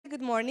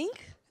Good morning.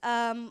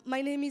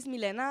 My name is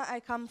Milena. I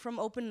come from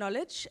Open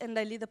Knowledge, and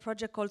I lead a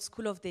project called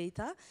School of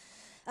Data.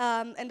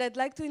 And I'd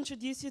like to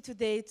introduce you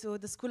today to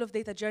the School of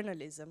Data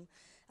Journalism.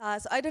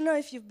 So I don't know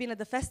if you've been at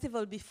the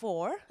festival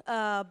before,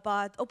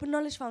 but Open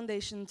Knowledge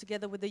Foundation,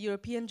 together with the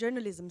European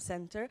Journalism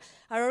Center,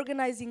 are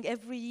organizing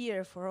every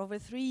year for over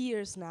 3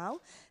 years now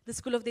the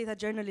School of Data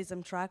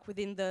Journalism track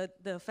within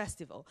the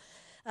festival.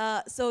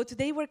 So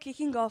today we're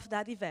kicking off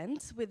that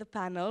event with a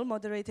panel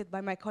moderated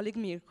by my colleague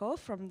Mirko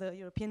from the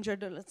European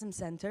Journalism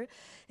Center,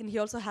 and he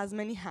also has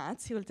many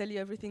hats. He will tell you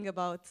everything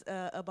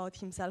about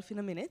himself in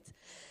a minute.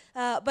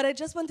 But I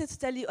just wanted to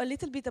tell you a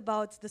little bit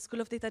about the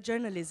School of Data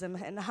Journalism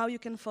and how you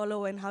can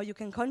follow and how you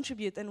can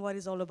contribute and what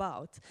it's all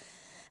about.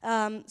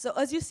 So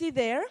as you see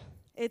there,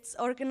 it's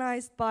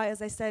organized by,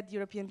 as I said,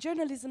 European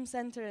Journalism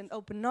Center and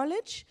Open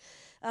Knowledge.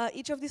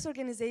 Each of these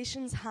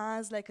organizations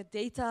has like a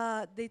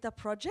data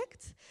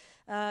project.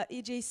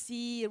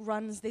 EJC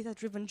runs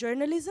data-driven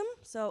journalism,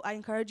 so I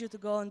encourage you to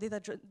go on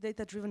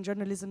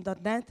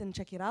datadrivenjournalism.net and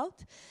check it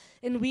out.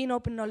 And we in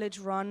Open Knowledge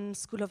run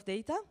School of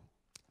Data,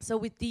 so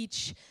we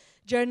teach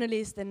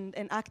journalists and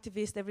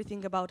activists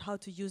everything about how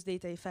to use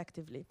data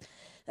effectively.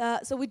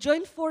 So we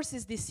joined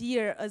forces this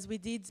year, as we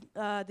did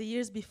the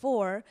years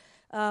before,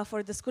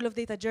 for the School of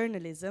Data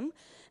Journalism,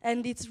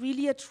 and it's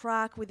really a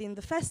track within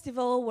the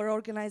festival. We're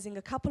organizing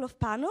a couple of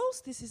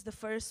panels. This is the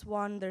first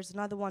one, there's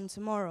another one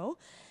tomorrow,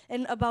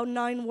 and about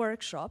 9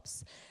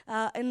 workshops.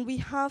 And we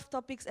have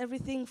topics,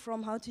 everything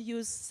from how to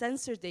use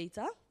sensor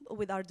data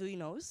with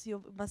Arduinos,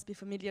 you must be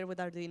familiar with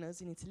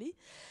Arduinos in Italy,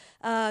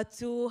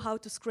 to how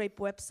to scrape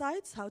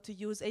websites, how to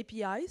use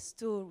APIs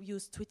to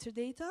use Twitter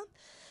data,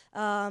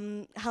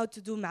 how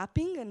to do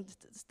mapping and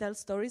tell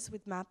stories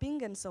with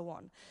mapping, and so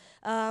on.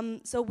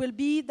 So we'll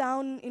be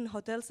down in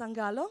Hotel San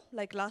Gallo,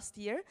 like last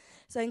year.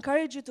 So I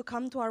encourage you to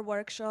come to our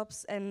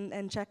workshops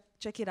and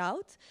check it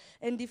out.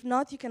 And if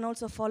not, you can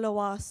also follow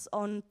us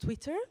on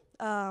Twitter,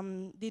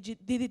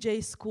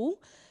 DDJ School.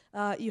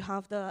 You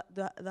have the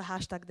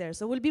hashtag there.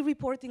 So we'll be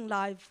reporting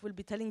live, we'll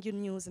be telling you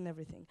news and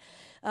everything.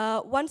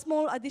 One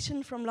small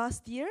addition from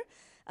last year,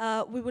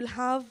 we will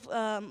have,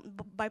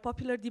 by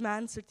popular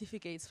demand,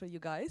 certificates for you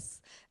guys,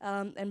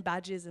 and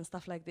badges and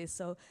stuff like this.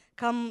 So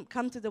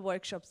come to the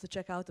workshops to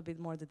check out a bit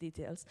more the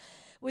details.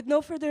 With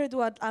no further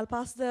ado, I'll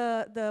pass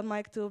the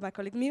mic to my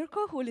colleague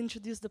Mirko, who will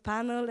introduce the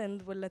panel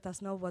and will let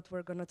us know what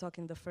we're going to talk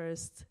in the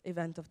first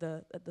event of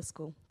the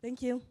school.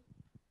 Thank you.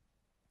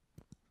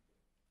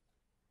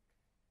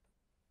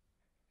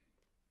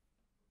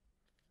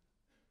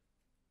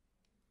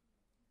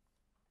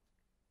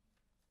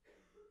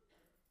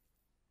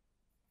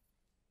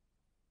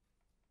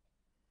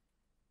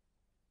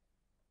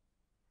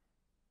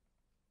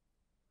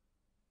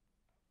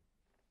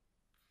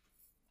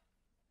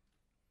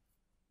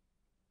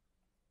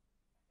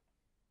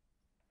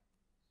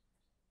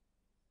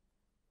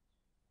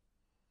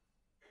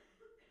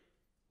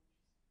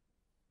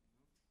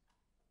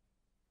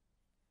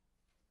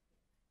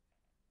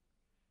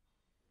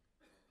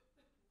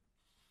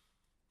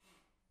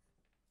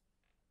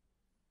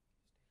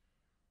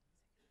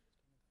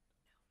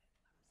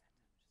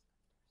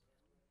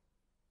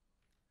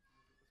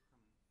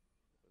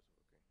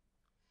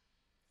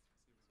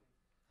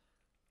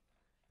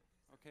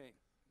 Okay,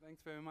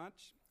 thanks very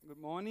much. Good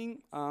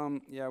morning.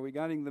 Yeah,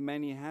 regarding the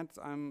many hats,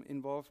 I'm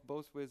involved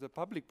both with a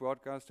public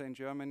broadcaster in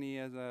Germany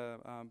as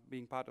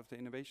being part of the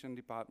innovation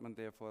department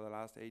there for the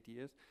last 8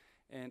 years,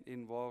 and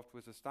involved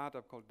with a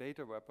startup called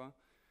Datawrapper,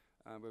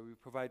 where we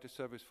provide a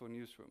service for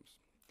newsrooms.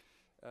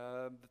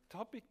 The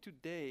topic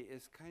today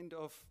is kind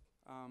of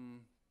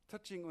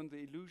touching on the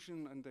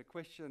illusion and the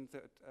questions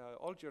that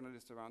all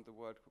journalists around the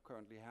world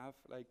currently have,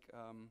 like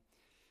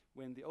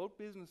when the old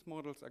business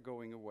models are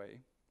going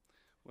away,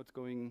 what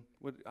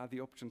are the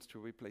options to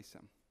replace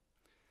them?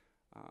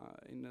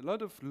 In a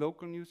lot of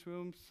local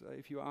newsrooms,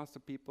 if you ask the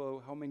people,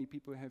 how many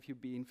people have you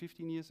been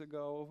 15 years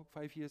ago,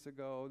 5 years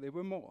ago, there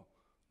were more.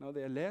 Now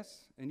there are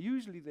less, and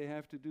usually they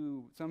have to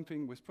do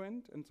something with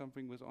print and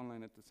something with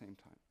online at the same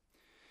time.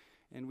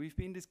 And we've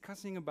been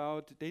discussing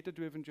about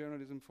data-driven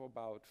journalism for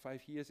about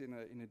 5 years in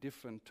a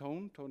different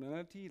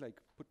tonality,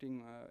 like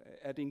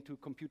adding to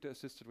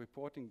computer-assisted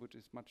reporting, which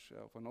is much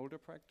of an older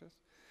practice.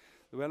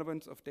 The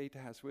relevance of data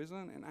has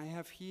risen, and I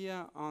have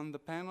here on the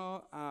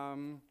panel,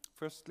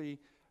 firstly,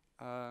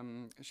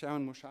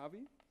 Sharon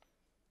Moshavi,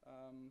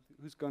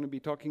 who's going to be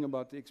talking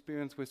about the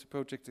experience with the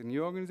projects in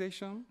your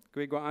organization,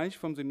 Gregor Aisch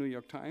from the New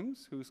York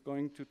Times, who's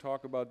going to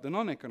talk about the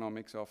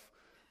non-economics of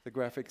the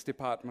graphics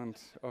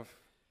department of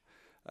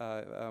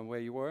where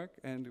you work,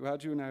 and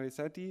Raju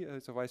Narisetti,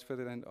 the Vice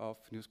President of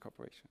News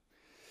Corporation.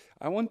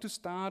 I want to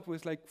start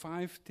with like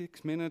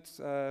 5-6 minutes,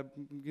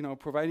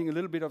 providing a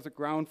little bit of the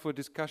ground for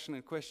discussion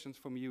and questions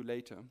from you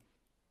later.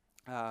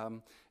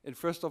 And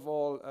first of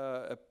all,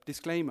 a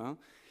disclaimer.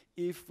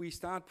 If we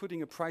start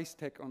putting a price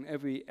tag on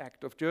every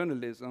act of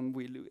journalism,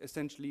 we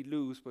essentially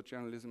lose what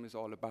journalism is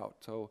all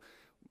about. So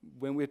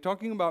when we're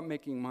talking about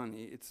making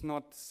money, it's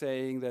not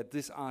saying that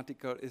this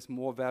article is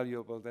more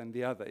valuable than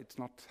the other. It's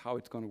not how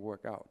it's going to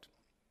work out.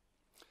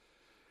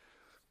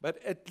 But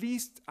at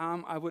least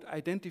I would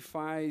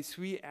identify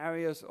 3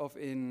 areas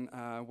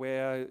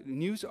where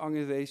news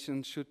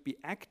organizations should be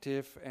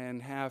active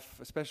and have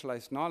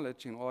specialized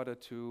knowledge in order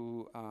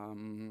to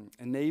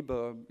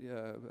enable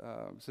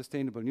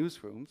sustainable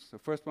newsrooms. The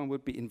first one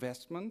would be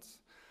investments.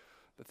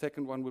 The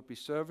second one would be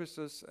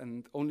services,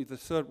 and only the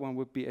third one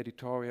would be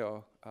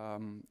editorial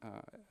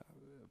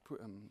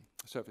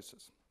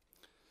services.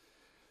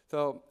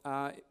 So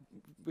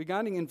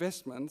regarding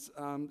investments,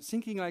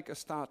 thinking like a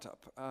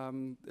startup.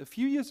 A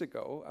few years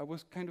ago, I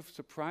was kind of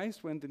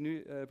surprised when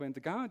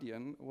the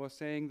Guardian was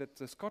saying that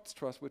the Scots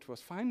Trust, which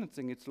was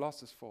financing its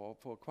losses for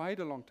quite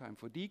a long time,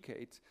 for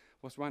decades,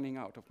 was running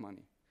out of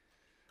money.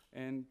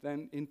 And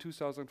then in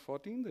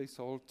 2014, they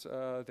sold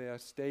their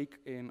stake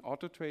in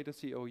Auto Trader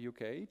CO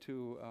UK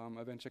to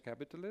a venture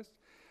capitalist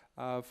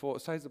for a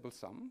sizable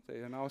sum. They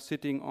are now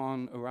sitting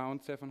on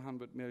around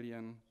 £700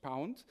 million.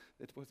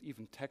 It was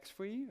even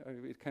tax-free.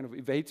 It kind of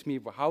evades me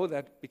how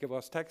that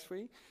was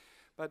tax-free.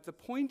 But the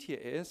point here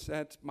is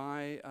that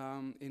by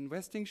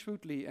investing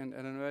shrewdly and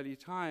at an early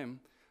time,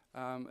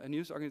 a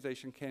news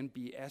organization can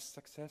be as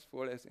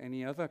successful as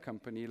any other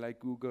company like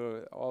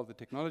Google, all the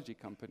technology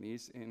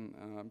companies, in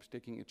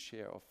taking its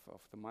share of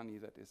the money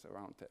that is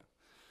around there.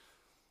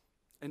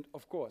 And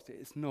of course, there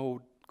is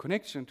no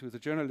connection to the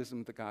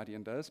journalism the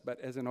Guardian does, but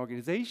as an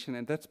organization,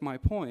 and that's my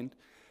point,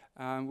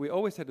 we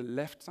always had a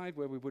left side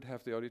where we would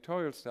have the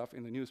editorial stuff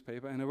in the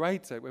newspaper and a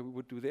right side where we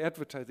would do the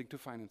advertising to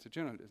finance the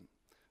journalism.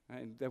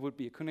 And there would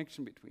be a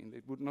connection between.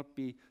 It would not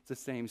be the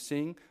same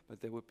thing,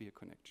 but there would be a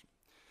connection.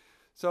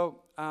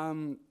 So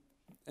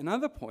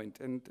another point,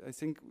 and I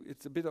think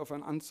it's a bit of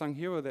an unsung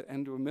hero, that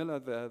Andrew Miller,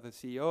 the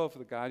CEO of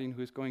The Guardian,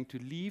 who is going to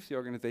leave the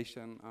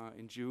organization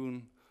in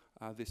June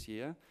this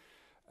year,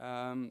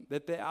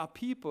 that there are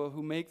people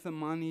who make the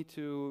money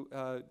to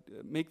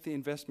make the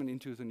investment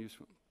into the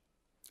newsroom.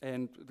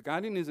 And The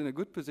Guardian is in a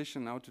good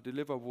position now to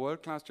deliver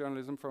world-class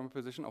journalism from a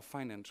position of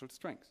financial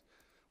strength,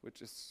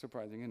 which is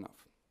surprising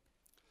enough.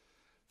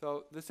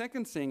 So the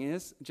second thing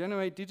is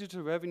generate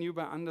digital revenue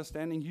by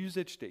understanding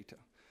usage data.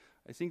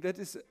 I think that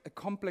is a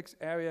complex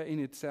area in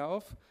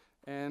itself,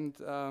 and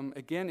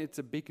again, it's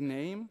a big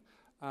name.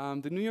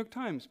 The New York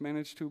Times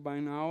managed to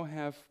by now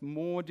have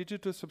more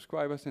digital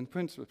subscribers than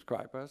print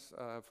subscribers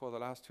for the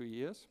last 2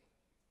 years.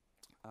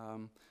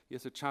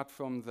 Here's a chart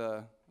from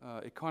the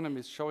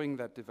Economist showing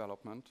that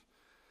development,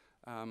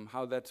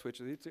 how that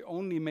switches. It's the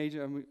only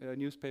major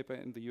newspaper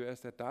in the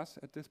US that does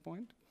at this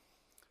point.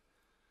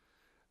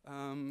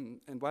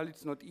 And while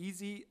it's not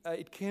easy,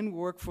 it can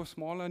work for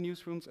smaller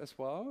newsrooms as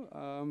well.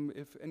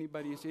 If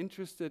anybody is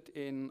interested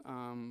in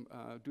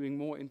doing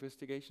more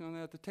investigation on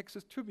that, the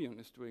Texas Tribune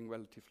is doing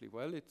relatively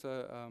well. It's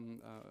a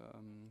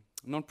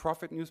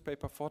non-profit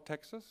newspaper for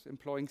Texas,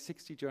 employing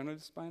 60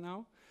 journalists by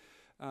now.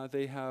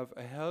 They have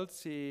a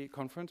healthy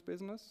conference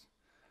business.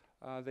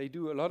 They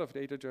do a lot of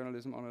data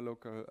journalism on a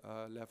local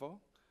level.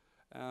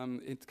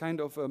 It's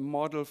kind of a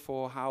model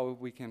for how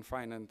we can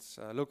finance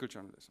local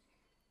journalism.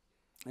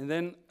 And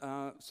then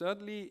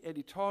thirdly,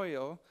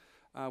 editorial.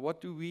 What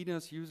do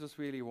readers, users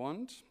really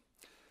want?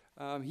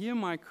 Here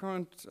my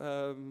current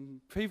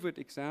favorite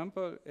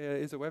example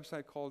is a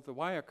website called The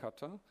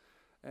Wirecutter.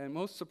 And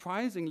most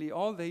surprisingly,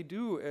 all they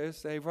do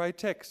is they write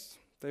text.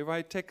 They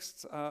write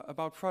texts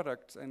about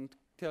products and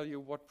tell you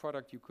what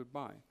product you could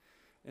buy.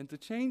 And the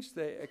change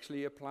they're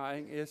actually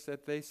applying is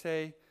that they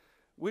say,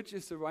 which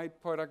is the right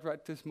product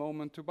right this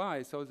moment to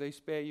buy? So they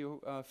spare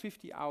you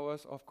 50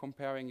 hours of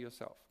comparing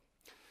yourself.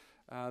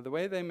 The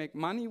way they make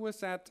money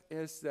with that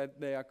is that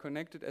they are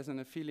connected as an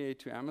affiliate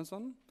to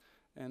Amazon,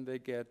 and they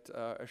get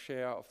a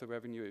share of the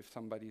revenue if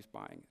somebody is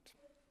buying it.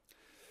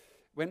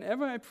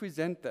 Whenever I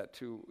present that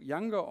to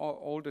younger or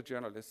older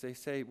journalists, they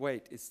say,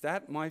 wait, is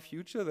that my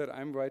future, that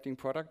I'm writing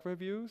product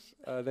reviews?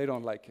 They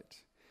don't like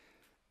it.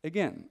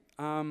 Again,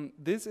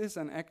 this is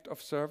an act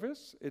of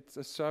service. It's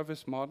a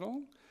service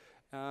model.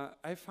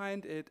 I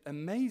find it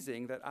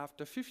amazing that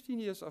after 15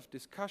 years of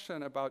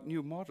discussion about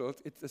new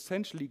models, it's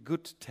essentially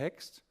good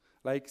text,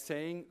 like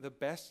saying the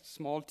best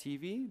small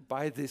TV,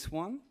 buy this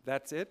one,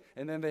 that's it.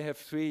 And then they have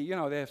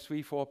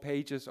 3-4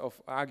 pages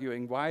of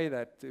arguing why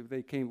that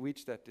they can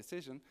reach that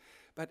decision.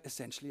 But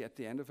essentially at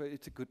the end of it,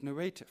 it's a good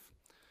narrative.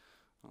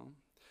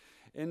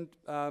 And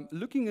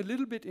looking a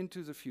little bit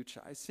into the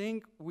future, I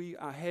think we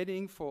are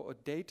heading for a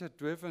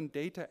data-driven,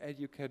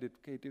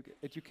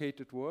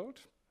 data-educated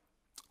world.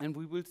 And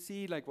we will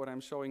see, like what I'm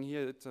showing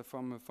here, it's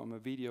from a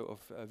video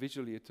of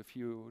visually, it's a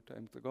few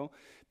times ago.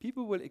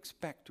 People will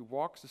expect to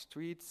walk the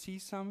street, see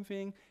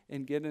something,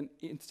 and get an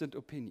instant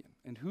opinion.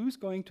 And who's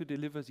going to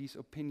deliver these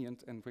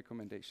opinions and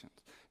recommendations?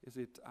 Is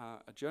it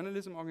a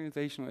journalism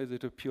organization, or is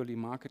it a purely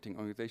marketing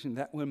organization?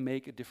 That will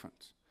make a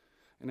difference.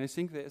 And I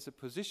think there is a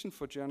position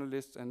for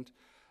journalists and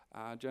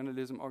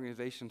journalism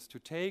organizations to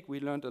take. We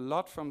learned a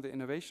lot from the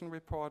innovation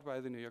report by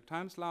the New York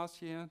Times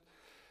last year.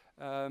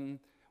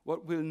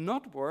 What will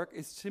not work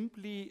is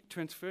simply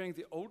transferring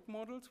the old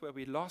models where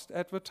we lost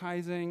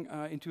advertising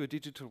into a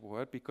digital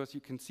world, because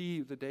you can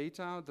see the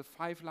data. The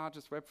 5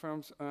 largest web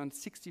firms earn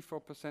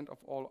 64%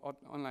 of all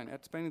online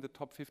ad spending. The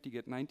top 50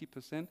 get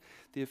 90%.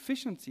 The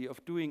efficiency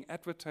of doing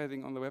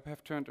advertising on the web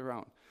have turned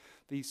around.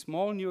 The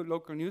small new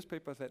local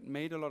newspapers that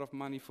made a lot of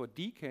money for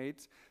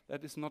decades,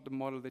 that is not the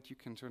model that you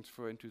can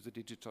transfer into the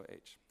digital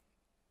age.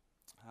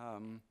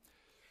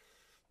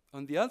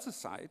 On the other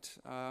side,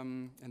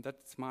 and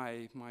that's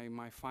my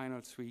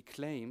final 3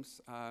 claims,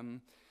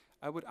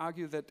 I would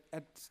argue that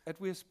as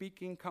we're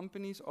speaking,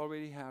 companies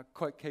already are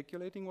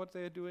calculating what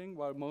they're doing,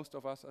 while most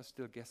of us are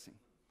still guessing.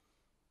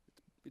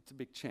 It's a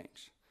big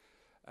change.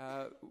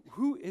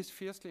 Who is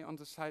fiercely on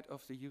the side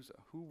of the user?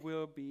 Who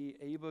will be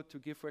able to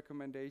give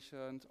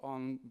recommendations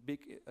on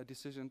big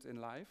decisions in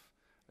life?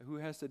 Who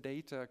has the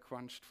data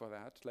crunched for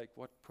that? Like,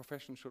 what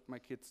profession should my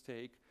kids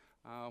take?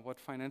 What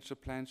financial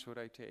plan should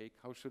I take?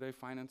 How should I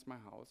finance my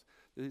house?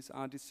 These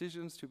are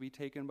decisions to be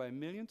taken by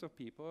millions of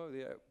people.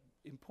 They are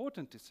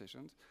important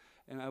decisions,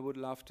 and I would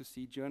love to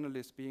see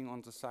journalists being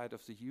on the side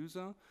of the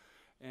user.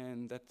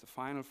 And that's the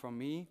final from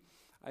me.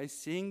 I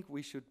think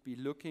we should be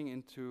looking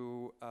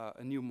into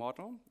a new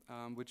model,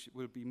 which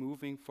will be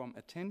moving from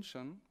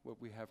attention,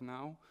 what we have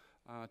now,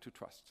 to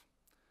trust.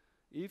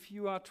 If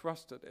you are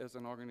trusted as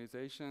an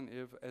organization,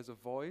 as a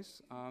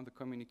voice, the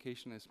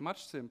communication is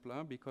much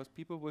simpler, because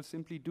people will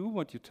simply do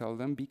what you tell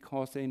them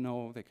because they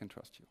know they can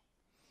trust you.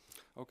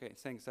 Okay,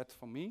 thanks. That's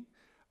for me.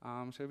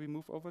 Shall we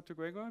move over to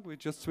Gregor? We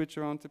just switch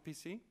around the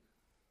PC.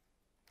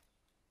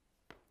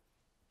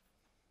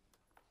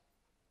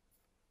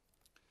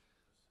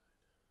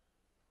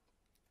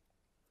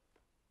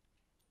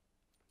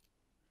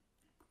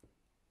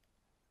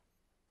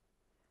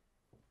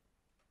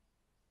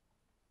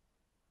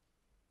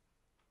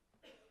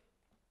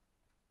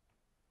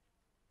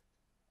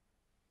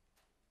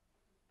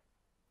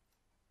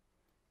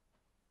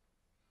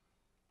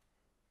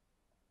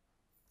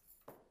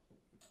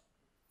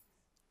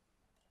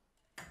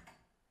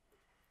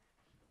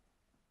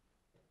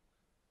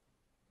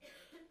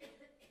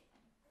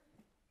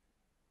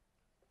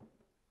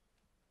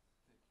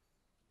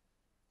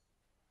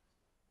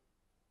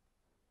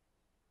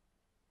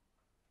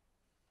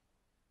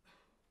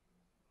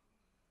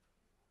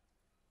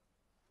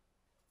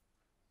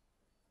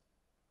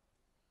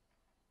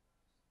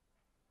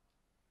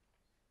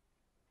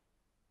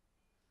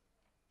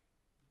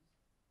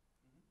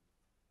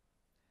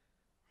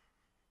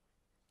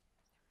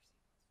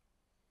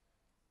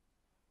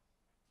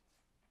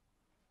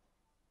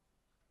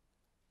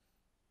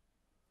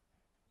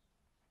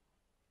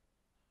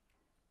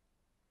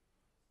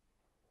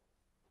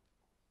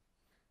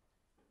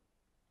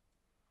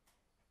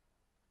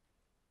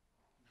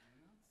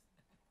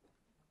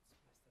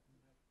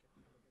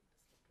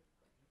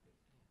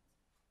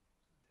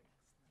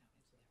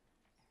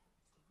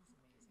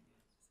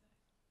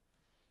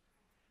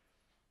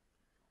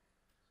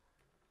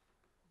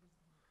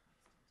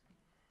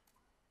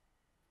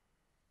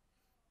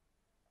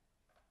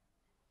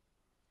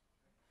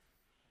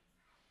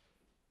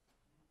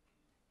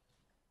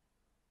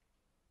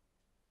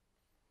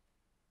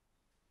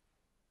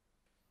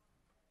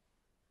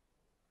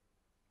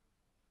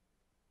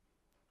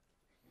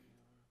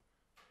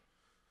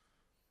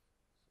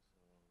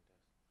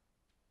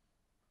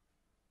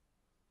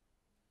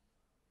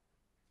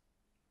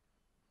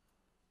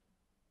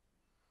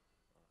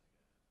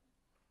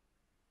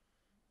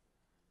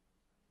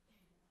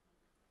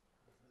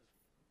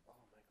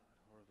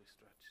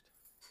 Stretched.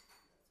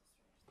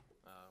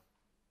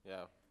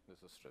 Yeah,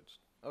 this is stretched.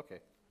 Okay.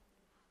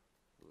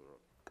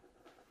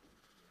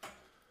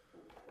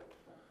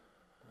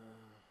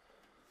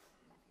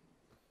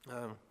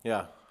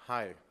 Yeah,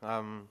 hi.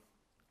 I'm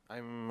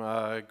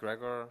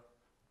Gregor.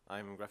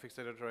 I'm graphics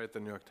editor at the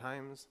New York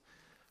Times.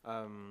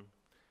 I'm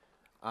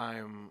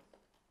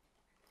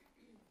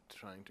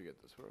trying to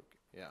get this work.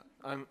 Yeah,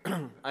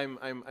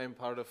 I'm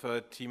part of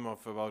a team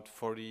of about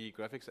 40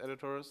 graphics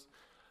editors.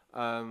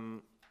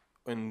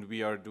 And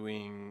we are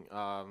doing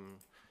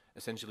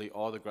essentially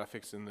all the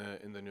graphics in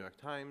the New York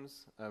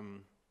Times,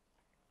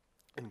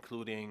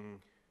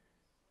 including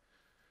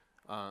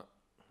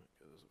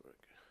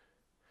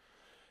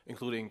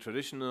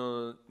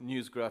traditional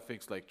news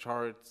graphics like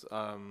charts,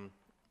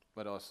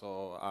 but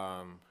also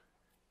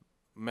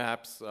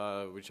maps,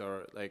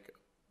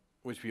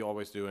 which we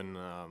always do in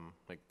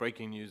like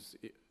breaking news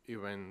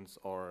events,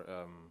 or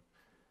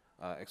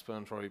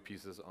explanatory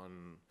pieces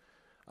on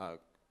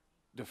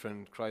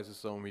different crisis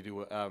zone. We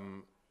do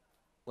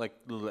like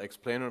little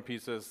explainer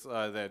pieces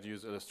that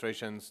use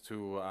illustrations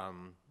to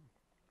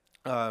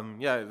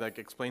like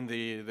explain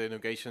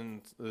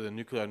the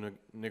nuclear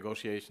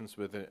negotiations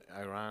with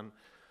Iran,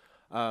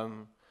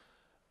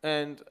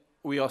 and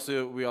we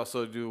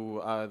also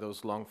do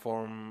those long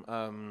form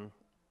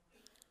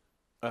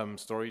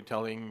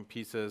storytelling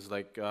pieces,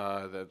 like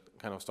that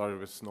kind of started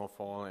with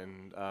snowfall,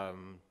 and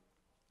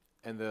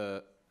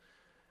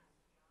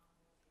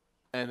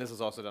this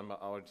is also done by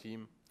our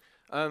team.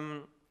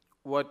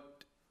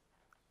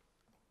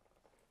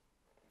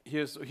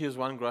 here's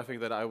one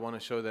graphic that I want to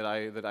show that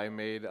I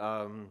made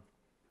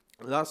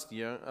last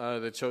year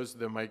that shows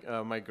the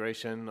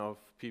migration of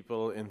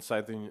people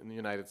inside the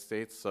United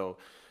States. So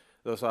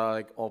those are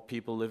like all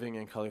people living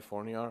in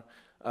California,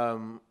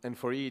 and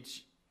for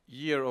each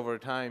year over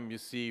time, you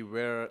see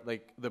where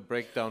like the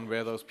breakdown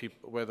where those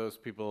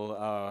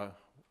people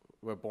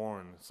were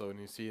born. So when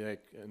you see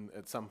like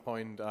at some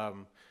point.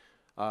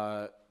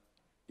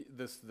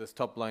 This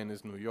top line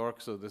is New York,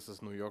 so this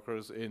is New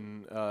Yorkers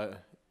in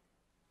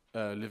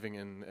living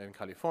in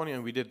California,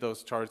 and we did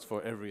those charts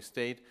for every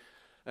state.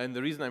 And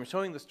the reason I'm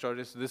showing this chart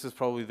is this is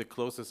probably the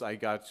closest I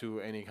got to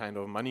any kind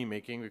of money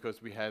making,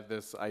 because we had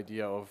this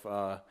idea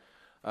of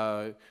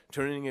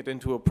turning it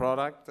into a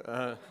product.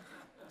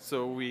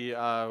 So we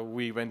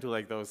went to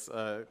like those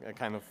a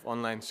kind of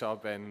online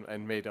shop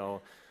and made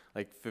all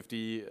like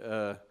 50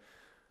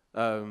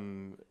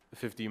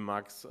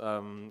 mugs,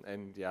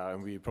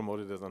 and we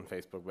promoted it on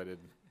Facebook, but it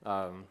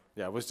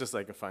was just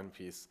like a fun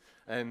piece.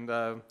 And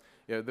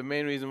the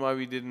main reason why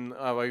we didn't,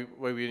 why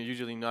we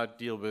usually not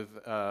deal with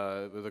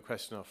the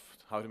question of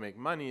how to make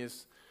money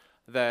is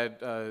that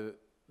the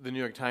New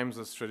York Times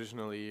is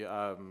traditionally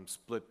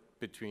split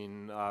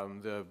between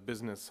the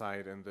business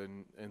side and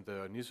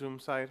the newsroom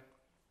side.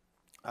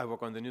 I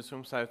work on the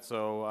newsroom side,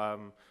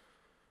 so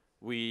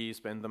we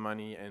spend the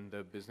money, and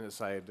the business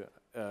side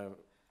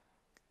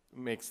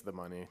makes the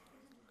money,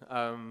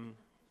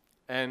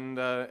 and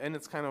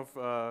it's kind of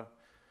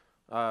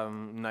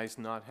nice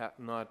not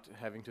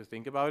having to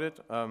think about it.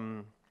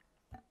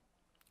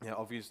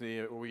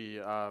 Obviously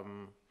we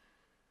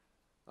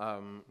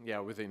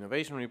with the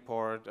innovation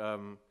report,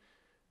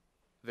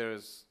 there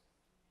was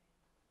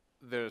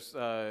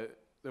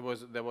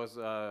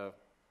a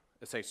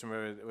section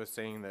where it was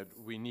saying that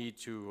we need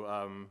to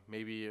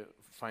maybe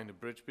find a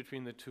bridge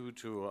between the two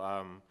to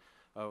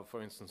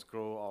for instance,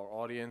 grow our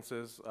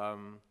audiences,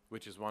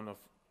 which is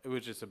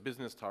a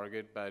business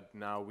target, but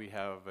now we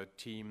have a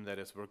team that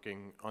is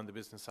working on the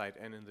business side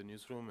and in the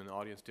newsroom, an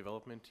audience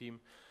development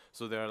team.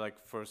 So there are like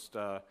first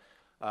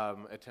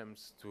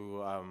attempts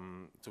to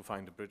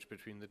find a bridge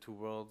between the two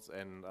worlds,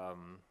 and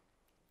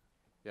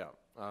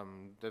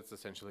that's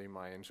essentially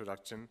my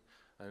introduction.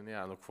 And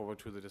I look forward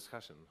to the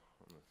discussion.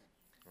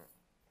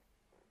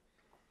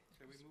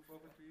 Shall we move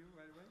over to you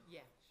right away?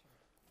 Yeah.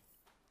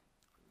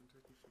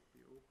 Presentation should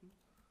be open.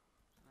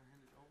 Shall I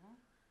hand it over?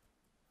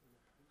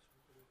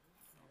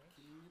 That's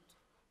you.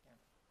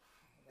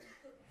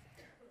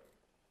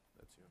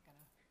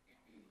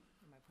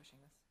 Am I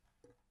pushing this?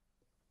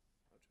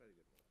 I'll try to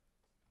get more.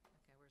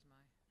 Okay, where's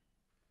my?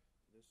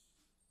 Is this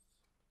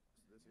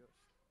yours?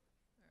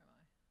 Where am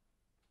I?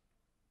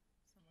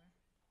 Somewhere.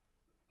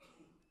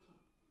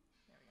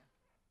 There we go.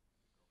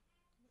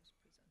 Where's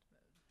present mode?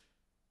 Where'd it go?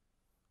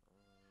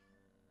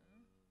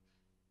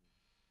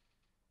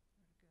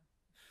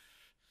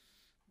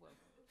 Whoa.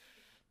 Okay.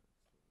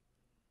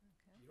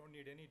 You don't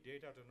need any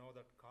data to know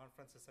that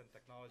conferences and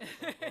technology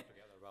don't go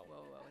together well.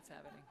 Whoa, what's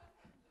happening?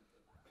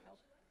 Help?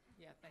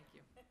 Yeah, thank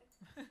you.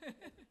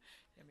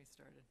 Get me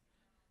started.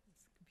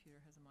 This computer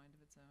has a mind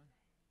of its own.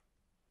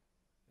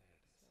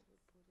 So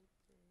we'll put it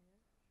there.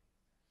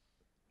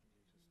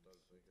 Play,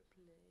 where is the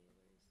play button?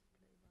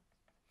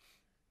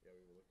 Yeah,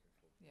 we were looking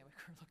for. Yeah, we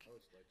were looking. Oh,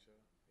 slideshow.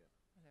 Yeah.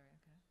 Oh, there we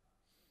go.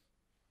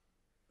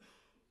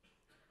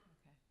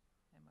 Okay.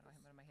 And what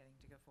am I hitting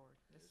to go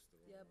forward? This?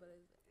 Yeah, but I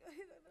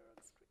hit on the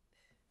wrong screen.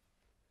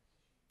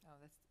 Oh,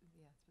 it's supposed to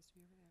be over there.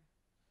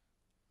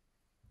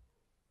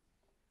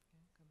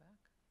 Okay, go back.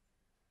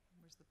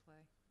 Where's the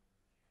play?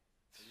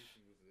 So you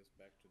can move this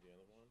back to the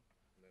other one,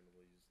 and then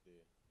we'll use the.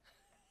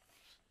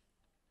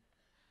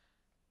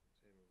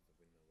 Move the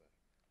window back.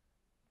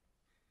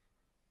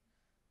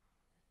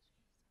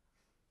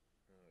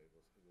 Oh, it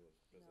was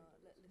present. No,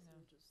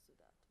 let's just do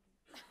that.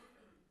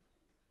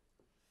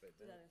 But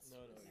then, That is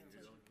no, present.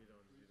 you don't see.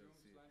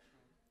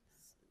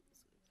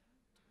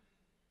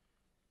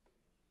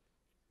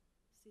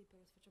 Sì,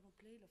 però se facciamo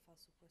play lo fa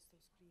su questo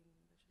screen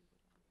invece di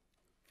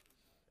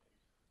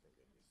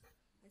quello.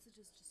 I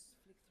suggest just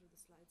flick through the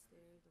slides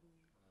there.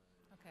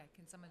 Okay,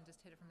 can someone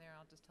just hit it from there?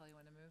 I'll just tell you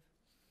when to move.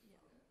 Yeah.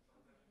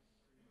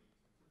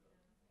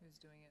 Who's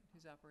doing it?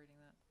 Who's operating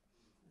that?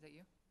 Is that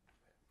you?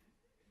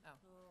 Oh,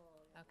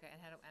 Oh, okay.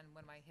 And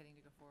when am I hitting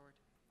to go forward?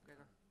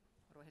 Gregor,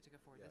 what do I hit to go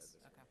forward? Yeah, This?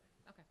 this Okay.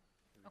 Okay.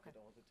 Did Okay. get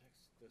all the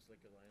text? There's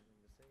like a line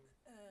missing.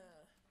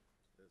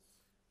 This.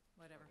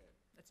 Whatever. Okay.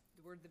 That's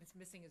the word that's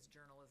missing is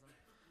journalism.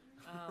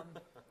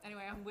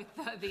 Anyway, I'm with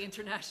the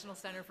International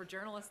Center for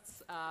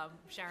Journalists,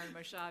 Sharon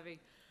Moshavi,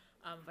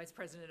 Vice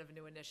President of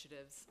New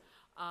Initiatives.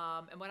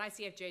 And what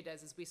ICFJ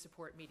does is we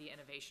support media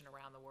innovation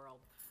around the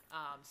world.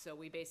 So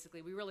we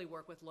really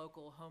work with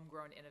local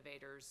homegrown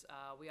innovators.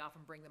 We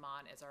often bring them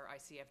on as our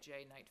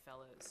ICFJ Night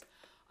Fellows.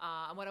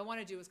 And what I want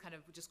to do is kind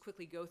of just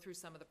quickly go through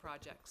some of the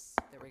projects.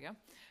 There we go.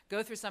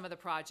 Go through some of the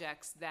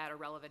projects that are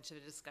relevant to the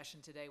discussion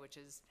today, which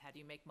is how do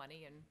you make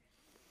money and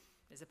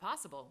is it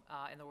possible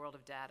in the world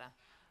of data?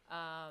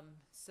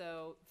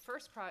 So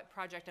first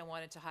project I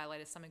wanted to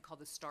highlight is something called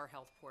the Star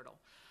Health Portal.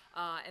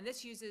 And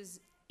this uses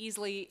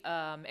easily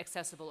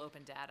accessible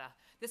open data.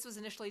 This was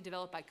initially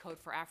developed by Code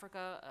for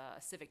Africa,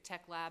 a civic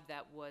tech lab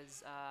that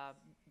was,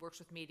 works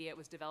with media. It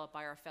was developed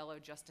by our fellow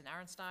Justin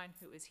Arenstein,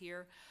 who is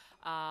here.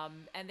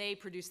 And they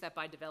produced that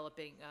by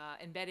developing,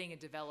 embedding a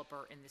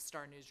developer in the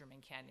Star newsroom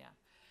in Kenya.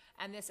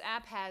 And this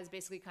app has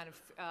basically kind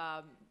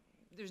of,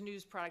 there's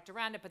news product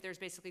around it, but there's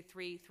basically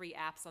three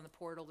apps on the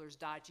portal. There's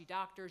Dodgy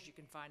Doctors. You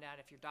can find out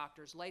if your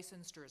doctor's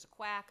licensed or is a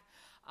quack.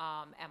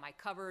 Am I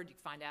covered? You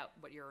can find out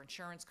what your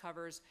insurance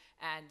covers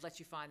and lets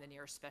you find the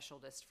nearest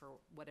specialist for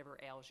whatever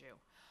ails you.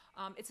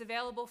 It's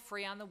available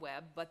free on the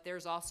web, but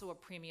there's also a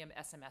premium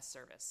SMS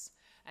service.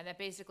 And that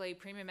basically,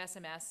 premium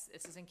SMS,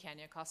 this is in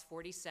Kenya, costs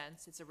 40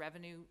 cents. It's a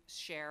revenue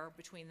share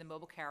between the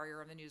mobile carrier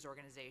and the news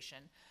organization.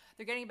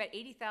 They're getting about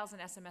 80,000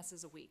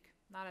 SMSs a week,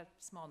 not a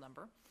small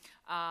number.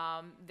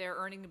 They're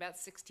earning about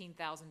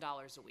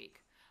 $16,000 a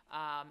week.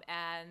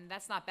 And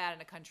that's not bad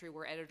in a country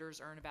where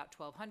editors earn about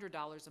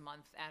 $1,200 a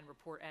month and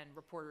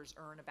reporters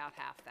earn about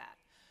half that.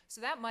 So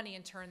that money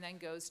in turn then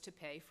goes to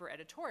pay for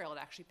editorial. It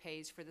actually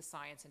pays for the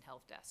science and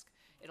health desk.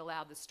 It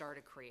allowed the Star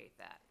to create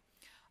that.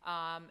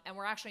 And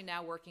we're actually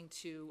now working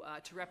to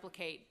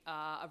replicate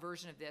a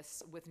version of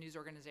this with news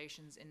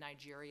organizations in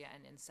Nigeria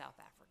and in South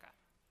Africa.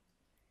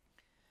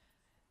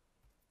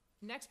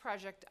 Next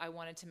project I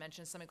wanted to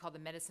mention is something called the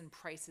Medicine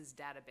Prices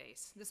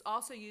Database. This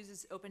also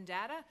uses open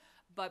data,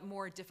 but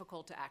more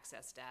difficult to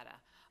access data.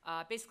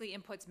 Basically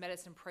inputs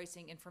medicine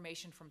pricing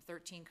information from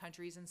 13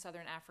 countries in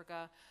Southern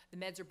Africa. The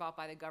meds are bought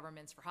by the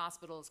governments for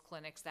hospitals,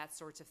 clinics, that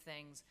sorts of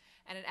things.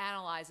 And it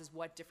analyzes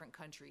what different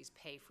countries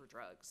pay for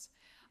drugs.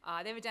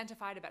 They've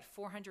identified about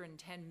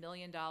 $410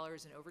 million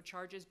in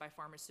overcharges by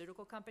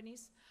pharmaceutical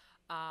companies,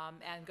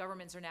 and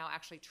governments are now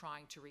actually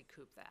trying to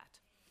recoup that.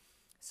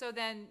 So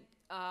then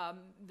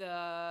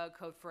the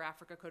Code for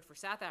Africa, Code for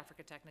South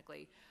Africa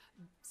technically,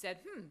 said,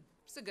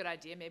 it's a good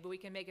idea, maybe we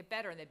can make it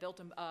better, and they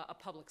built a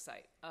public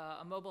site,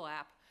 a mobile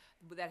app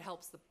that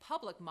helps the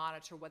public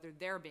monitor whether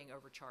they're being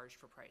overcharged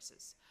for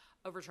prices,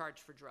 overcharged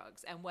for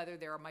drugs, and whether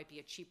there might be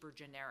a cheaper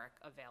generic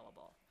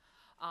available.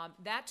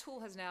 That tool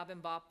has now been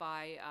bought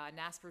by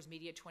NASPER's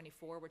Media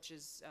 24, which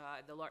is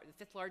the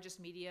 5th largest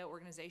media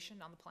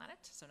organization on the planet,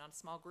 so not a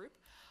small group.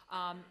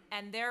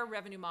 And their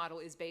revenue model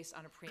is based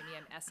on a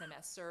premium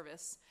SMS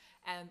service.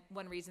 And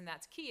one reason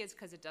that's key is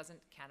because it doesn't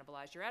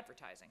cannibalize your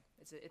advertising.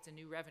 It's a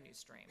new revenue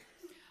stream.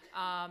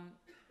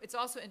 It's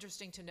also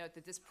interesting to note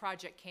that this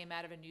project came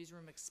out of a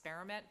newsroom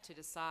experiment to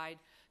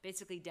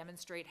basically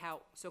demonstrate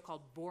how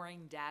so-called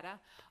boring data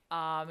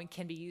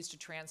can be used to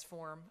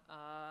transform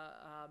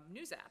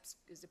news apps.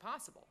 Is it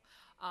possible?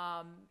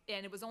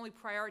 And it was only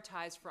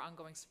prioritized for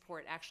ongoing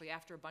support actually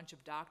after a bunch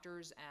of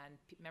doctors and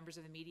members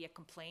of the media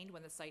complained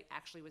when the site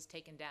actually was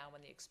taken down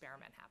when the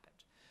experiment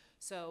happened.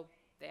 So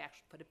they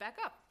actually put it back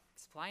up,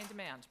 supply and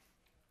demand.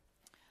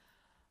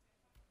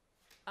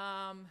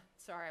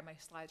 Sorry, my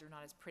slides are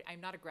not as pretty.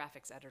 I'm not a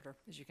graphics editor,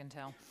 as you can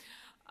tell.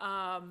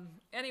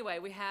 Anyway,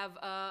 we have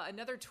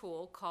another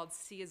tool called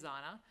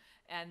Ciazana,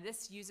 and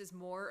this uses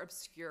more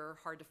obscure,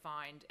 hard to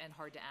find, and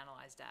hard to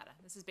analyze data.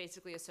 This is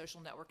basically a social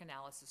network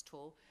analysis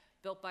tool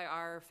built by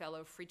our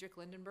fellow Friedrich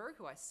Lindenberg,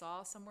 who I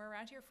saw somewhere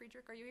around here.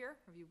 Friedrich, are you here?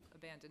 Have you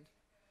abandoned?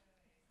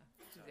 Oh,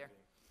 he's there.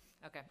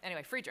 Okay,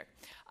 anyway, Friedrich.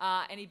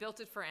 And he built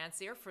it for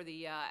ANSIR, for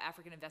the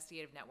African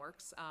Investigative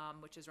Networks,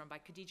 which is run by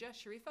Khadija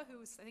Sharifa,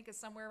 who I think is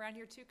somewhere around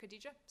here too,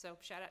 Khadija, so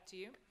shout out to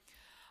you.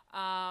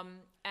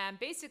 And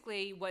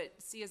basically what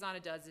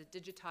Ciazana does is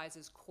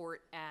digitizes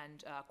court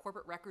and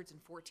corporate records in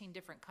 14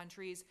 different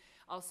countries,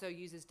 also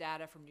uses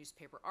data from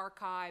newspaper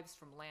archives,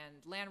 from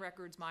land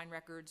records, mine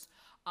records.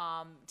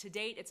 To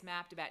date, it's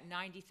mapped about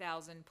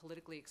 90,000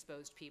 politically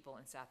exposed people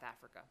in South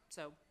Africa,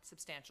 so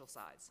substantial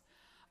size.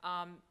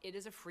 It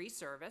is a free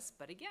service,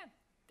 but again,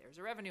 there's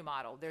a revenue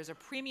model. There's a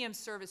premium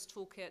service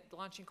toolkit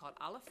launching called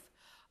Aleph,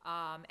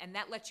 and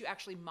that lets you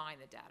actually mine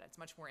the data. It's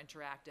much more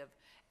interactive.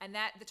 And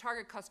the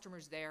target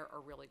customers there are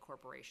really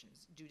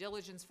corporations, due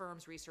diligence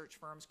firms, research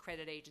firms,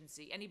 credit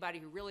agency, anybody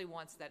who really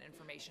wants that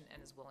information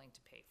and is willing to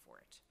pay for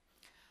it.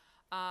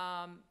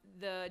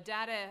 The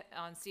data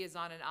on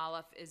Ciazana and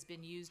Aleph has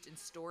been used in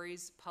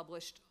stories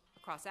published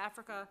across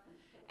Africa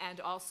and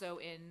also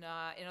in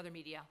other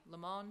media, Le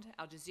Monde,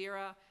 Al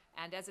Jazeera,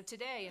 and as of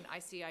today, in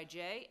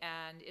ICIJ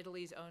and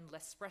Italy's own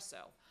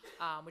L'Espresso,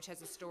 which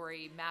has a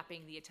story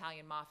mapping the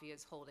Italian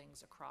mafia's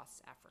holdings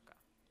across Africa.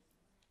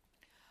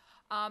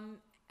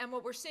 And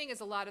what we're seeing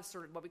is a lot of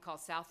sort of what we call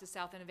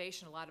south-to-south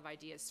innovation, a lot of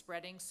ideas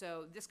spreading.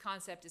 So this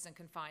concept isn't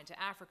confined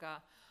to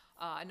Africa.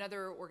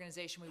 Another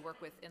organization we work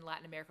with in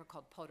Latin America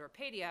called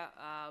Podropedia,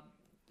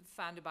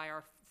 founded by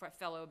our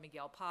fellow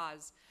Miguel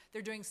Paz,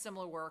 they're doing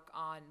similar work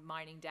on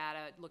mining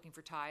data, looking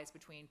for ties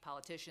between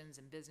politicians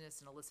and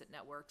business and illicit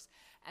networks.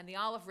 And the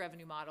Aleph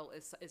revenue model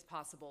is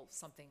possible,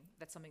 something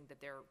that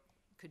they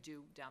could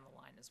do down the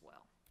line as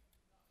well.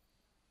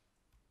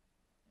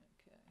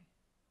 Okay,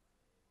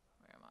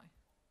 where am I?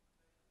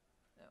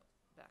 No,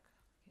 back.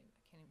 I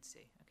can't even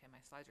see. Okay, my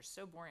slides are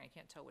so boring I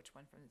can't tell which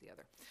one from the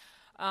other.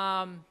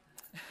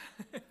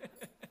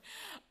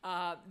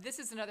 This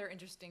is another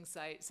interesting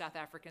site, South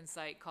African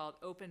site called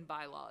Open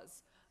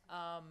Bylaws.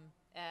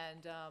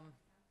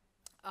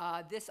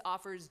 This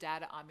offers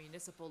data on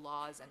municipal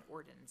laws and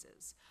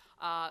ordinances.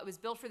 It was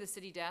built for the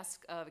city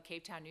desk of a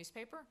Cape Town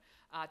newspaper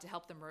to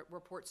help them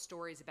report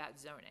stories about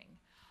zoning.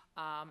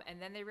 And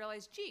then they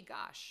realized, gee,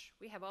 gosh,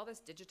 we have all this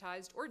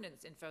digitized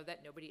ordinance info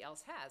that nobody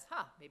else has.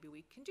 Maybe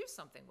we can do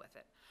something with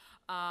it.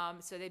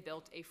 So they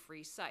built a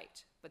free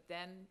site. But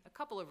then a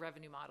couple of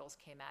revenue models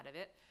came out of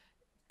it.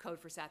 Code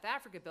for South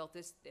Africa built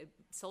this,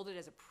 sold it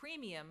as a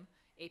premium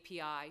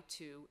API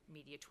to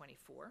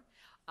Media24.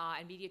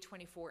 And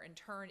Media24 in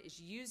turn is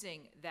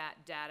using that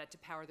data to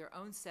power their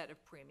own set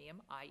of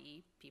premium,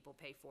 i.e. people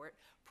pay for it,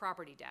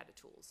 property data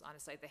tools on a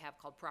site they have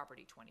called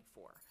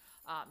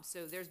Property24.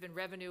 So there's been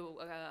revenue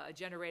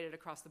generated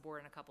across the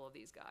board in a couple of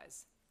these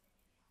guys.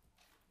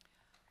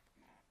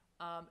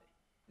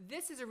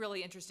 This is a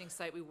really interesting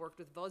site. We worked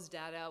with Voz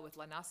Data, with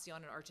La Nacion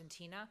in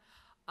Argentina.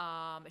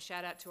 A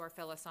shout out to our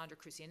fellow Sandra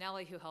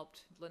Crucianelli, who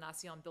helped La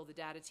Nacion build the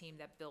data team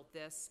that built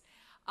this.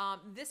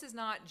 This is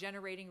not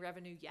generating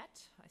revenue yet,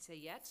 I say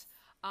yet,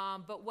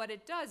 but what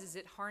it does is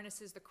it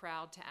harnesses the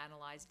crowd to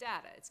analyze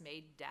data. It's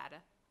made data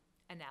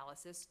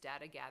analysis,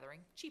 data gathering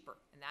cheaper,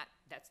 and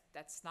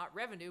that's not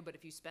revenue, but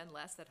if you spend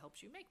less, that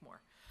helps you make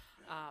more,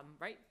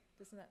 right?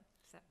 Is that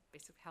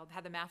basically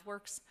how the math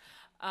works?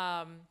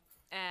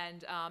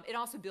 It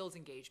also builds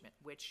engagement,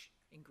 which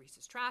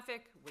increases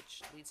traffic,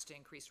 which leads to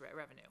increased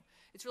revenue.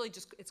 It's really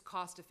just, it's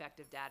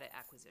cost-effective data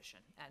acquisition,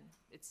 and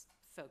it's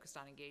focused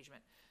on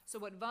engagement. So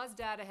what Voz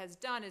Data has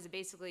done is it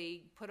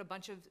basically put a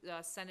bunch of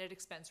Senate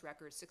expense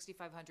records,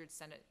 6,500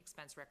 Senate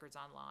expense records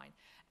online,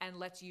 and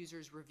lets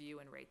users review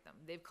and rate them.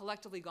 They've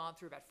collectively gone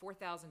through about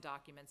 4,000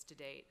 documents to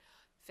date,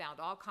 found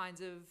all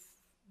kinds of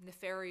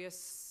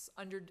nefarious,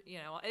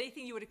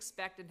 anything you would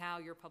expect in how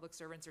your public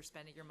servants are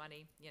spending your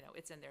money,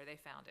 it's in there, they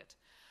found it.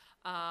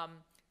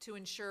 To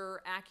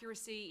ensure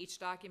accuracy, each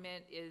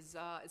document is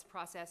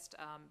processed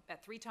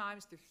at 3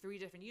 times through 3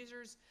 different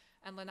users,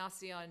 and La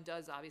Nacion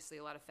does obviously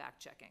a lot of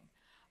fact checking.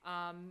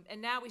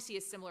 And now we see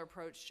a similar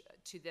approach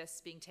to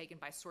this being taken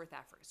by Source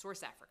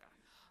Africa,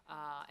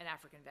 an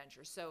African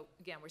venture. So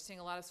again, we're seeing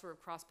a lot of sort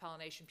of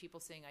cross-pollination, people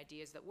seeing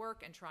ideas that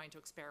work and trying to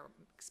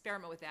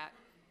experiment with that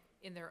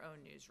in their own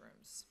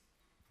newsrooms.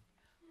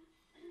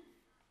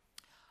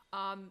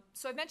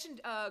 So I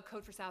mentioned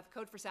Code for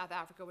South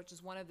Africa, which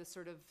is one of the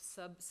sort of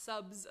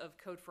subs of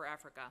Code for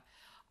Africa.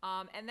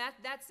 And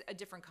that's a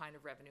different kind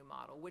of revenue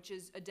model, which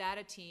is a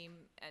data team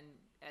and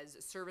as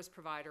a service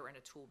provider and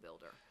a tool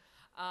builder.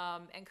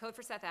 And Code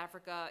for South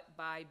Africa,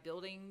 by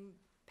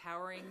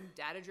powering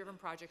data-driven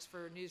projects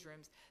for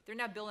newsrooms, they're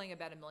now billing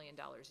about $1 million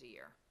a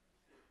year.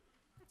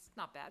 That's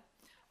not bad.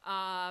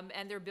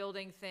 And they're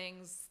building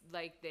things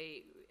like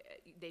they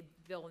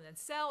build and then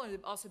sell, and they're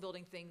also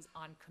building things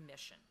on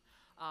commission.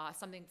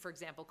 Something, for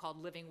example, called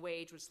living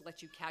wage, which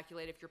lets you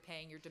calculate if you're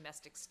paying your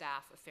domestic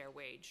staff a fair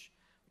wage,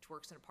 which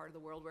works in a part of the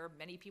world where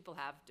many people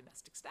have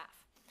domestic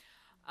staff.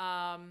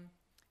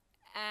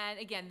 And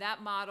again,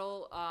 that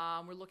model,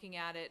 we're looking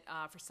at it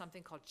for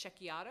something called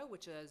Chequeado,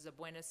 which is a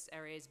Buenos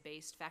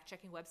Aires-based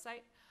fact-checking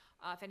website.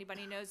 If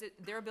anybody knows it,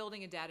 they're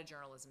building a data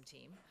journalism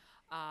team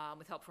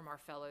with help from our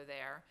fellow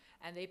there,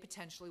 and they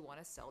potentially want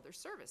to sell their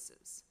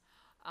services.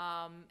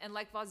 And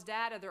like Voz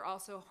Data, they're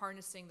also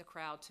harnessing the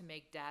crowd to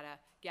make data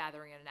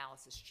gathering and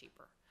analysis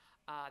cheaper.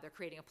 They're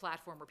creating a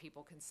platform where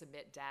people can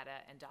submit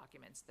data and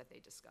documents that they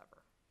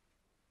discover.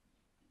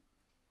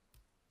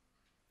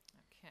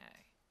 Okay.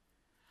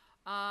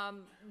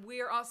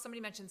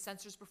 Somebody mentioned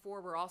sensors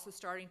before. We're also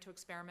starting to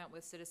experiment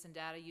with citizen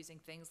data using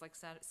things like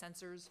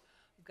sensors.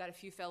 We've got a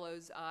few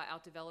fellows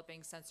out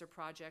developing sensor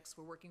projects.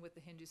 We're working with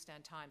the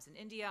Hindustan Times in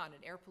India on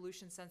an air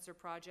pollution sensor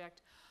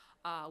project.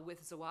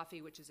 With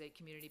Zawafi, which is a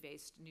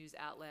community-based news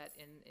outlet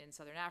in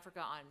Southern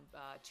Africa, on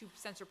 2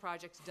 sensor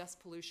projects, dust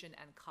pollution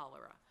and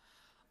cholera.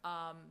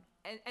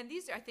 And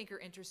these, I think, are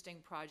interesting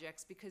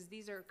projects because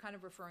these are kind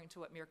of referring to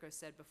what Mirko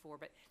said before,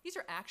 but these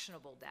are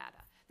actionable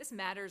data. This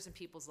matters in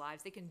people's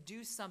lives. They can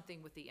do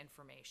something with the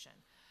information.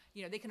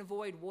 They can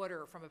avoid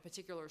water from a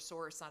particular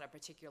source on a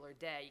particular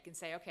day. You can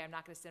say, okay, I'm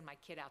not going to send my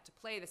kid out to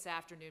play this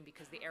afternoon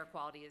because the air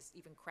quality is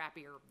even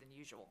crappier than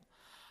usual.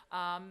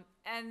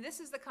 And this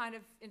is the kind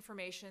of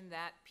information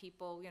that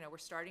people, we're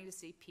starting to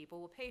see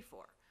people will pay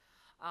for.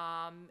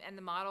 And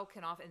the model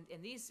can often,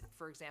 in these,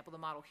 for example, the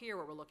model here,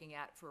 what we're looking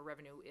at for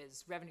revenue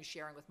is revenue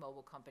sharing with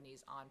mobile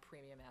companies on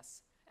premium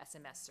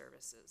SMS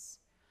services.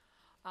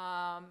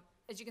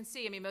 As you can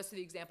see, most of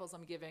the examples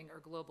I'm giving are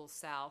Global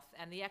South,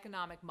 and the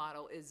economic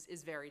model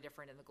is very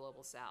different in the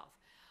Global South.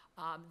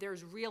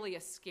 There's really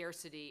a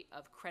scarcity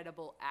of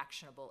credible,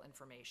 actionable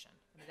information.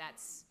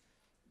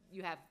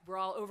 We're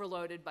all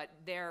overloaded, but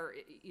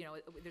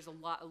there's a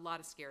lot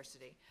of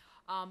scarcity.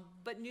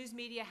 But news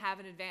media have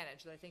an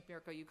advantage that I think,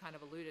 Mirko, you kind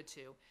of alluded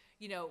to.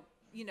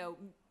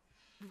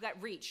 We've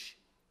got reach.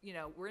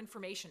 We're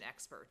information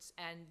experts,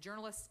 and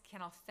journalists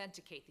can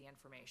authenticate the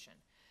information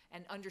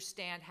and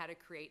understand how to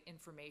create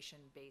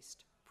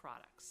information-based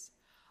products.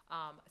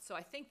 So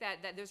I think that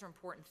those are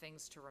important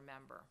things to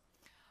remember.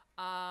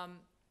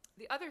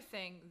 The other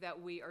thing that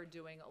we are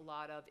doing a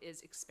lot of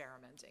is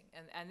experimenting,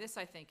 and this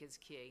I think is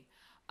key.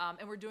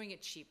 And we're doing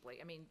it cheaply.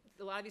 I mean,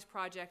 a lot of these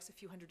projects, a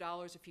few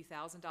 $100s, a few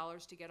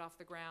 $1,000s to get off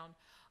the ground.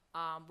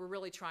 We're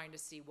really trying to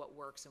see what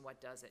works and what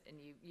doesn't, and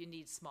you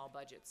need small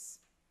budgets,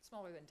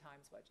 smaller than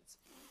Times budgets,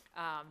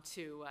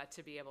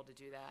 to be able to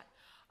do that.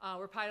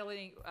 We're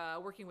piloting,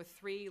 working with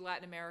 3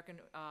 Latin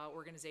American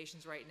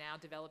organizations right now,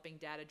 developing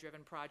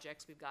data-driven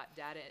projects. We've got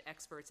data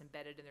experts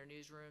embedded in their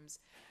newsrooms.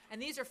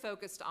 And these are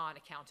focused on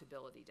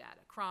accountability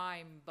data,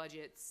 crime,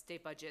 budgets,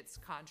 state budgets,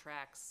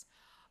 contracts.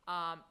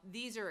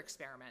 These are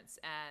experiments,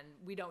 and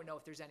we don't know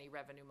if there's any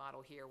revenue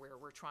model here where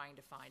we're trying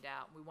to find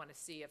out. We want to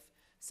see if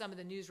some of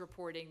the news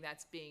reporting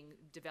that's being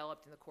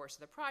developed in the course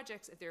of the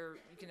projects, if you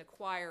can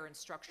acquire and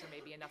structure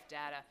maybe enough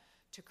data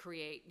to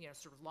create,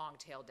 sort of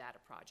long-tail data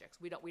projects.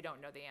 We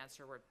don't know the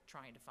answer. We're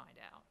trying to find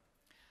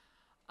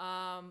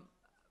out.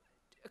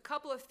 A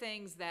couple of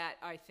things that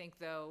I think,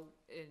 though,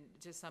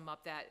 to sum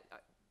up that,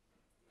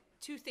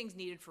 2 things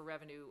needed for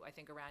revenue, I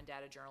think, around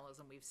data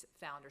journalism we've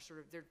found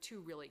are there are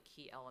 2 really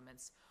key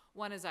elements.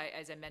 One, as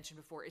I mentioned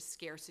before, is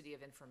scarcity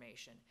of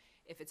information.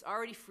 If it's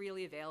already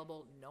freely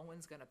available, no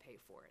one's going to pay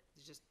for it.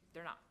 It's just,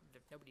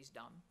 nobody's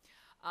dumb.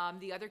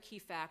 The other key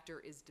factor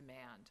is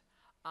demand.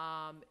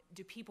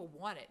 Do people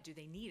want it? Do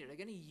they need it? Are they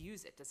going to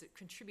use it? Does it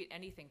contribute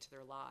anything to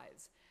their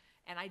lives?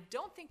 And I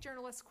don't think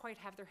journalists quite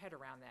have their head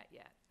around that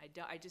yet.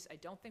 I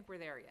don't think we're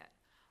there yet.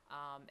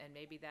 And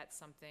maybe that's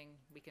something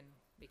we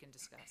can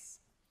discuss.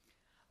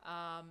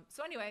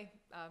 So anyway,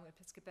 I'm going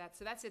to skip that.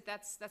 So that's it.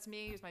 That's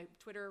me. Here's my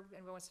Twitter.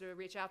 Anyone wants to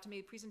reach out to me,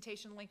 the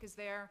presentation link is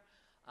there.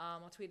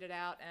 I'll tweet it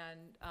out.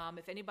 And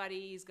if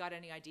anybody's got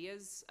any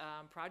ideas,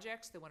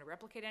 projects, they want to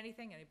replicate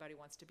anything, anybody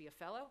wants to be a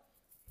fellow,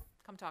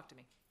 come talk to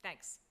me.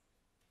 Thanks.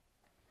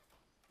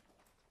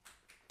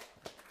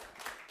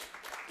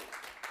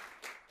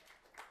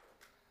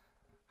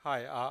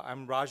 Hi,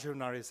 I'm Raju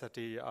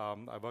Narisetti.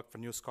 I work for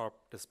News Corp.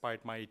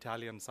 Despite my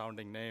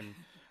Italian-sounding name,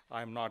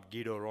 I'm not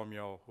Guido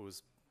Romeo,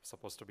 who's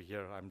supposed to be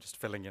here. I'm just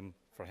filling in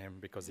for him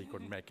because he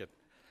couldn't make it.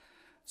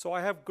 So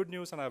I have good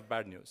news and I have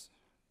bad news.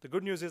 The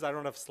good news is I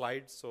don't have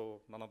slides, so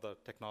none of the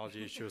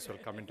technology issues will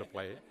come into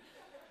play.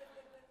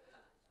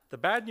 The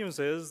bad news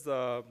is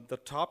the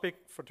topic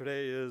for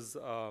today is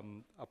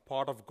a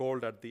pot of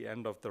gold at the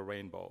end of the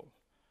rainbow.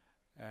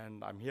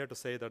 And I'm here to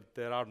say that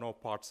there are no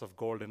pots of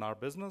gold in our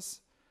business.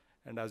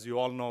 And as you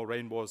all know,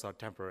 rainbows are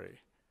temporary.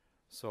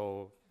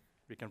 So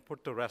we can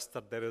put to rest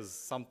that there is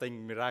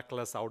something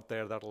miraculous out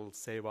there that will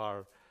save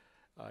our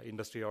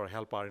industry or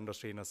help our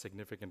industry in a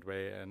significant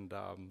way, and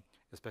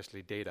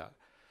especially data.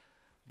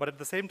 But at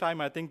the same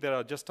time, I think there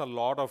are just a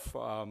lot of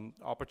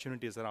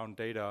opportunities around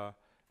data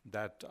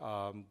that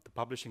the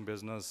publishing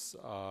business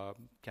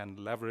can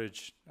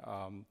leverage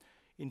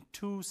in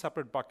 2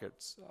 separate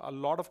buckets. A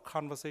lot of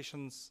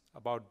conversations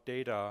about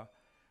data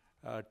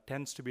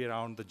tends to be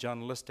around the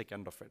journalistic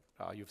end of it.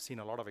 You've seen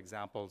a lot of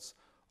examples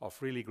of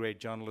really great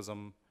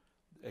journalism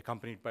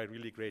accompanied by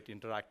really great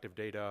interactive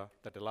data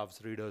that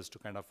allows readers to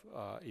kind of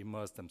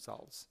immerse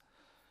themselves.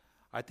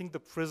 I think the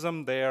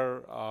prism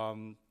there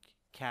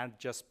can't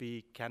just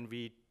be, can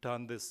we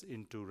turn this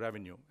into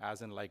revenue?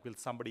 As in, like, will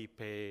somebody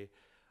pay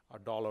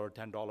 $1,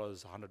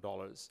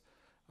 $10,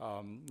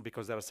 $100?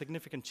 Because there are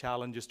significant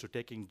challenges to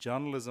taking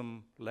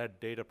journalism-led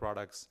data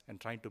products and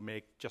trying to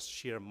make just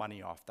sheer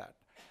money off that.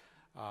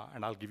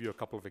 And I'll give you a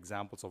couple of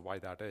examples of why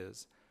that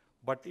is.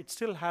 But it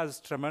still has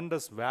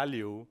tremendous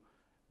value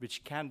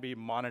which can be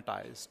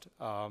monetized,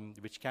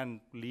 which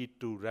can lead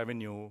to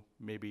revenue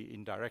maybe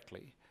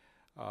indirectly.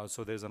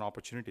 So there's an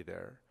opportunity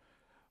there.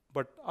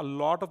 But a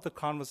lot of the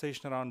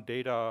conversation around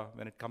data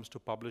when it comes to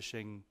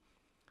publishing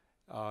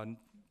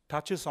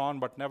touches on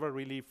but never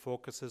really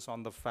focuses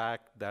on the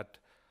fact that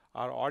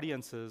our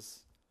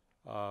audiences,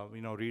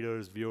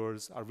 readers,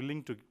 viewers, are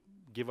willing to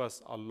give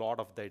us a lot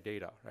of their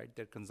data, right?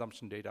 Their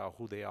consumption data,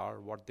 who they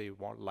are, what they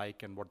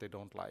like and what they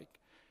don't like.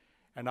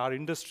 And our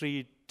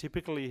industry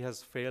typically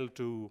has failed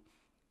to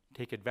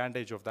take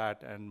advantage of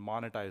that and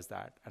monetize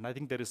that. And I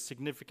think there is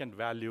significant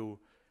value.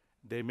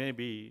 There may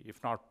be,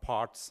 if not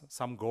parts,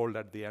 some gold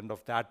at the end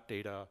of that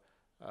data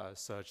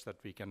search that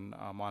we can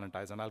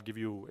monetize. And I'll give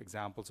you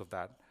examples of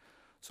that.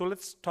 So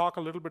let's talk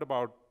a little bit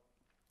about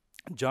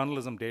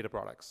journalism data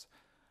products.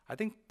 I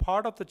think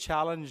part of the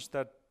challenge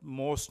that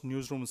most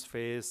newsrooms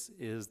face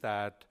is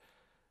that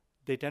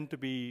they tend to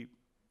be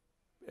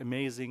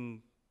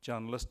amazing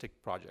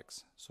journalistic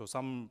projects. So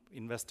some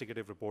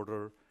investigative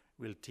reporter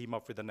will team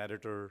up with an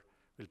editor,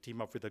 will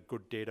team up with a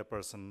good data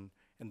person,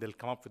 and they'll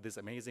come up with this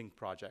amazing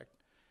project.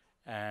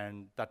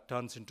 And that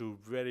turns into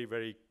very,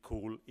 very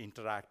cool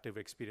interactive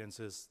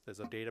experiences. There's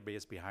a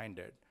database behind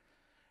it.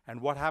 And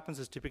what happens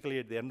is typically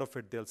at the end of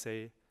it, they'll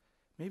say,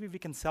 maybe we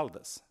can sell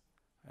this,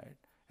 right?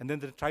 And then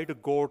they try to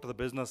go to the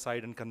business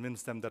side and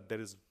convince them that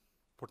there is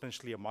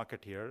potentially a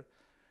market here.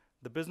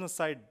 The business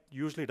side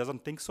usually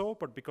doesn't think so,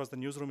 but because the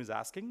newsroom is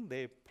asking,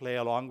 they play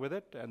along with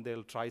it and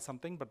they'll try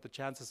something, but the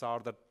chances are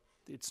that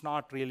it's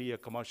not really a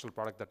commercial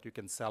product that you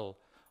can sell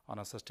on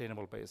a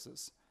sustainable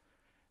basis.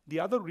 The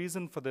other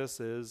reason for this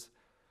is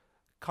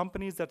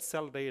companies that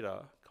sell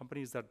data,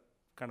 companies that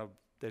kind of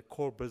their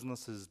core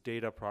business is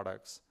data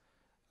products,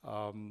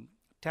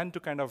 tend to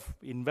kind of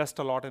invest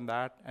a lot in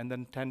that and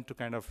then tend to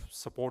kind of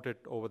support it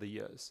over the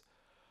years.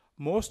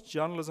 Most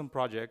journalism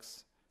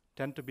projects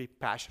tend to be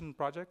passion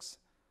projects.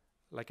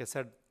 Like I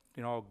said,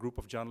 a group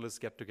of journalists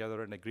get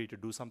together and agree to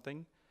do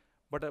something.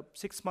 But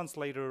 6 months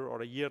later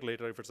or a year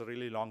later, if it's a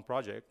really long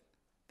project,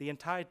 the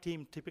entire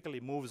team typically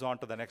moves on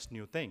to the next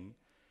new thing.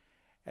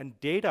 And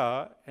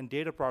data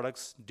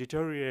products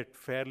deteriorate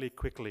fairly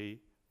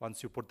quickly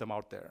once you put them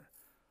out there.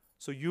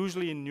 So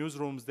usually in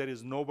newsrooms, there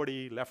is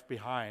nobody left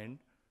behind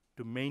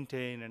to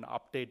maintain and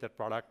update that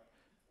product,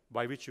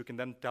 by which you can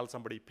then tell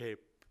somebody, pay,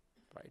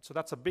 right? So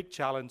that's a big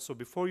challenge. So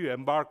before you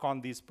embark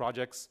on these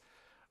projects,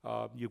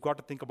 you've got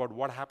to think about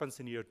what happens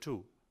in year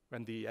 2,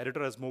 when the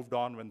editor has moved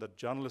on, when the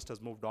journalist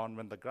has moved on,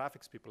 when the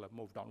graphics people have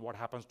moved on. What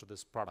happens to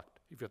this product,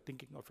 if you're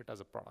thinking of it as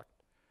a product?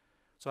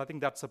 So I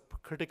think that's a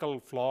critical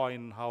flaw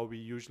in how we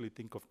usually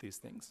think of these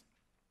things.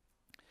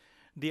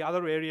 The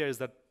other area is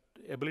that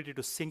ability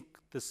to sync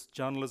this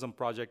journalism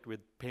project with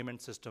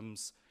payment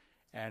systems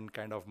and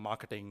kind of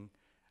marketing.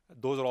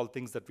 Those are all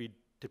things that we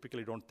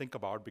typically don't think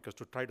about, because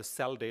to try to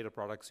sell data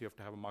products, you have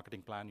to have a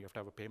marketing plan, you have to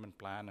have a payment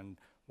plan, and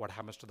what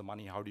happens to the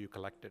money, how do you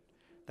collect it?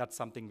 That's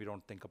something we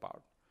don't think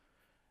about.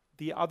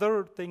 The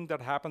other thing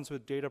that happens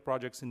with data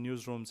projects in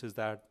newsrooms is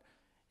that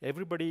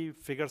everybody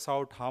figures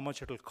out how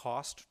much it'll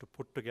cost to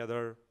put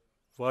together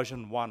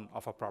version 1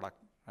 of a product,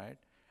 right?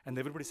 And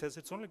everybody says,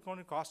 it's only going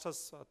to cost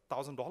us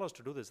 $1,000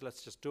 to do this,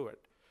 let's just do it.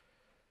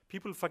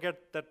 People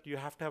forget that you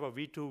have to have a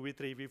V2,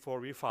 V3,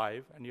 V4,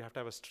 V5, and you have to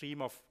have a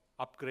stream of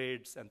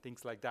upgrades and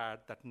things like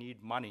that that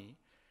need money.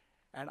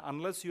 And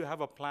unless you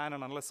have a plan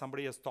and unless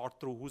somebody has thought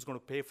through who's going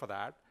to pay for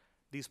that,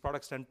 these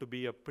products tend to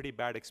be a pretty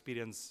bad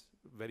experience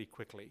very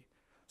quickly.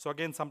 So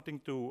again, something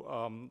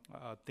to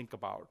think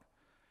about.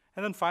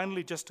 And then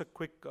finally, just a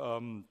quick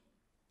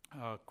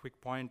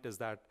point is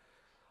that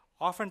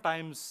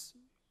oftentimes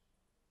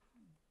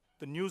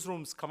the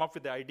newsrooms come up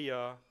with the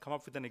idea, come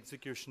up with an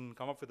execution,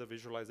 come up with a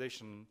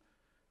visualization,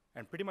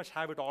 and pretty much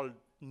have it all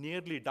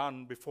nearly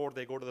done before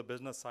they go to the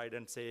business side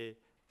and say,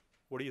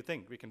 what do you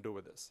think we can do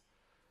with this?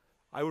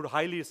 I would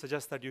highly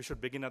suggest that you should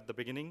begin at the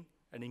beginning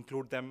and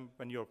include them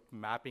when you're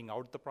mapping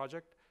out the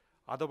project.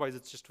 Otherwise,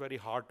 it's just very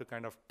hard to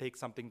kind of take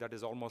something that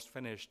is almost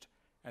finished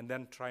and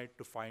then try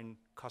to find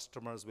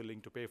customers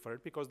willing to pay for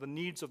it, because the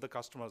needs of the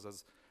customers,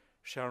 as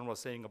Sharon was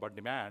saying about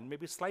demand, may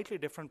be slightly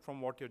different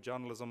from what your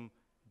journalism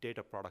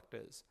data product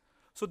is.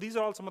 So these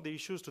are all some of the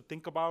issues to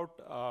think about.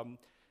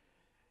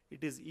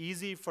 It is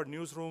easy for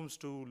newsrooms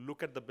to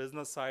look at the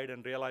business side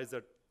and realize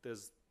that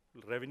there's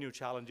revenue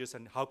challenges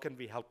and how can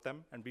we help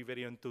them, and be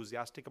very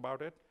enthusiastic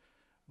about it.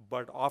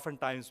 But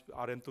oftentimes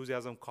our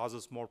enthusiasm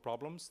causes more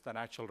problems than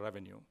actual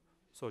revenue.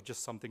 So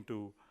just something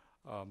to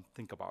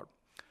think about.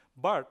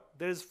 But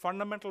there is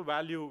fundamental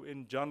value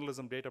in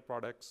journalism data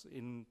products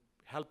in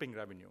helping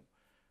revenue.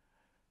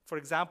 For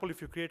example, if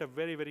you create a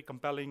very, very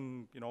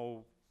compelling,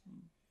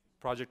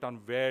 project on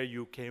where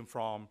you came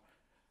from,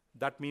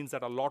 that means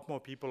that a lot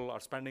more people are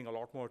spending a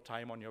lot more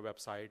time on your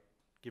website,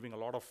 giving a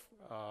lot of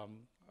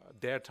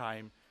their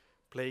time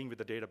playing with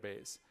the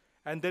database.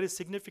 And there is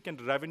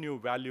significant revenue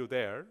value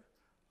there,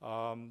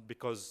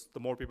 because the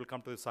more people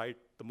come to the site,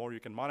 the more you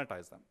can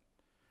monetize them.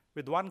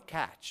 With one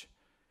catch,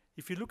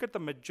 if you look at the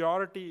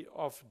majority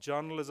of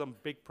journalism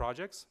big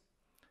projects,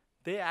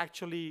 they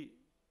actually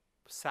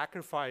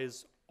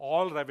sacrifice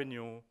all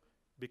revenue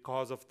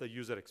because of the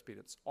user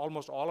experience.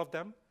 Almost all of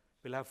them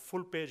will have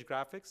full page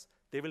graphics.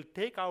 They will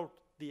take out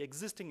the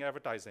existing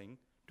advertising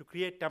to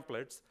create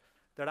templates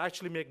that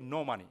actually make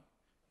no money.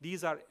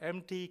 These are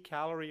empty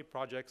calorie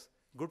projects,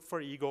 good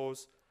for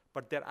egos,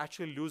 but they're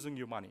actually losing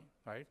you money,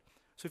 right?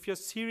 So if you're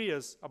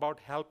serious about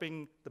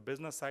helping the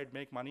business side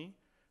make money,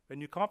 when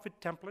you come up with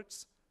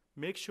templates,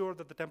 make sure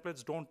that the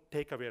templates don't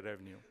take away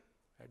revenue.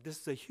 Right? This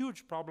is a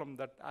huge problem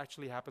that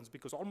actually happens,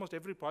 because almost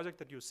every project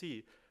that you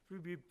see will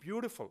be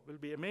beautiful, will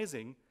be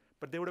amazing,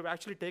 but they would have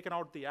actually taken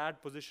out the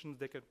ad positions.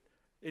 They could,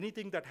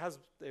 anything that has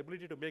the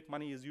ability to make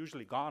money is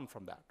usually gone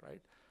from that,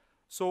 right?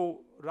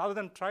 So rather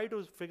than try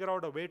to figure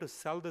out a way to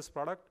sell this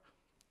product,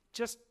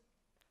 just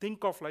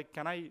think of like,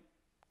 can I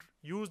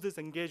use this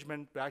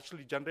engagement to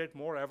actually generate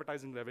more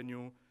advertising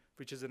revenue,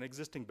 which is an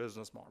existing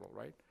business model,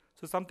 right?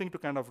 So something to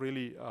kind of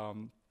really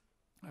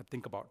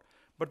think about.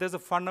 But there's a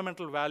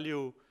fundamental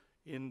value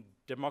in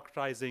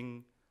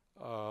democratizing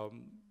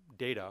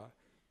data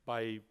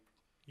by,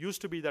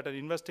 used to be that an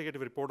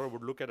investigative reporter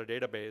would look at a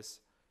database,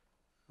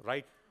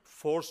 write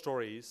 4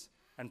 stories,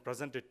 and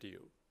present it to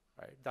you,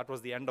 right? That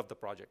was the end of the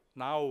project.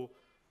 Now,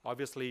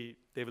 obviously,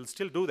 they will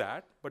still do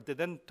that, but they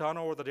then turn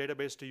over the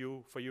database to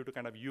you for you to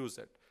kind of use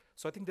it.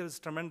 So I think there is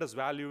tremendous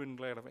value in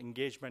kind of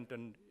engagement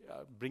and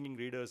bringing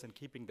readers and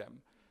keeping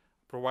them,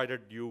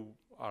 provided you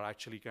are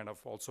actually kind of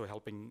also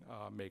helping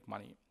make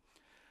money.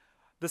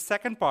 The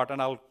second part,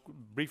 and I'll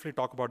briefly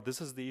talk about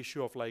this, is the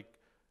issue of like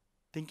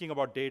thinking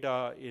about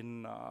data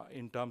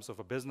in terms of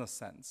a business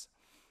sense.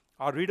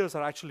 Our readers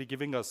are actually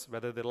giving us,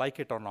 whether they like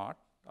it or not,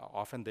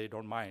 often they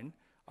don't mind,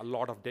 a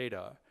lot of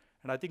data.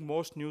 And I think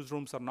most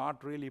newsrooms are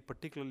not really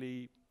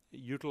particularly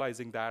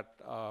utilizing that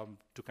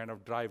to kind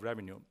of drive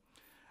revenue.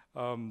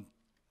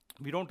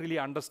 We don't really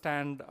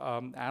understand,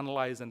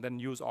 analyze, and then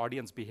use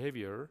audience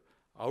behavior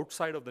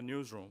outside of the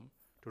newsroom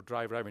to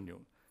drive revenue.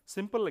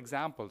 Simple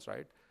examples,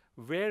 right?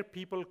 Where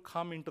people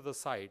come into the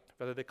site,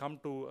 whether they come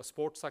to a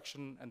sports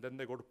section and then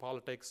they go to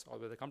politics, or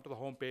whether they come to the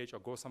homepage or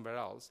go somewhere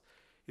else,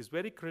 is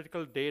very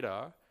critical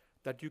data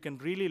that you can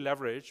really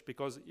leverage,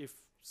 because if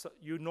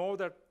you know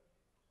that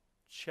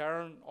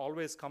Sharon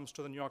always comes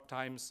to the New York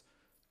Times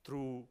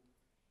through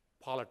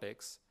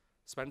politics,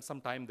 spend some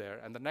time there,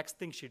 and the next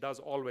thing she does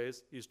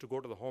always is to go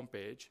to the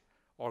homepage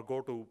or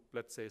go to,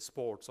 let's say,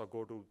 sports or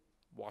go to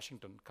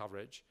Washington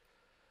coverage.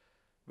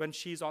 When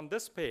she's on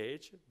this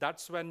page,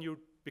 that's when you,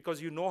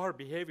 because you know her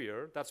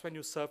behavior, that's when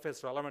you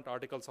surface relevant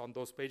articles on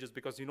those pages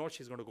because you know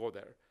she's going to go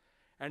there.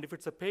 And if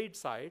it's a paid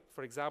site,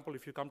 for example,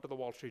 if you come to the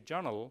Wall Street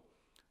Journal,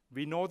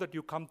 we know that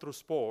you come through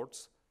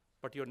sports,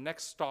 but your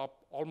next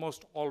stop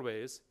almost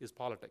always is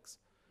politics.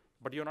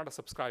 But you're not a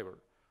subscriber.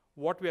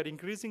 What we are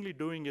increasingly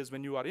doing is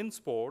when you are in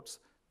sports,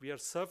 we are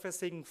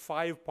surfacing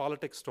 5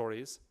 politics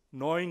stories,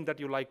 knowing that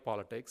you like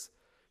politics,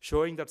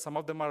 showing that some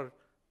of them are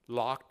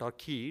locked or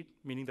keyed,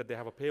 meaning that they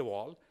have a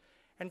paywall,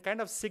 and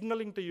kind of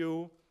signaling to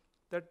you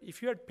that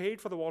if you had paid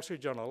for the Wall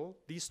Street Journal,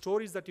 these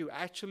stories that you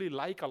actually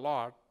like a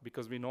lot,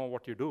 because we know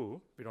what you do,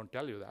 we don't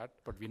tell you that,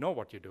 but we know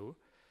what you do,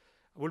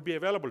 will be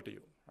available to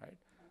you, right?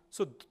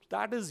 So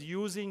that is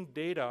using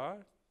data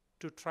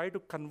to try to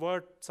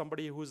convert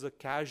somebody who's a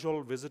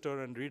casual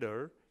visitor and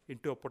reader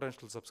into a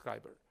potential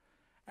subscriber.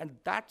 And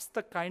that's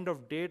the kind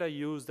of data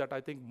use that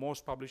I think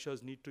most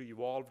publishers need to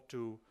evolve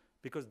to,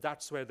 because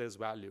that's where there's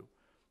value.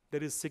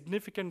 There is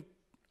significant,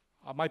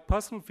 my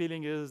personal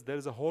feeling is there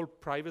is a whole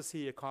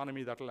privacy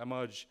economy that will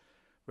emerge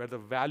where the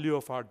value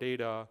of our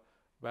data,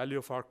 value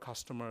of our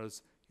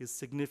customers is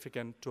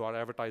significant to our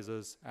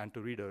advertisers and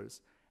to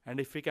readers. And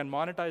if we can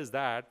monetize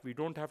that, we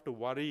don't have to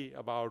worry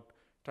about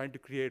trying to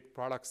create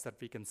products that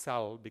we can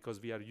sell, because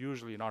we are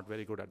usually not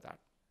very good at that.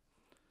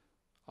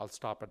 I'll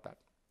stop at that.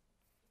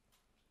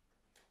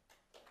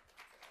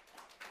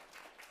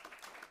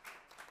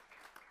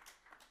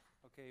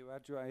 Okay,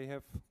 Raju, I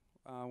have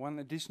one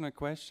additional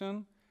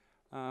question.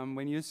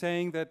 When you're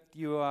saying that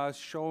you are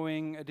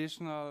showing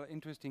additional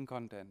interesting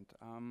content,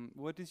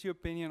 what is your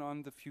opinion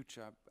on the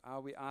future?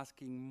 Are we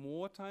asking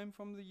more time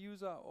from the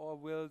user, or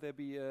will there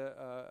be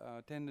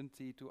a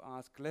tendency to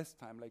ask less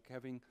time, like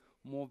having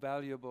more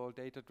valuable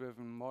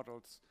data-driven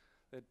models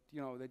that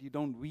you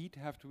don't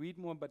have to read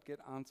more, but get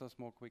answers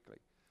more quickly?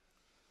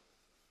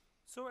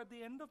 So at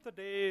the end of the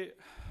day,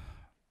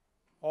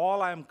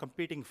 all I'm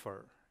competing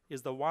for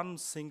is the one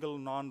single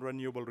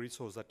non-renewable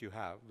resource that you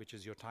have, which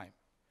is your time.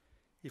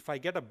 If I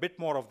get a bit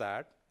more of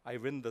that, I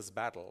win this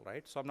battle,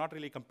 right? So I'm not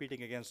really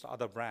competing against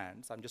other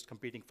brands. I'm just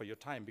competing for your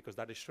time, because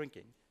that is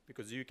shrinking.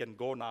 Because you can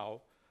go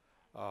now,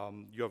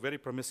 you're very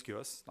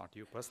promiscuous, not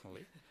you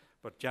personally,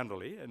 but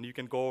generally, and you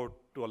can go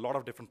to a lot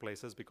of different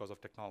places because of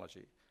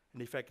technology.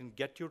 And if I can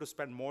get you to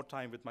spend more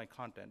time with my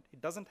content, it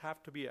doesn't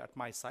have to be at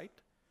my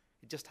site.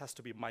 It just has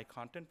to be my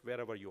content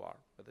wherever you are,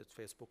 whether it's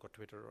Facebook or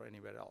Twitter or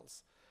anywhere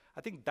else. I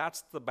think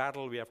that's the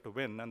battle we have to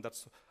win, and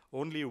that's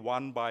only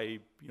won by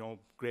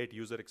great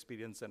user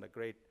experience and a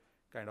great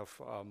kind of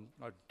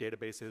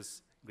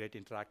databases, great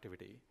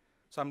interactivity.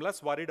 So I'm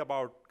less worried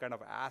about kind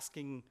of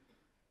asking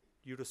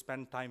you to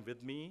spend time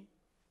with me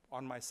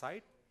on my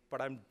site,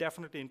 but I'm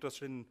definitely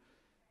interested in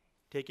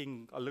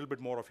taking a little bit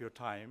more of your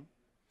time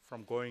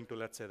from going to,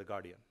 let's say, The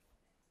Guardian.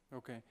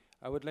 Okay.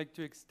 I would like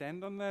to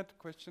extend on that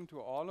question to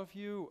all of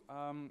you.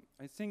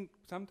 I think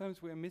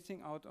sometimes we're missing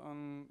out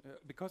on,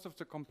 because of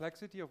the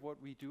complexity of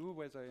what we do,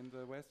 whether in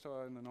the West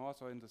or in the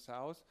North or in the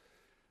South,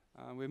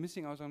 we're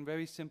missing out on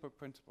very simple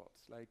principles.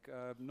 Like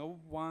no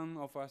one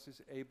of us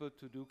is able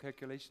to do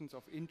calculations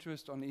of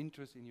interest on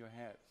interest in your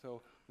head.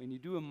 So when you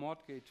do a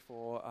mortgage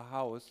for a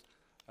house,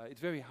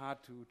 it's very hard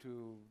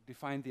to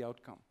define the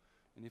outcome.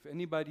 And if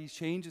anybody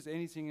changes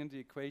anything in the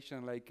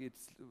equation, like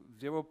it's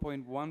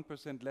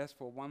 0.1% less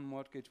for one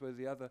mortgage versus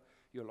the other,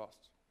 you're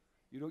lost.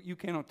 You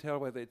cannot tell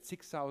whether it's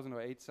 $6,000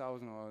 or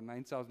 $8,000 or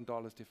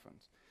 $9,000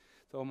 difference.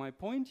 So my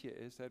point here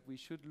is that we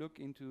should look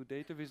into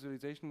data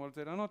visualization models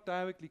that are not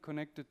directly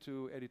connected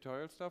to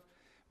editorial stuff,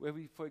 where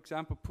we, for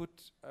example, put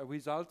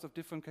results of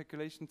different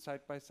calculations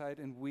side by side,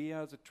 and we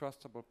are the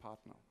trustable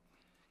partner.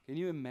 Can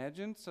you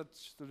imagine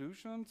such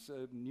solutions?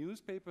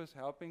 Newspapers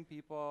helping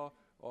people,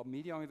 or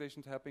media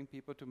organizations helping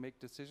people to make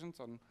decisions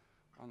on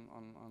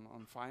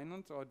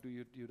finance, or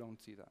you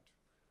don't see that?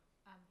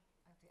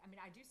 I mean,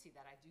 I do see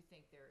that. I do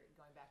think they're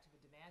going back to the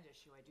demand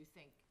issue. I do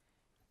think,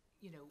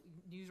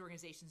 news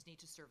organizations need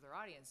to serve their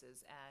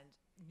audiences, and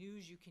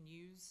news you can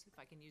use, if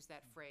I can use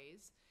that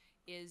phrase,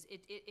 is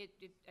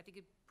I think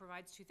it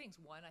provides two things.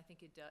 One, I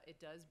think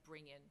it does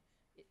bring in,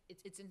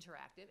 it's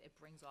interactive. It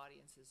brings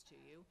audiences to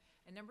you.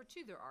 And number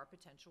two, there are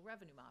potential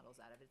revenue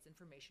models out of it. It's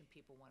information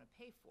people want to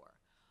pay for.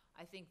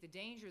 I think the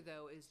danger,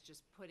 though, is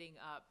just putting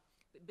up.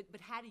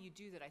 But how do you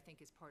do that? I think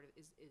is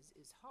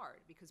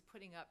hard, because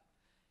putting up,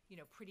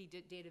 pretty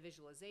data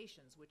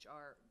visualizations, which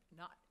are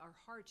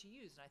hard to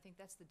use, and I think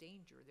that's the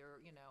danger. They're,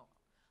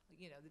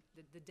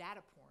 the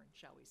data porn,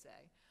 shall we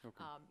say?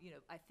 Okay.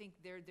 I think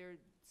there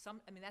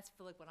some. I mean, that's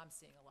feel like what I'm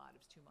seeing a lot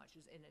of too much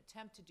is an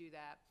attempt to do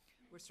that.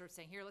 We're sort of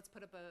saying, here, let's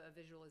put up a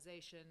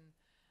visualization,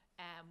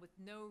 and with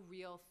no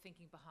real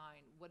thinking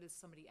behind what is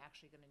somebody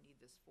actually going to need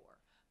this for.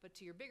 But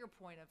to your bigger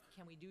point of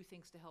can we do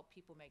things to help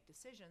people make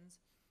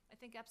decisions, I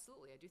think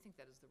absolutely. I do think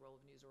that is the role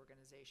of news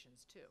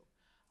organizations too,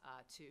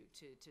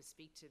 to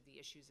speak to the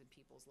issues in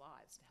people's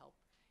lives, to help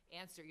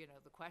answer,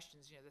 the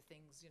questions, the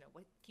things,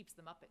 what keeps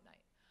them up at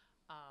night.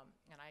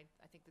 And I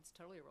think that's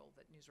totally a role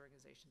that news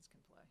organizations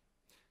can play.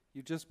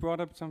 You just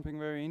brought up something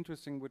very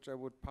interesting, which I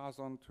would pass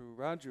on to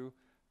Raju,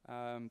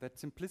 that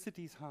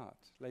simplicity is hard.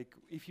 Like,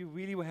 if you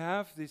really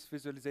have this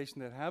visualization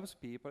that helps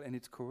people and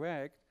it's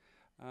correct,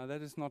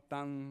 that is not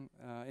done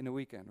in a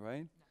weekend,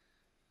 right?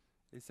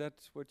 No. Is that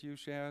what you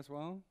share as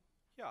well?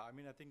 Yeah, I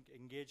mean, I think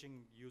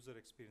engaging user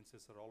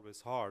experiences are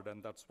always hard,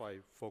 and that's why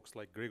folks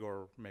like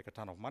Gregor make a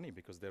ton of money,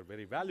 because they're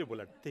very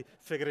valuable at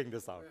figuring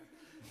this out.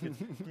 It's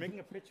making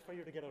a pitch for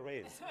you to get a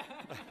raise.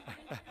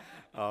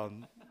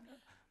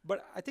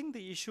 But I think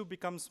the issue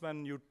becomes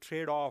when you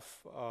trade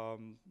off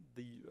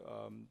the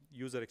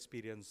user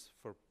experience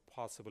for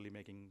possibly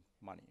making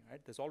money, right?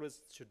 There's always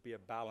should be a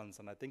balance,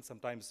 and I think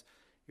sometimes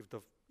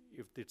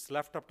if it's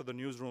left up to the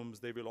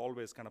newsrooms, they will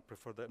always kind of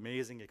prefer the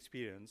amazing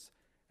experience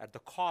at the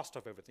cost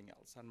of everything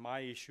else. And my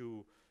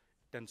issue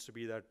tends to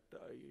be that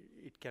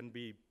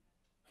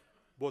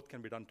both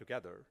can be done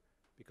together,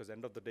 because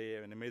end of the day,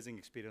 an amazing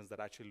experience that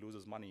actually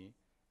loses money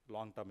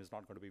long term is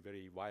not going to be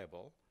very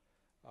viable.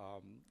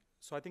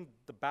 So I think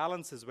the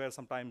balance is where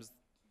sometimes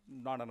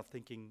not enough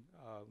thinking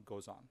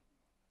goes on.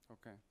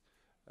 Okay.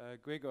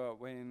 Gregor,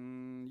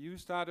 when you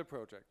start a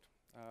project,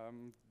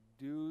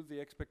 do the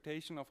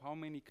expectation of how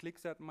many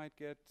clicks that might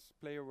get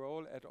play a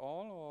role at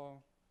all,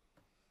 or?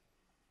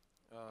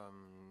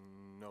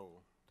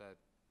 No,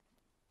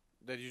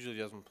 that usually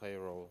doesn't play a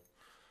role.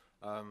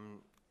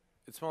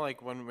 It's more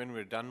like when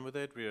we're done with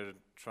it, we're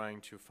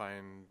trying to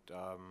find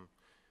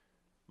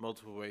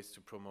multiple ways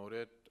to promote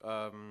it.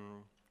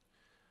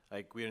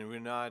 Like we're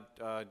not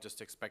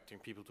just expecting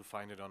people to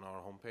find it on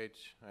our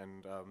homepage,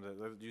 and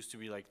that used to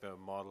be like the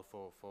model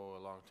for a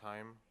long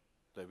time.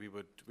 That we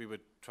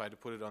would try to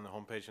put it on the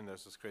homepage, and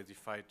there's this crazy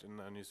fight in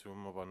the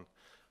newsroom about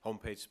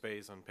homepage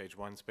space, on page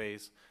one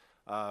space.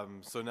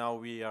 So now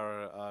we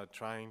are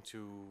trying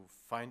to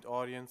find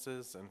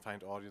audiences at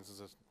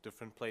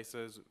different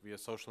places via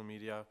social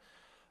media,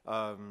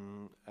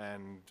 and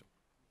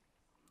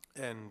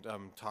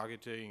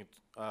targeting,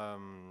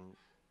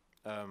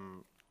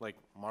 like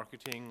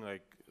marketing.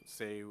 Like,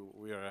 say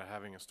we are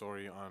having a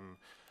story on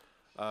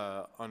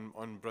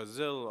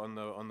Brazil on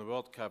the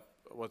World Cup,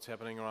 what's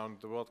happening around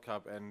the World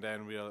Cup, and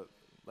then we are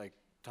like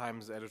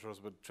Times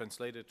editors would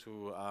translate it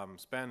to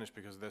Spanish,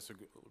 because there's a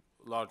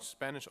large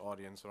Spanish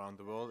audience around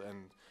the world,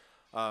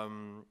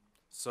 and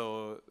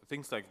so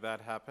things like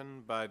that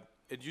happen, but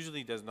it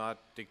usually does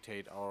not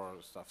dictate our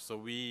stuff. So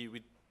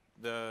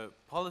the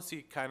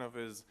policy kind of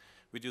is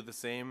we do the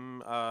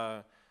same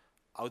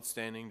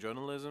outstanding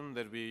journalism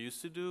that we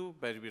used to do,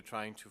 but we're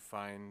trying to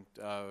find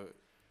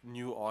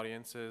new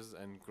audiences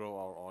and grow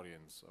our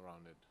audience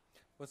around it.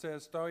 Was there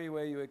a story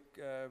where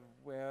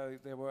where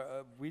there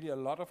were really a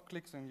lot of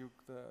clicks and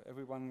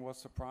everyone was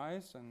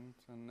surprised, and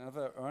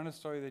another earnest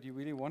story that you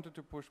really wanted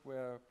to push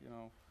where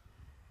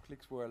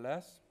clicks were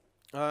less?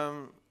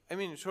 I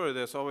mean, sure.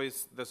 There's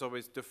always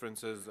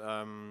differences.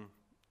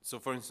 So,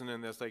 for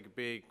instance, there's like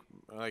big,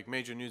 like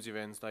major news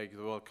events like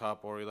the World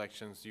Cup or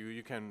elections.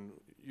 You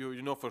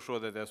know for sure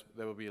that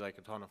there will be like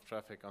a ton of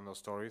traffic on those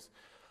stories.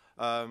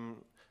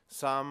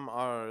 Some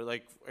are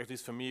like, at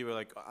least for me, were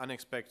like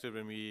unexpected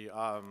when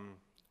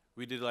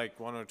we did like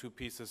one or two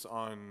pieces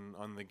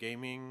on the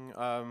gaming,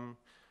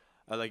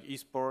 like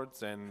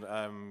esports and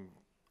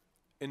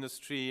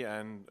industry,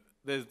 and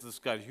this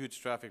got huge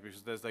traffic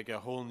because there's like a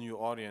whole new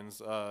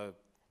audience,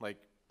 like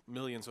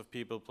millions of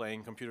people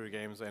playing computer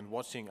games and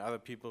watching other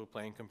people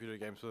playing computer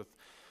games with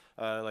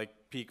like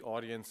peak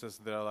audiences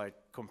that are like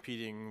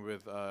competing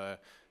with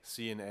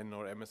CNN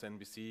or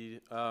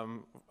MSNBC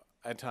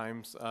at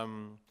times.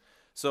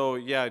 So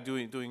yeah,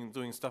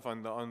 doing stuff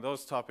on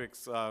those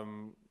topics.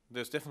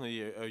 There's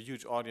definitely a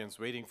huge audience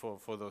waiting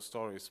for those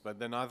stories. But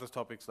then other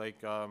topics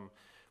like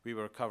we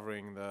were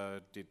covering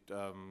the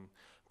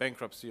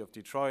bankruptcy of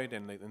Detroit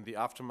and in the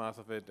aftermath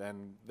of it,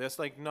 and there's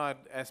like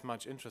not as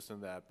much interest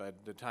in that.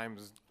 But the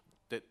Times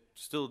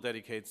still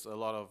dedicates a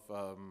lot of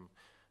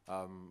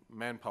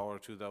manpower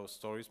to those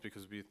stories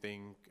because we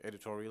think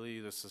editorially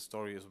this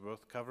story is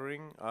worth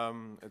covering.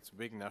 It's a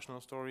big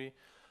national story.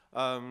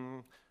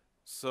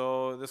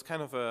 So there's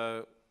kind of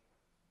a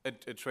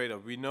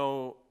trade-off.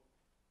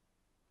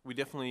 We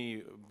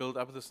definitely build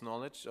up this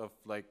knowledge of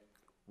like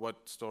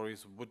what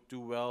stories would do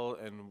well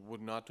and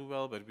would not do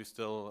well, but we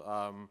still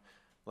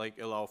like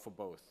allow for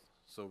both.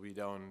 So we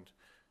don't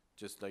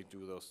just like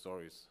do those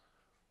stories.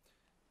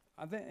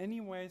 Are there any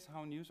ways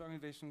how news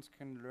organizations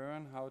can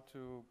learn how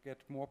to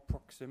get more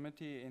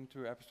proximity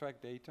into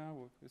abstract data?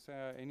 Is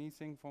there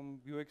anything from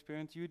your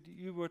experience?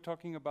 You were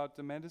talking about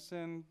the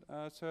medicine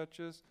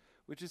searches,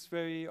 which is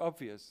very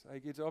obvious.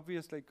 Like it's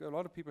obvious, like a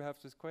lot of people have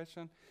this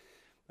question,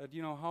 but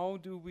you know, how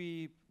do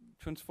we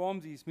transform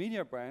these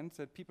media brands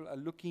that people are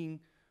looking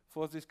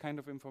for this kind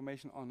of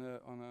information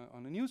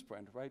on a news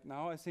brand? Right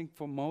now, I think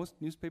for most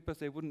newspapers,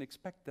 they wouldn't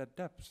expect that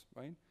depth,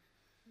 right?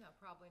 No,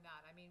 probably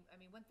not. I mean,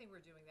 one thing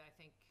we're doing that I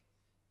think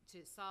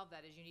to solve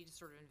that is you need to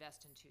sort of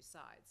invest in two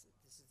sides.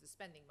 This is the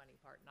spending money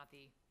part, not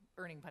the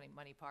earning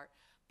money part.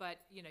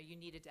 But you know, you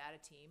need a data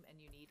team,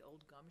 and you need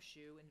old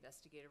gumshoe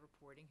investigative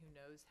reporting who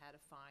knows how to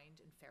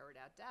find and ferret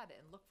out data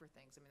and look for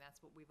things. I mean,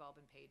 that's what we've all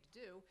been paid to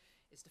do,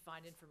 is to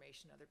find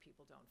information other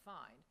people don't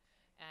find.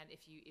 And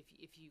if you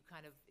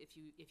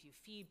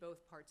feed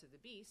both parts of the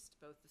beast,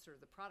 both the sort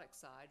of the product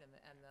side and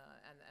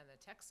the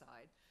tech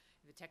side,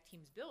 the tech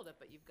teams build it,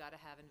 but you've got to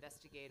have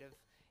investigative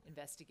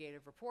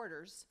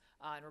reporters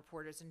and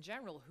reporters in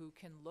general who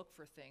can look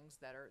for things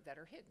that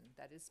are hidden.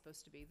 That is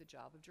supposed to be the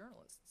job of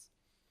journalists. I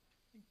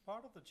think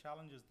part of the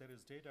challenge is there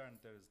is data and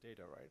there is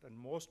data, right? And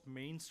most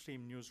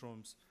mainstream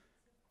newsrooms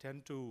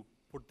tend to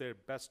put their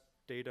best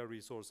data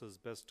resources,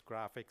 best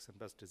graphics, and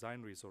best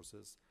design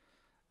resources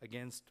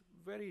against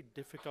very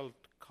difficult,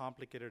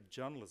 complicated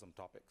journalism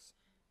topics,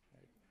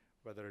 right?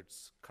 Whether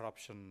it's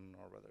corruption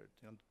or whether it's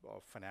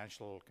or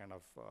financial kind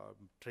of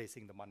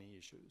tracing the money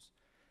issues.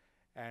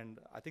 And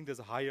I think there's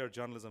a higher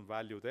journalism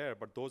value there,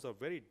 but those are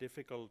very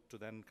difficult to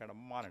then kind of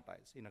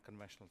monetize in a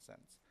conventional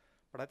sense.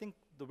 But I think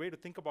the way to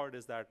think about it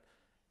is that,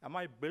 am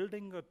I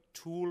building a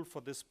tool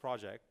for this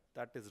project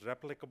that is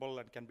replicable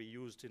and can be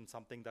used in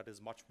something that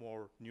is much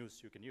more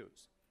news you can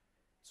use?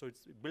 So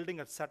it's building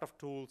a set of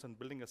tools and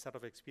building a set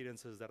of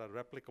experiences that are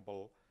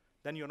replicable.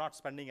 Then you're not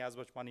spending as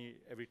much money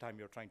every time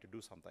you're trying to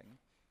do something.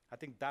 I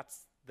think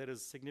there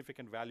is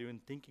significant value in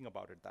thinking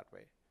about it that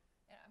way.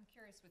 And I'm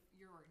curious with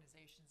your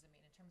organizations, I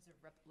mean, in terms of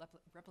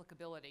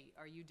replicability,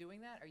 are you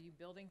doing that? Are you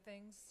building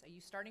things? Are you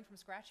starting from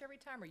scratch every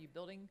time? Are you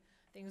building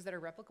things that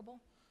are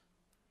replicable?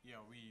 Yeah,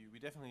 we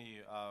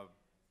definitely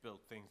build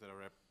things that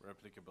are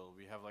replicable.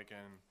 We have like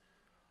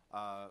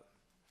an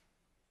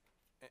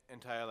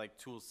entire like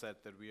tool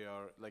set that we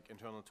are, like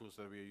internal tools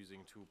that we are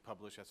using to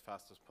publish as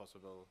fast as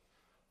possible.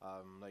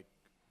 Like,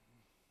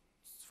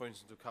 for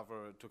instance,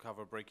 to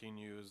cover breaking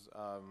news.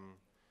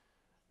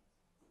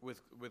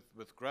 With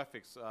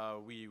graphics,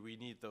 we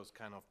need those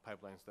kind of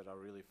pipelines that are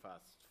really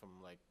fast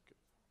from like,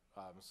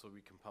 so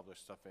we can publish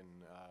stuff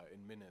in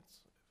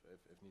minutes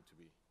if need to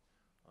be.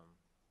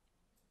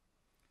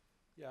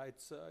 Yeah,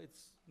 it's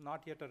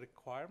not yet a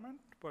requirement,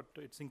 but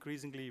it's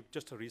increasingly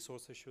just a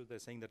resource issue. They're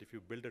saying that if you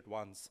build it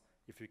once,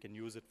 if you can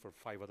use it for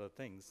 5 other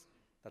things,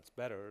 that's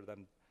better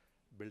than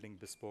building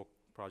bespoke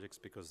projects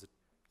because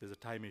there's a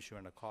time issue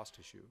and a cost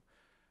issue.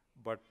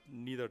 But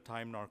neither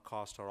time nor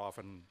cost are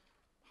often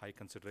high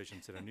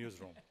considerations in a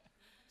newsroom.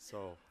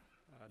 So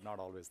not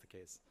always the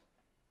case.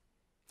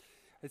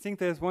 I think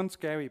there's one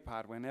scary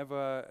part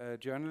whenever a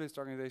journalist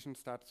organization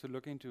starts to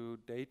look into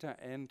data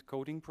and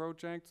coding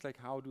projects, like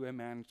how do I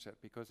manage that?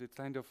 Because it's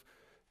kind of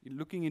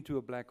looking into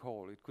a black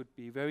hole. It could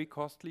be very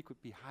costly,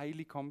 could be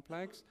highly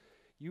complex.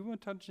 You were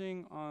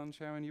touching on,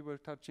 Sharon,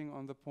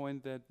 the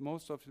point that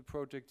most of the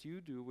projects you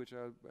do, which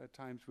are at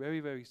times very,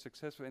 very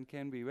successful and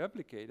can be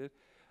replicated,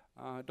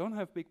 don't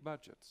have big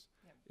budgets.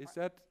 Yeah,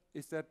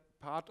 is that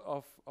part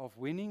of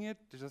winning it?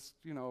 Just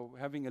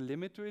having a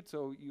limit to it,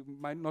 so you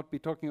might not be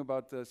talking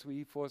about the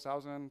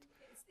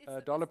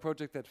 $3,000-$4,000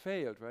 project that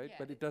failed, right? Yeah,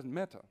 but it doesn't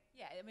matter.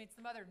 Yeah, I mean it's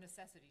the mother of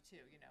necessity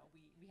too.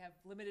 We have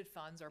limited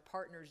funds. Our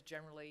partners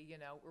generally,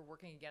 we're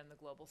working again in the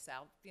global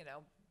south.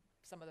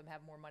 Some of them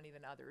have more money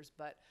than others,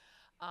 but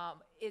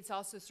it's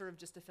also sort of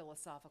just a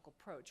philosophical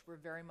approach. We're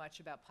very much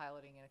about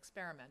piloting and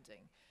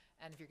experimenting.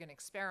 And if you're going to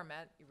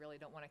experiment, you really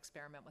don't want to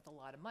experiment with a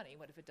lot of money.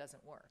 What if it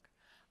doesn't work?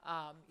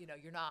 I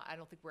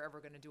don't think we're ever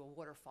going to do a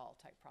waterfall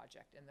type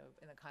project in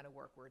the kind of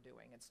work we're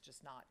doing. It's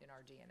just not in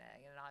our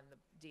DNA and not in the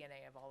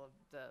DNA of all of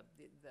the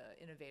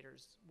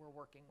innovators we're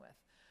working with.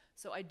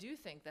 So I do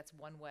think that's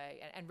one way,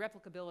 and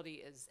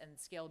replicability and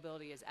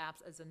scalability is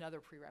another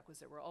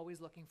prerequisite. We're always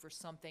looking for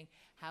something.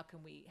 How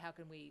can we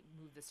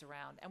move this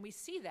around? And we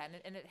see that,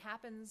 and it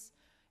happens,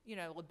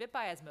 a bit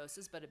by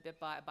osmosis, but a bit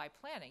by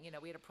planning.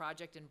 We had a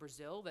project in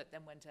Brazil that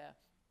then went to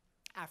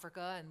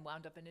Africa and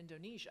wound up in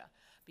Indonesia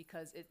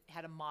because it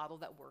had a model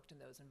that worked in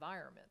those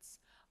environments,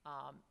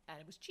 and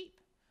it was cheap.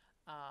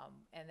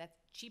 And that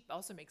cheap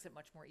also makes it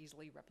much more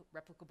easily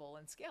replicable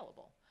and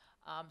scalable.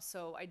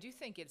 So I do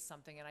think it's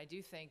something, and I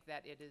do think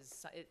that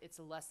it's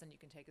a lesson you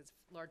can take as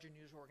larger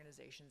news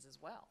organizations as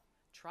well.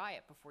 Try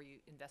it before you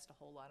invest a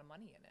whole lot of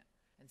money in it,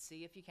 and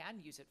see if you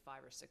can use it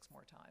 5 or 6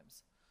 more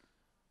times.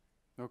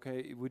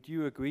 Okay, would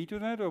you agree to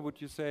that, or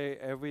would you say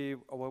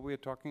what we're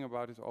talking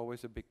about is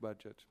always a big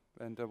budget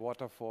and a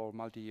waterfall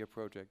multi-year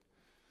project?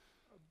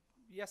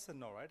 Yes and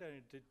no, right?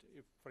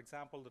 If, for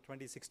example, the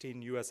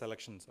 2016 US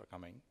elections are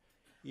coming,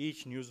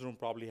 each newsroom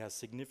probably has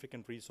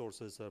significant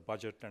resources, a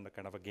budget, and a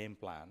kind of a game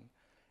plan.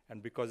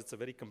 And because it's a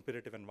very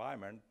competitive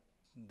environment,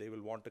 they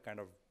will want to kind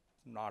of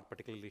not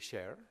particularly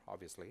share,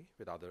 obviously,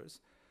 with others.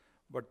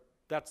 But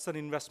that's an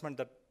investment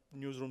that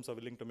newsrooms are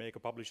willing to make, or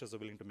publishers are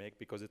willing to make,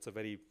 because it's a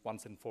very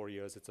once in 4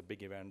 years, it's a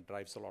big event,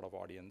 drives a lot of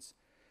audience.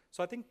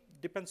 So I think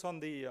depends on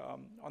the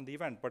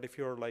event. But if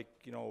you're like,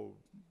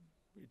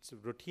 it's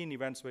routine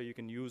events where you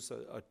can use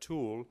a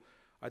tool,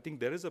 I think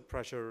there is a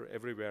pressure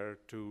everywhere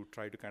to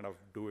try to kind of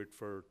do it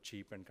for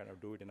cheap and kind of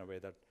do it in a way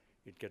that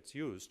it gets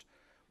used.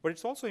 But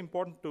it's also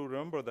important to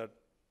remember that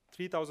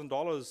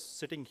 $3,000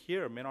 sitting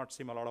here may not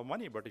seem a lot of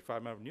money, but if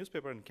I'm a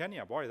newspaper in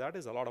Kenya, boy, that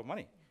is a lot of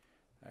money,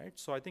 right?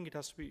 So I think it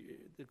has to be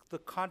the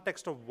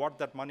context of what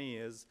that money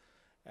is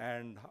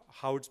and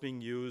how it's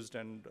being used,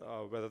 and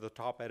whether the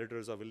top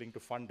editors are willing to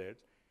fund it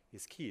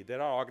is key.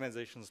 There are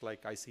organizations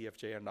like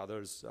ICFJ and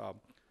others,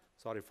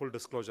 sorry, full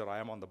disclosure, I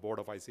am on the board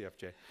of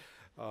ICFJ,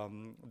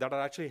 that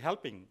are actually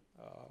helping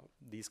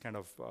these kind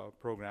of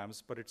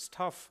programs, but it's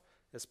tough,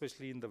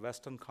 especially in the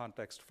Western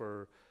context,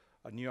 for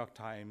a New York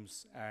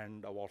Times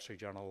and a Wall Street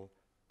Journal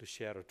to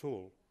share a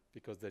tool,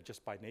 because they're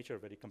just by nature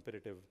very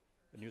competitive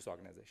news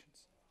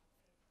organizations.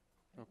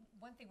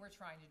 One thing we're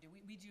trying to do,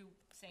 we do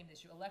same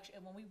issue.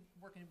 When we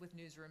work with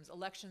newsrooms,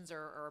 elections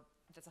are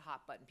that's a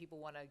hot button. People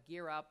want to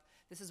gear up.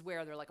 This is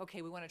where they're like,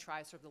 okay, we want to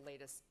try sort of the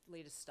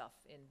latest stuff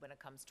when it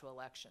comes to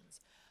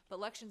elections. But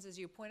elections, as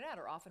you pointed out,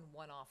 are often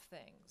one-off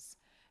things.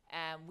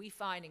 And we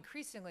find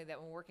increasingly that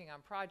when working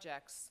on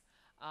projects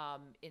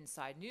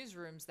inside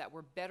newsrooms, that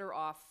we're better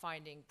off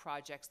finding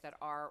projects that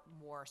are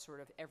more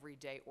sort of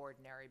everyday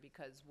ordinary,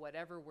 because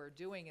whatever we're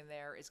doing in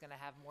there is going to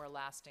have more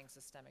lasting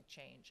systemic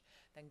change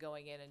than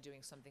going in and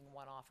doing something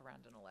one-off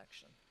around an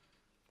election.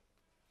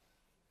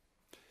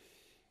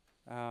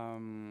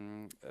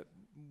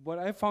 What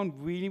I found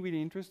really,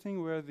 really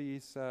interesting were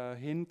these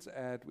hints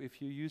at,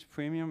 if you use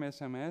premium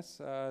SMS,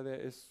 there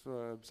is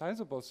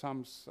sizable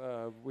sums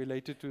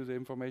related to the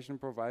information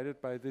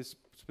provided by this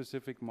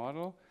specific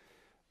model.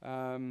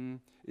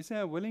 Is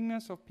there a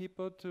willingness of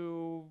people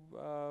to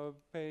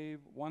pay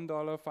 $1,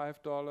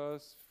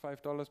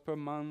 $5 per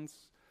month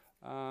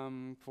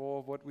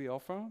for what we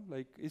offer?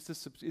 Like, is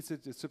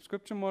it a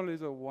subscription model?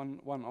 Is it a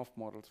one-off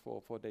models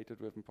for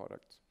data-driven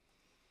products?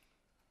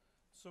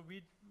 So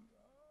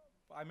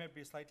I may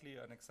be slightly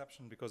an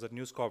exception, because at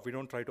News Corp we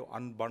don't try to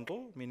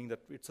unbundle, meaning that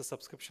it's a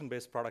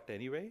subscription-based product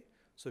anyway.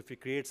 So if we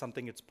create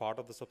something, it's part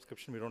of the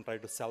subscription. We don't try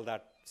to sell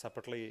that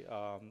separately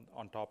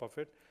on top of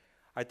it.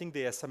 I think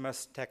the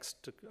SMS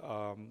text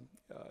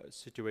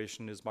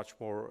situation is much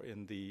more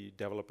in the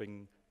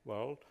developing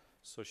world,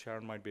 so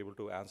Sharon might be able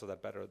to answer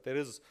that better.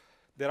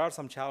 There are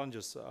some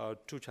challenges,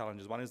 two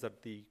challenges. One is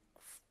that the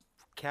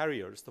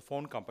carriers, the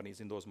phone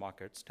companies in those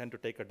markets, tend to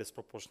take a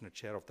disproportionate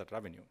share of that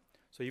revenue.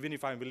 So even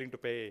if I'm willing to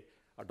pay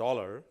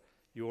 $1,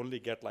 you only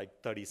get like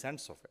 30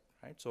 cents of it,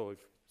 right? So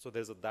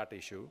there's that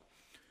issue.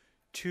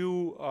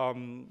 Two,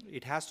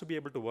 it has to be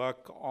able to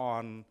work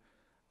on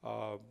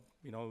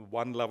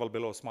one level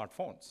below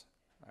smartphones,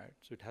 right?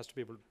 So it has to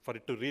be able, for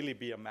it to really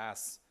be a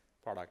mass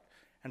product.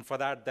 And for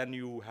that, then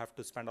you have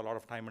to spend a lot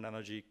of time and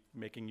energy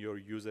making your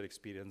user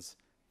experience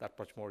that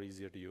much more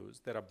easier to use.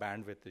 There are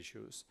bandwidth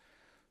issues.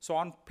 So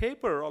on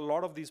paper, a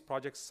lot of these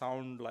projects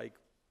sound like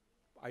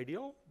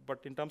ideal, but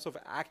in terms of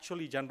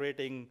actually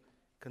generating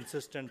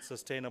consistent,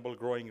 sustainable,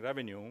 growing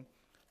revenue,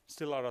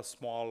 still are a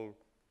small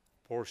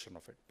portion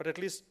of it. But at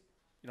least,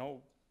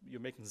 you're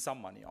making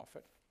some money off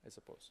it, I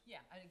suppose. Yeah,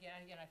 and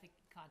again, I think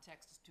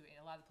context is too.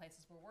 In a lot of the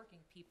places we're working,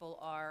 people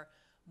are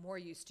more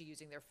used to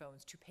using their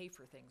phones to pay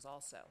for things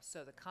also.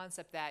 So the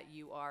concept that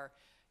you are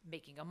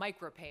making a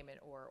micropayment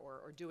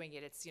or doing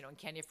it, it's, in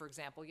Kenya, for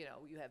example, you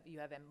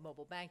have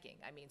mobile banking.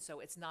 I mean, so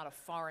it's not a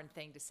foreign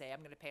thing to say, I'm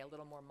going to pay a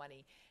little more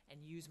money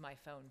and use my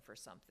phone for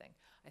something.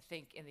 I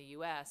think in the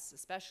US,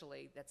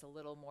 especially, that's a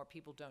little more,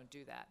 people don't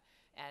do that.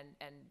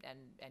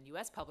 And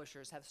US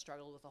publishers have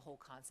struggled with the whole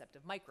concept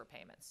of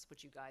micropayments,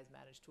 which you guys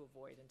managed to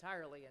avoid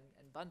entirely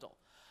and bundle.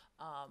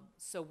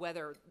 So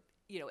whether,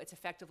 it's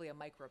effectively a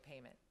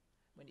micropayment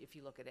if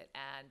you look at it.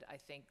 And I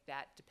think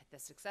that the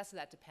success of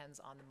that depends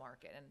on the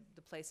market. And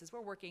the places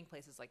we're working,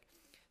 places like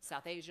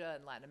South Asia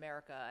and Latin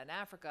America and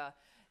Africa,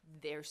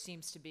 there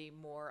seems to be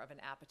more of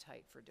an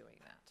appetite for doing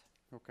that.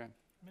 Okay.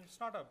 I mean, it's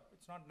not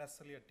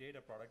necessarily a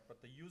data product,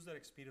 but the user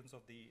experience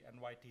of the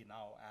NYT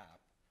Now app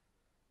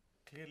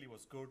clearly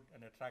was good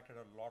and attracted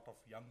a lot of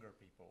younger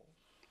people,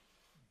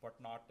 but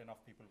not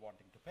enough people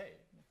wanting to pay.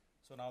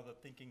 So now the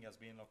thinking has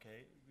been,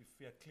 okay, if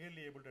we are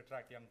clearly able to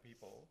attract young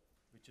people,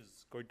 which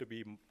is going to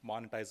be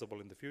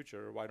monetizable in the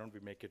future, why don't we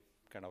make it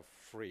kind of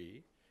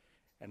free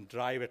and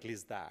drive at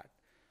least that?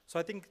 So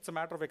I think it's a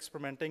matter of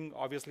experimenting.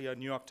 Obviously, a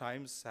New York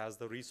Times has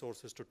the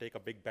resources to take a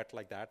big bet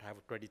like that, have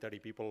 20, 30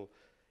 people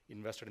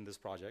invested in this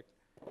project,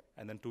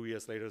 and then 2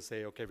 years later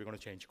say, okay, we're going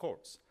to change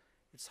course.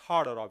 It's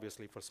harder,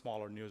 obviously, for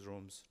smaller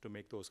newsrooms to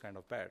make those kind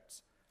of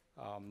bets.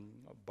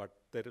 But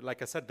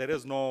like I said, there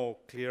is no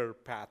clear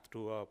path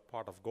to a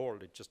pot of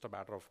gold. It's just a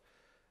matter of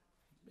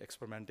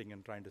experimenting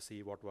and trying to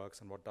see what works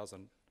and what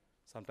doesn't.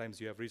 Sometimes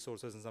you have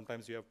resources, and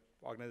sometimes you have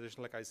organizations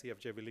like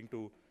ICFJ willing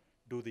to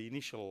do the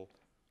initial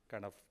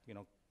kind of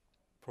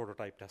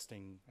prototype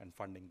testing and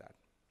funding that.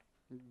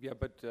 Yeah,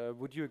 but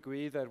would you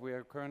agree that we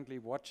are currently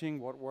watching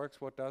what works,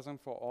 what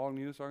doesn't for all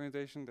news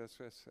organizations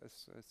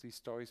as these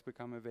stories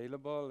become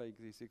available, like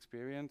these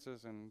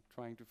experiences, and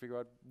trying to figure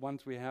out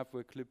once we have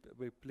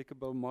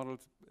replicable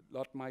models, a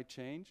lot might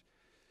change.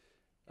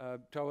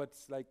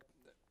 Towards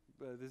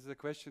this is a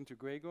question to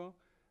Gregor.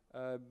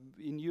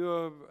 In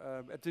your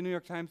at the New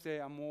York Times,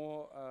 there are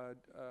more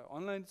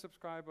online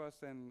subscribers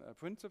than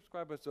print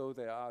subscribers, so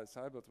there are a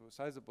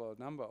sizable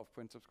number of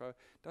print subscribers.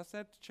 Does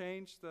that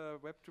change the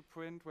web to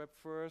print, web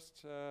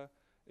first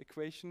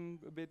equation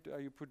a bit? Are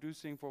you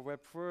producing for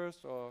web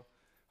first, or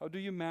how do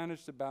you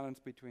manage the balance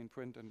between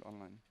print and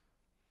online?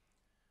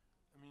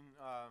 I mean,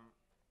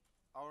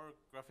 our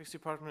graphics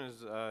department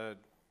is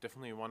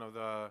definitely one of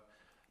the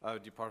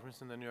departments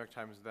in the New York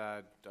Times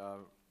that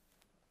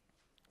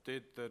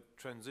did the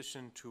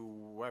transition to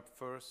web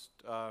first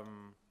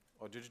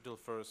or digital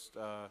first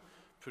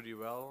pretty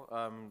well.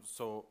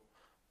 So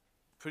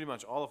pretty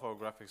much all of our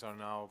graphics are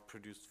now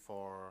produced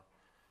for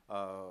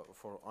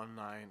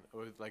online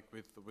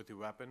with the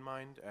web in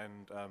mind,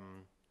 and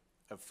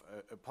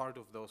a part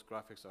of those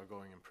graphics are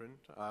going in print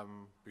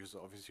because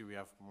obviously we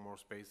have more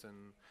space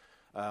in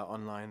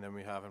online than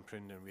we have in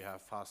print, and we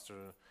have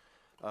faster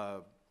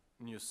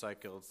news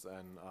cycles,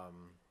 and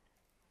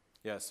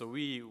yeah, so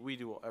we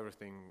do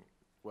everything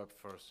web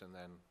first and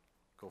then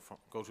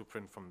go to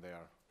print from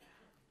there.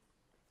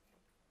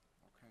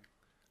 Okay.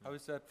 How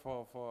is that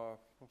for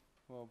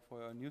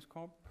a News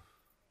Corp?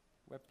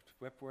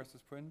 Web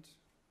versus print?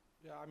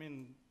 Yeah, I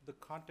mean, the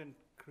content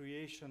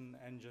creation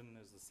engine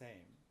is the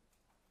same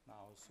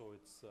now, so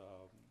it's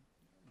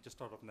just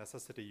out of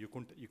necessity.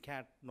 You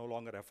can't no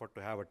longer afford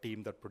to have a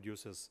team that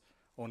produces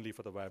only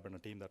for the web and a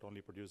team that only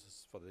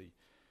produces for the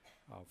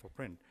for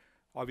print.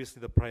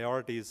 Obviously, the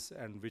priorities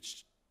and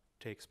which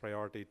takes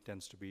priority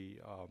tends to be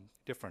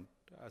different.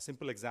 A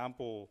simple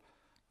example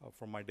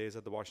from my days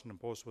at the Washington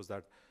Post was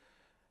that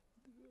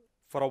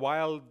for a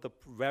while the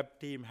web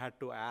team had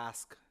to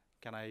ask,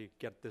 can I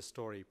get this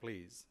story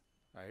please,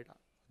 right?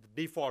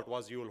 The default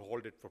was you will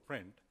hold it for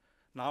print.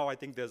 Now I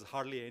think there's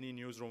hardly any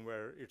newsroom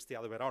where it's the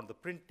other way around. The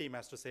print team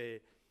has to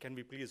say, can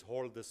we please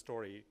hold this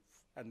story,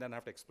 and then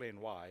have to explain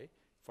why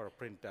for a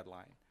print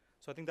deadline.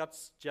 So I think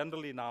that's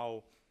generally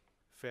now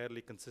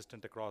fairly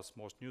consistent across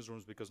most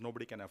newsrooms because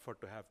nobody can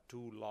afford to have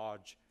two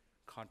large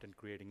content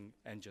creating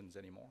engines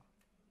anymore.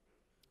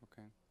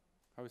 Okay.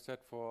 How is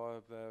that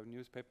for the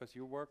newspapers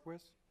you work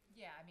with?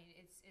 Yeah, I mean,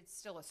 it's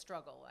still a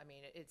struggle. I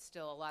mean, it's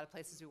still a lot of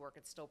places we work.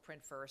 It's still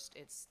print first.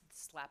 It's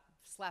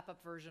slap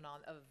up version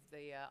on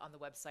the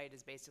website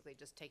is basically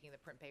just taking the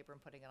print paper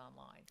and putting it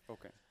online.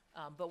 Okay.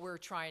 But we're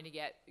trying to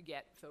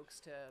get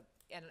folks to,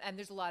 and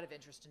there's a lot of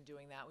interest in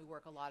doing that. We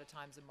work a lot of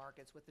times in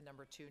markets with the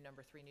number 2,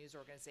 number 3 news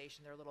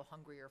organization. They're a little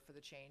hungrier for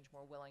the change,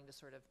 more willing to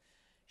sort of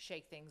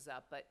shake things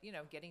up. But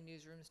getting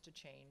newsrooms to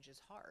change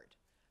is hard.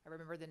 I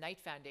remember the Knight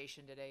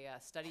Foundation did a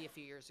study a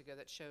few years ago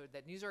that showed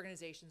that news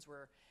organizations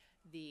were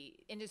the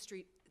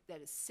industry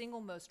that is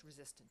single most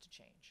resistant to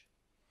change.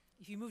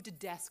 If you moved a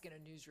desk in a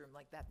newsroom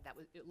like that,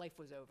 life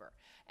was over.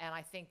 And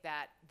I think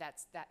that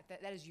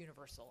is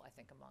universal, I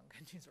think, among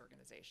news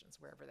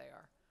organizations, wherever they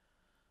are.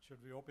 Should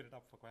we open it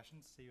up for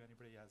questions? See if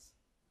anybody has.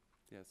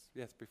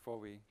 Yes, before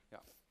we, yeah.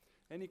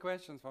 Any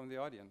questions from the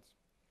audience?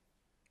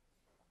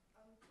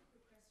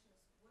 Quick questions.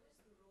 What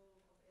is the role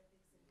of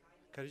ethics in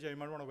guiding? Karija, you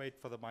might want to wait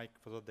for the mic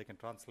so that they can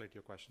translate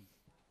your question.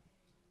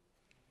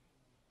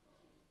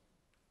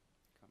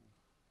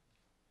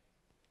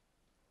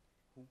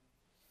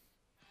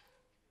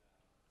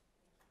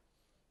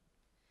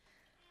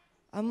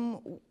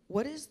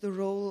 What is the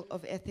role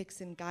of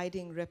ethics in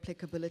guiding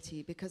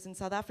replicability? Because in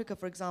South Africa,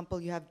 for example,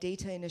 you have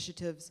data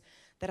initiatives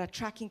that are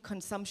tracking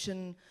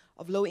consumption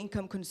of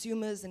low-income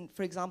consumers, and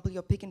for example,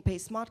 your Pick and Pay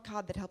smart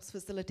card that helps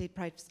facilitate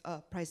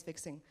price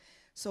fixing.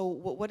 So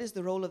what is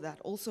the role of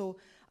that? Also,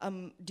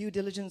 due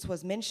diligence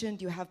was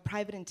mentioned. You have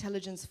private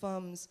intelligence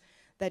firms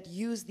that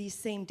use these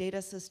same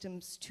data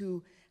systems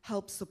to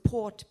help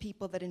support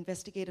people that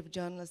investigative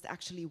journalists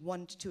actually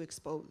want to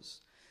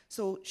expose.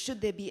 So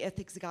should there be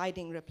ethics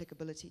guiding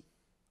replicability?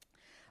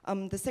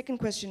 The second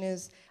question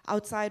is,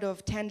 outside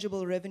of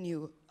tangible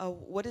revenue,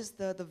 what is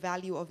the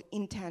value of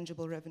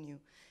intangible revenue?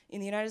 In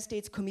the United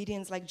States,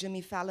 comedians like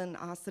Jimmy Fallon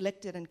are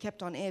selected and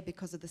kept on air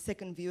because of the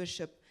second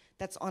viewership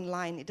that's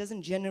online. It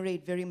doesn't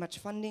generate very much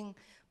funding,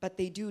 but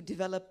they do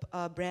develop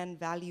brand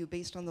value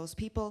based on those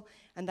people.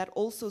 And that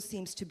also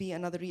seems to be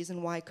another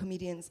reason why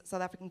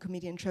South African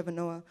comedian Trevor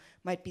Noah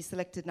might be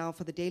selected now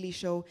for The Daily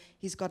Show.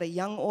 He's got a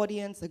young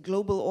audience, a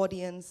global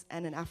audience,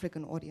 and an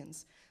African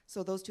audience.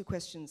 So those two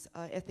questions,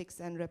 ethics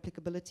and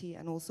replicability,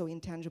 and also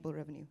intangible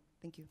revenue.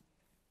 Thank you.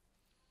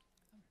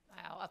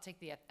 I'll take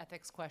the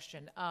ethics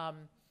question.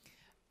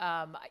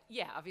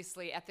 Yeah,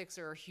 obviously ethics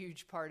are a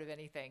huge part of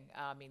anything.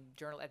 I mean,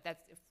 if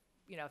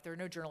there are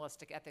no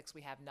journalistic ethics,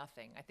 we have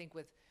nothing. I think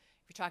if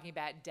you're talking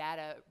about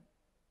data,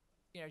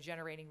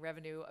 generating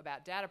revenue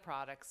about data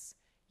products,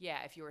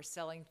 yeah, if you are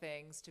selling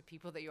things to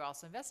people that you're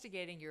also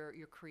investigating, you're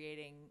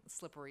creating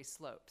slippery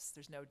slopes.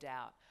 There's no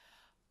doubt.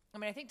 I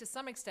mean, I think to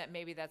some extent,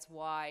 maybe that's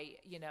why,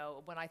 you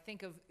know, when I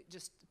think of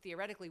just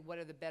theoretically, what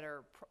are the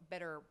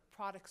better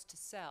products to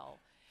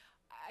sell,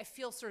 I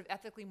feel sort of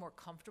ethically more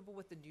comfortable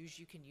with the news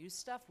you can use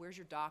stuff. Where's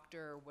your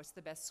doctor? What's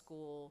the best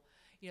school?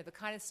 You know, the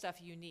kind of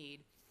stuff you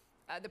need.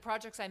 The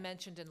projects I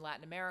mentioned in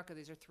Latin America,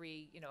 these are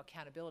 3, you know,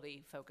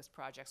 accountability-focused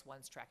projects.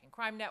 One's tracking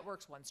crime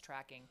networks, one's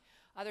tracking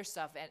other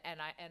stuff. And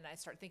I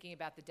start thinking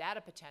about the data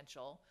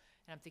potential,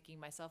 and I'm thinking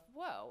to myself,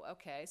 whoa,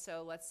 okay,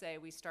 so let's say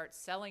we start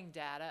selling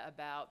data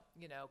about,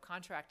 you know,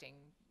 contracting,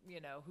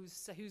 you know,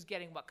 who's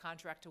getting what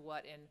contract to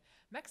what in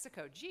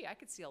Mexico. Gee, I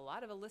could see a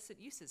lot of illicit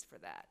uses for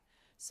that.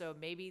 So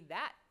maybe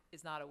that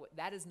is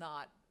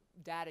not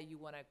data you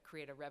want to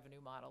create a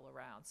revenue model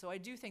around. So I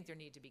do think there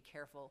need to be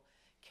careful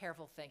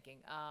thinking.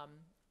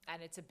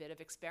 And it's a bit of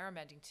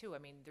experimenting too. I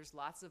mean, there's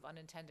lots of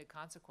unintended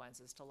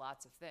consequences to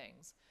lots of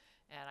things.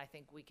 And I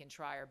think we can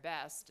try our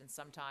best, and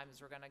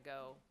sometimes we're going to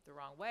go the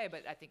wrong way.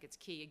 But I think it's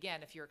key.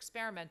 Again, if you're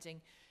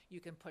experimenting, you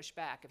can push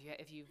back.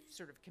 If you've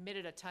sort of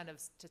committed a ton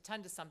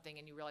to something,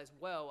 and you realize,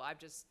 whoa, I've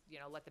just, you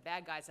know, let the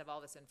bad guys have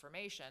all this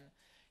information,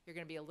 you're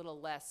going to be a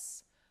little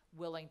less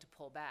willing to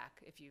pull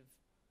back if you've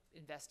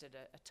invested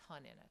a ton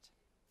in it.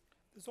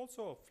 There's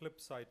also a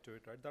flip side to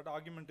it, right? That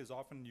argument is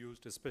often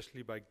used,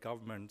 especially by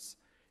governments,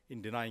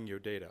 in denying you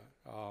data.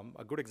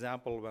 A good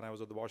example, when I was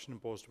at the Washington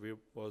Post,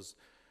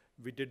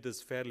 we did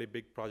this fairly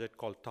big project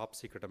called Top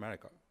Secret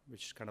America,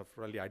 which kind of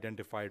really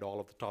identified all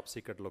of the top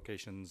secret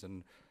locations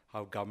and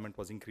how government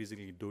was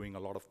increasingly doing a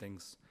lot of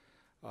things.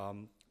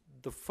 And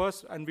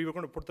we were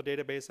going to put the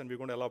database, and we were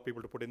going to allow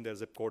people to put in their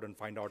zip code and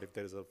find out if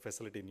there is a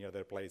facility near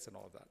their place and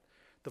all of that.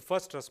 The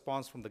first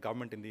response from the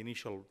government in the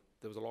initial,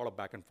 there was a lot of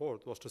back and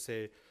forth, was to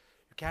say,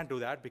 you can't do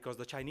that because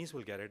the Chinese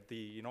will get it.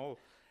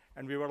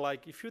 And we were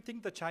like, if you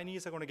think the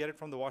Chinese are going to get it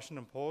from the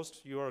Washington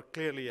Post, you are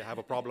clearly have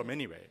a problem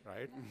anyway,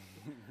 right?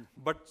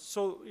 But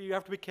so you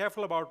have to be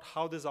careful about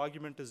how this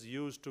argument is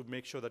used to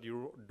make sure that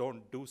you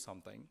don't do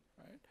something,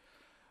 right?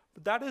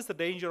 But that is the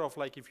danger of,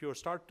 like, if you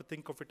start to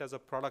think of it as a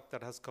product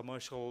that has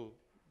commercial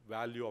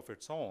value of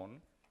its own,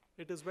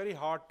 it is very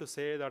hard to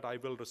say that I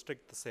will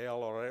restrict the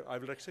sale or I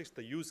will restrict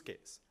the use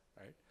case,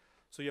 right?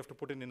 So you have to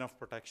put in enough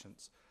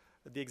protections.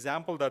 The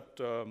example that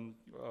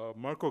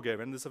Mirko gave,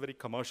 and this is a very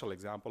commercial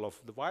example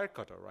of the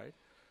Wirecutter, right?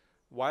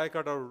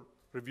 Wirecutter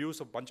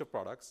reviews a bunch of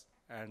products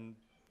and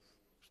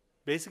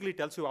basically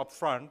tells you up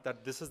front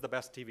that this is the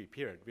best TV,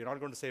 period. We're not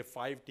going to say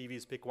 5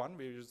 TVs, pick one.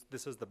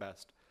 This is the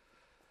best.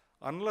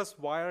 Unless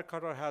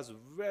Wirecutter has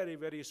very,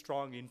 very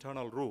strong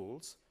internal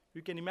rules,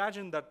 you can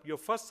imagine that your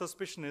first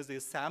suspicion is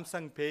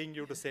Samsung paying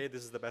you to say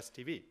this is the best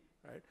TV,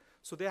 right?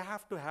 So they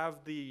have to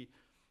have the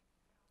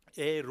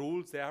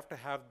rules, they have to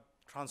have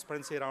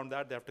transparency around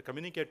that. They have to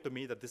communicate to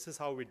me that this is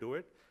how we do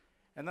it.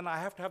 And then I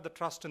have to have the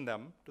trust in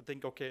them to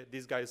think, okay,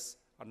 these guys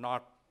are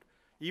not,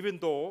 even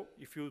though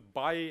if you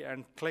buy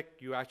and click,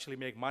 you actually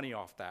make money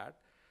off that.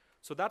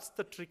 So that's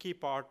the tricky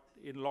part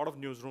in a lot of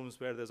newsrooms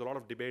where there's a lot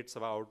of debates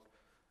about,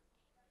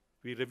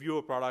 we review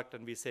a product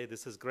and we say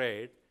this is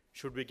great,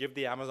 should we give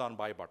the Amazon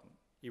buy button,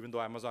 even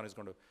though Amazon is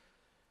going to,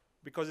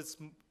 because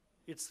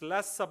it's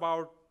less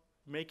about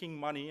making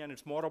money and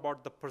it's more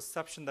about the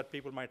perception that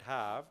people might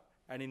have,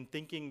 and in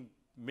thinking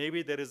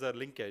maybe there is a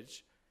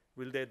linkage,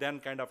 will they then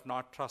kind of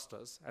not trust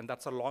us? And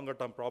that's a longer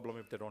term problem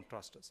if they don't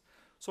trust us.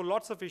 So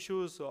lots of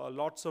issues,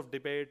 lots of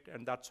debate,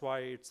 and that's why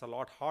it's a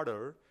lot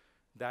harder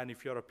than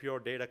if you're a pure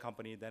data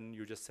company, then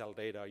you just sell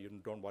data, you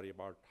don't worry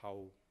about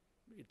how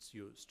it's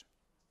used.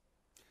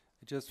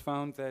 I just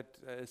found that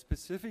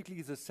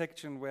specifically the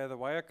section where the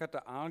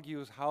Wirecutter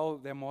argues how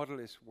their model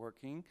is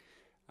working,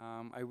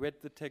 I read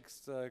the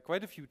text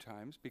quite a few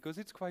times because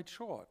it's quite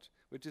short,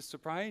 which is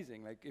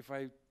surprising. Like, if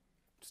I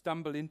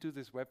stumble into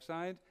this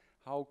website,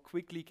 how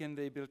quickly can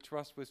they build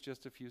trust with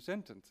just a few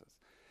sentences?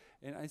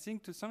 And I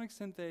think to some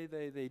extent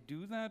they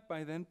do that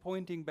by then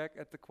pointing back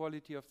at the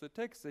quality of the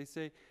text. They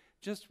say,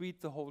 just read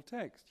the whole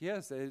text.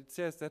 Yes, it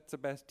says that's the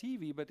best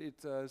TV, but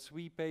it's a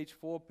 3-page,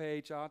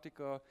 4-page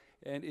article,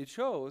 and it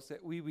shows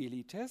that we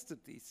really tested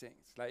these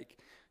things. Like,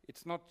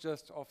 it's not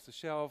just off the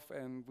shelf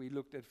and we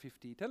looked at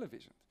 50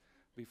 televisions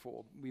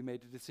before we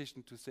made a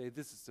decision to say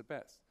this is the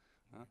best.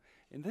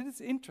 And that is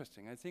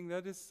interesting. I think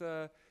that is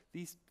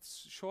these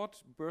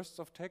short bursts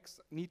of text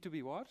need to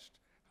be watched.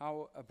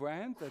 How a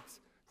brand that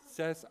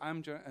says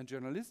I'm a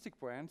journalistic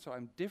brand, so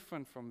I'm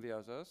different from the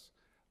others,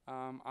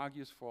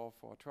 argues for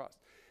trust.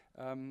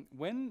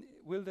 When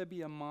will there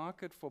be a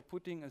market for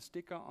putting a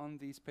sticker on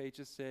these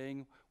pages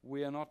saying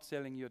we are not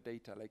selling your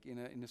data, like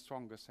in a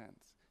stronger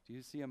sense? Do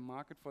you see a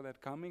market for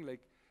that coming,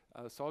 like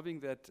solving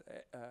that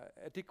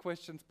ethic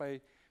questions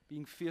by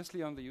being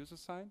fiercely on the user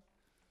side?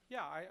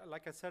 Yeah,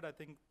 like I said, I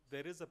think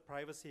there is a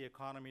privacy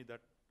economy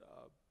that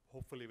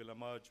hopefully will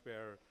emerge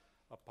where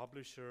a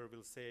publisher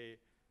will say,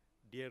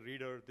 dear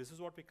reader, this is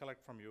what we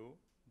collect from you,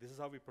 this is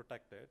how we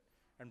protect it,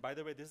 and by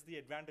the way, this is the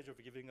advantage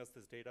of giving us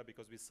this data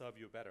because we serve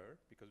you better,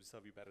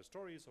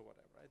 stories or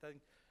whatever. I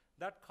think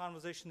that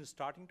conversation is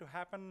starting to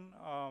happen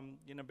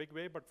in a big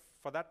way, but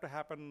for that to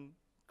happen,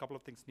 a couple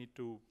of things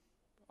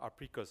are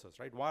precursors,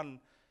 right? One,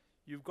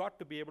 you've got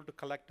to be able to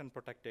collect and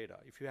protect data.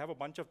 If you have a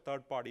bunch of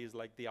third parties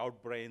like the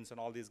Outbrains and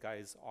all these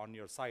guys on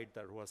your site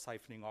that who are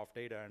siphoning off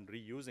data and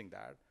reusing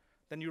that,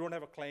 then you don't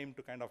have a claim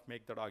to kind of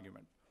make that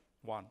argument,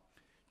 one.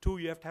 Two,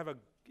 you have to have a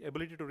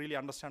ability to really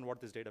understand what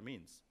this data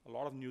means. A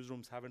lot of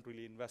newsrooms haven't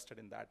really invested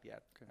in that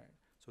yet. Okay. Right?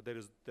 So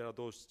there are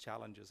those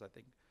challenges, I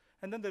think.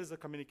 And then there is a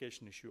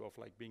communication issue of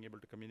like being able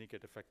to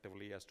communicate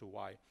effectively as to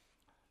why.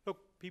 Look,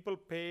 people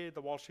pay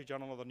the Wall Street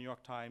Journal or the New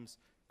York Times,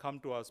 come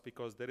to us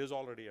because there is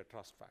already a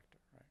trust factor,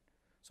 right?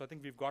 So I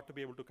think we've got to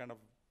be able to kind of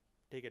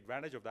take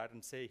advantage of that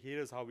and say,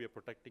 here is how we are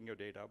protecting your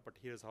data, but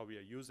here's how we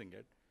are using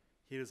it.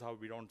 Here's how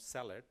we don't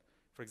sell it.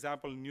 For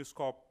example, News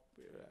Corp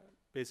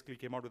basically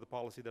came out with a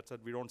policy that said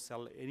we don't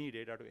sell any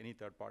data to any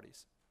third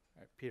parties,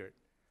 period,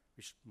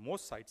 which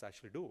most sites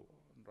actually do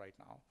right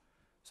now.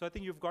 So I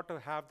think you've got to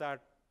have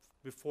that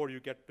before you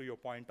get to your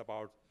point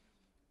about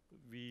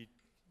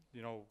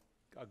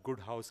a good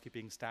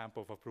housekeeping stamp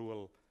of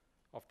approval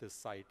of this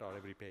site or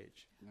every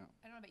page. Yeah.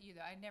 I don't know about you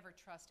though, I never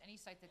trust any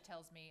site that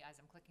tells me as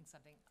I'm clicking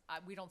something,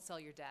 we don't sell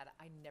your data.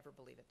 I never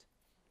believe it.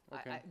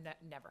 Okay.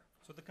 Never.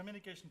 So the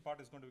communication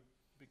part is going to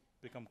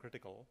become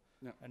critical,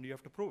 Yeah. and you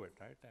have to prove it,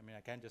 right? I mean,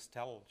 I can't just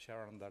tell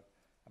Sharon that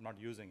I'm not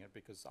using it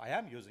because I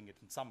am using it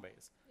in some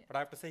ways. Yeah. But I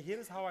have to say,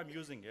 here's how I'm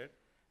using it.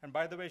 And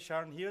by the way,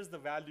 Sharon, here's the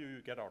value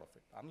you get out of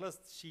it.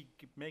 Unless she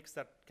makes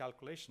that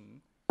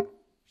calculation,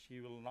 she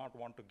will not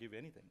want to give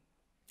anything.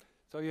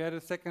 So you had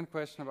a second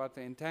question about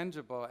the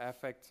intangible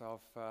effects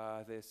of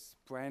this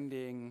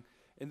branding.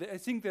 And I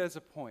think there's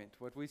a point.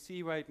 What we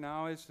see right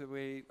now is the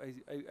way,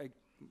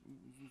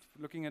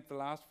 looking at the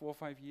last 4 or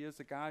 5 years,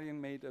 The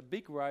Guardian made a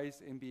big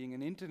rise in being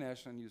an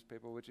international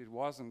newspaper, which it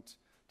wasn't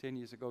 10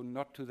 years ago,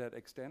 not to that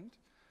extent.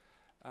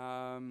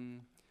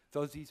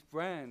 So these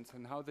brands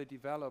and how they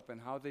develop and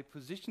how they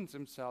position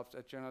themselves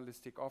at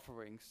journalistic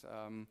offerings,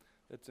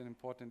 that's an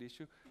important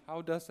issue.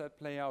 How does that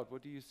play out?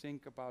 What do you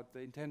think about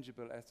the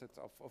intangible assets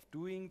of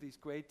doing these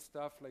great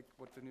stuff, like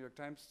what the New York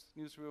Times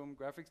newsroom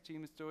graphics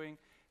team is doing?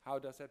 How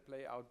does that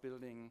play out,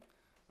 building,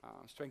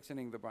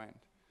 strengthening the brand?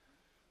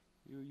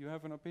 You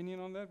have an opinion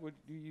on that? What,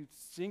 do you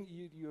think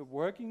you're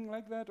working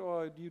like that,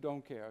 or you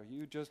don't care?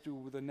 You just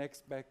do the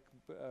next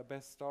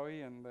best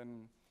story and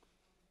then...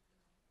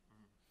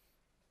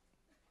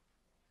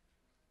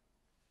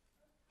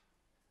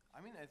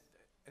 I mean,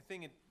 I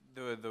think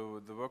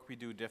the work we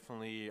do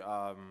definitely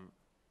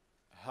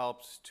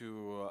helps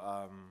to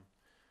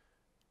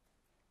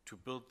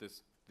build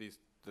this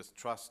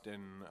trust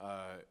in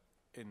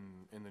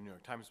the New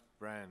York Times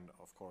brand,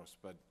 of course,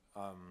 but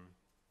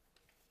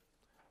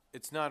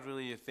it's not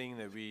really a thing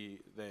that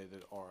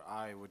or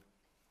I would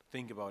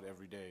think about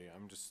every day.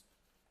 I'm just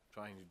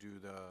trying to do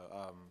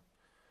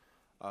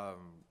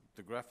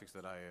the graphics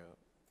that I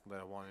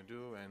want to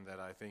do and that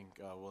I think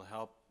will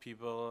help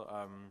people.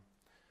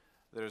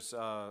 There's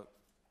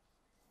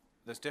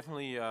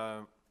definitely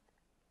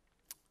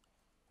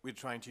we're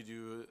trying to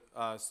do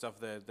stuff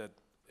that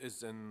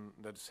is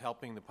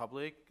helping the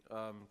public.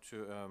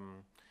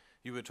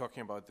 You were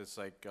talking about this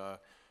like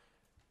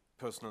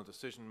personal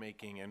decision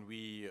making, and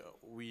we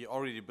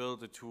already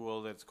built a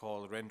tool that's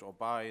called Rent or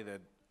Buy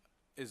that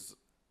is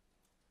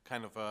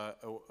kind of a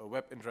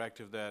web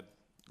interactive that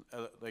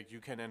like you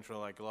can enter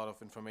like a lot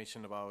of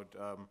information about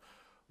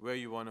where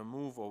you want to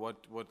move or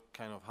what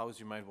kind of house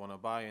you might want to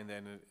buy, and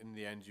then in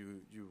the end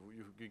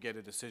you get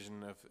a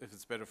decision if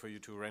it's better for you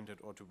to rent it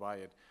or to buy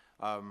it.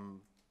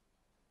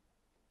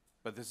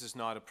 But this is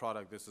not a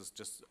product. This is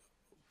just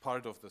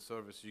part of the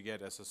service you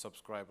get as a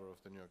subscriber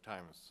of the New York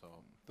Times.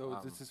 So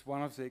this is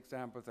one of the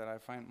examples that I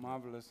find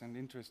marvelous and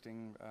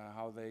interesting,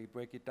 how they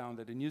break it down,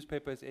 that the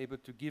newspaper is able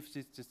to give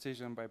this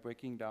decision by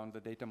breaking down the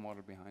data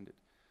model behind it.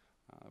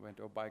 Rent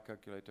or Buy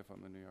calculator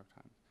from the New York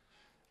Times.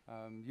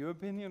 Your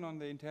opinion on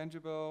the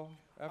intangible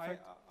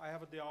effect? I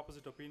have the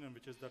opposite opinion,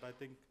 which is that I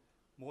think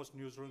most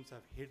newsrooms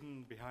have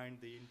hidden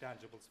behind the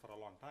intangibles for a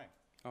long time.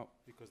 Oh.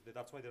 Because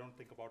that's why they don't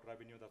think about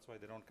revenue, that's why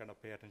they don't kind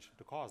of pay attention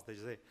to cost. They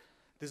say,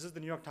 this is the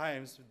New York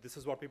Times, this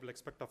is what people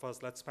expect of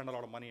us, let's spend a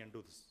lot of money and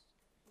do this.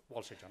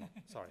 Wall Street Journal,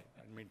 sorry,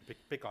 I mean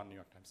pick on New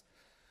York Times.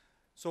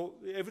 So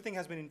everything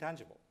has been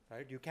intangible,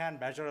 right? You can't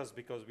measure us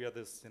because we are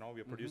this,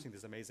 we are producing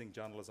this amazing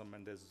journalism,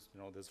 and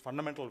there's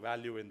fundamental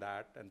value in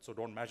that, and so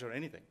don't measure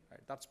anything,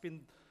 right? That's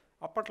been,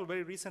 up until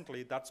very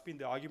recently, that's been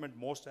the argument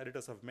most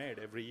editors have made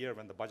every year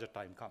when the budget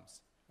time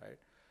comes, right?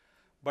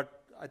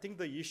 But I think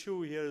the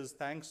issue here is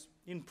thanks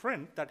in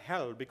print that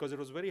held, because it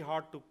was very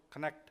hard to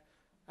connect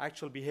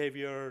actual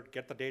behavior,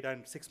 get the data,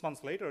 and 6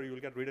 months later you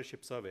will get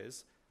readership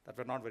surveys that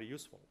were not very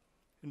useful.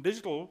 In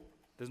digital,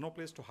 there's no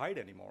place to hide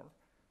anymore.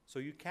 So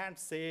you can't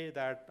say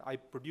that I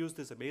produced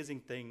this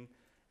amazing thing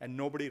and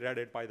nobody read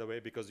it, by the way,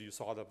 because you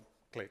saw the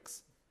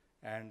clicks,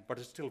 but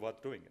it's still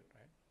worth doing it,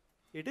 right?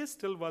 It is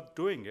still worth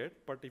doing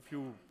it, but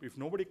if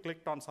nobody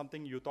clicked on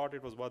something you thought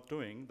it was worth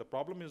doing, the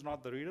problem is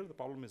not the reader, the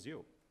problem is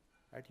you,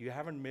 right? You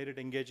haven't made it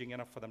engaging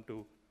enough for them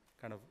to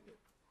kind of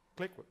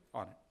click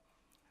on it.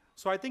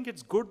 So I think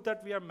it's good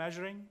that we are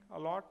measuring a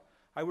lot.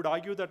 I would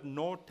argue that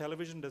no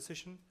television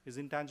decision is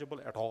intangible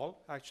at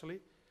all, actually.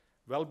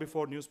 Well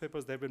before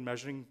newspapers, they've been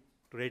measuring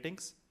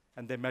ratings,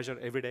 and they measure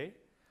every day.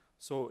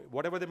 So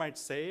whatever they might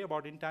say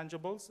about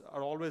intangibles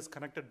are always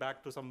connected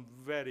back to some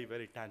very,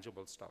 very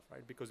tangible stuff,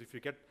 right? Because if you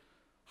get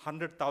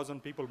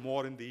 100,000 people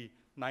more in the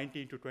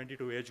 19 to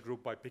 22 age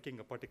group by picking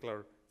a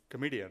particular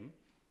comedian,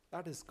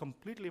 that is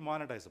completely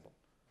monetizable.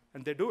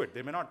 And they do it.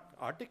 They may not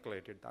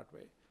articulate it that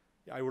way.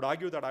 I would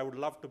argue that I would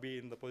love to be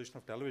in the position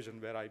of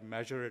television where I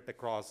measure it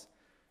across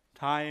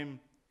time,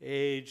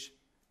 age,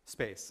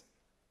 space.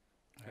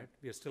 Right?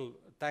 We are still,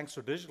 thanks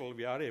to digital,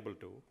 we are able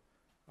to.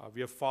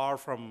 We are far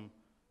from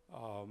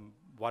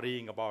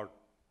worrying about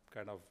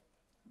kind of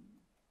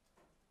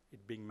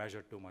it being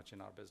measured too much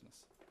in our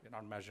business. We're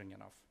not measuring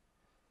enough.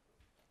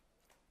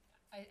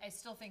 I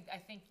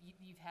think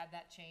you've had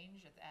that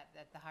change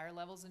at the higher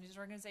levels in news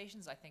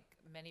organizations. I think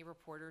many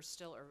reporters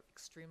still are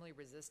extremely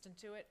resistant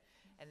to it,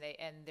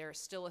 and there's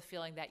still a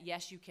feeling that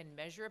yes, you can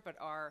measure it, but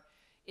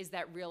is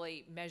that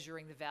really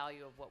measuring the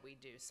value of what we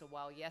do? So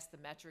while yes, the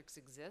metrics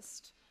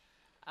exist,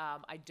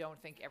 I don't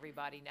think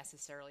everybody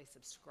necessarily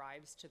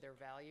subscribes to their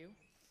value,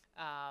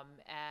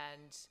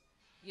 and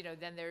you know,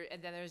 then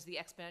there's the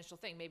exponential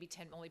thing. Maybe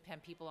only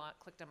 10 people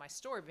clicked on my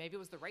story, but maybe it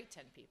was the right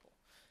 10 people.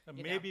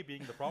 Maybe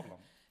being the problem.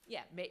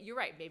 Yeah, you're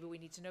right. Maybe we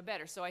need to know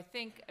better. So I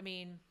think, I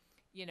mean,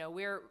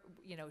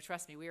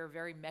 trust me, we are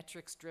very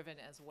metrics driven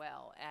as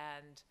well.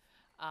 And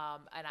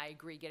I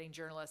agree, getting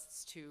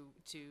journalists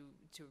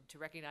to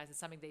recognize that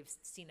something they've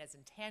seen as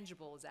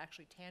intangible is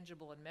actually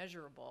tangible and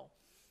measurable.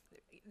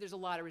 There's a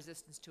lot of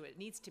resistance to it. It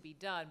needs to be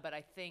done, but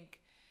I think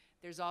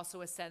there's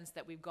also a sense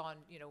that we've gone,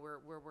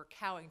 we're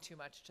cowing too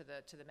much to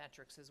the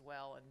metrics as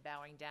well and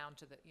bowing down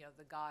to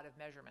the god of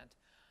measurement.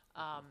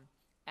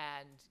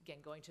 And again,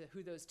 going to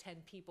who those 10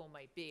 people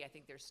might be, I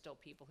think there's still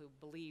people who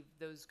believe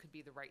those could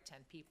be the right 10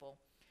 people.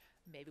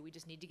 Maybe we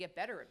just need to get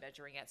better at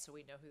measuring it so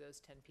we know who those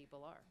 10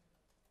 people are.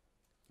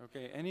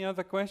 Okay, any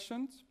other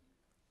questions?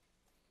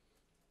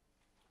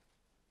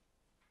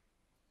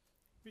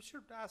 We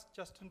should ask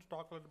Justin to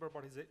talk a little bit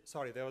about his...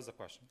 Sorry, there was a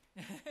question.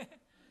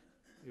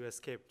 You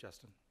escaped,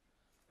 Justin.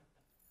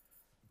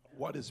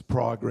 What is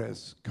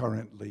progress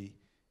currently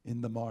in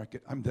the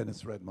market? I'm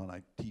Dennis Redmond.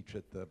 I teach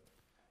at the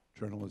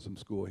journalism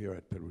school here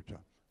at Perugia.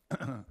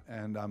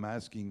 And I'm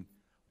asking,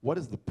 what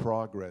is the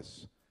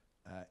progress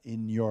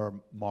in your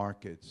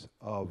markets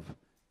of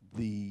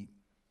the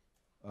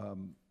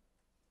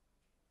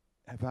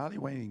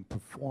evaluating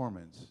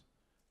performance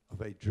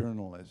of a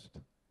journalist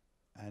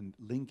and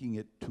linking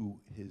it to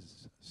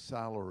his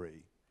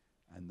salary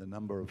and the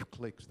number of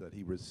clicks that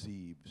he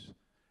receives?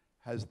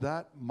 Has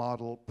that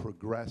model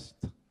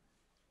progressed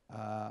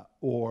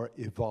or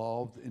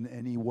evolved in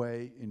any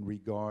way in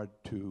regard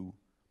to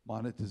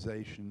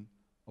monetization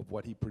of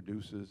what he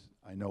produces?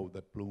 I know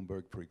that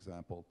Bloomberg, for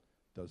example,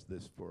 does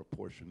this for a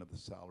portion of the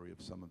salary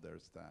of some of their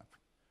staff.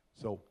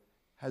 So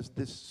has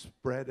this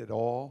spread at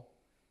all?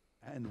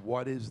 And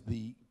what is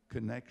the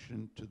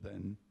connection to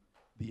then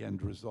the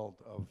end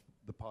result of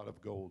the pot of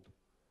gold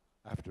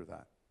after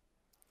that?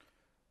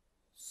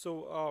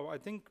 So I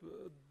think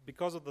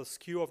because of the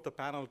skew of the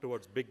panel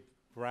towards big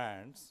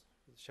brands,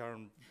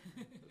 Sharon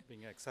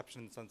being an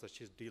exception in the sense that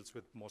she deals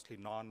with mostly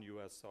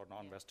non-US or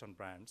non-Western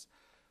brands.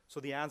 So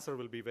the answer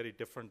will be very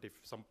different if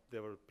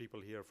there were people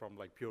here from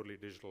like purely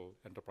digital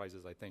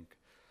enterprises, I think.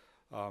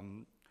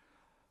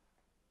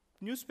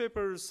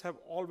 Newspapers have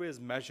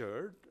always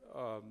measured,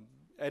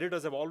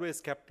 editors have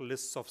always kept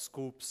lists of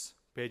scoops,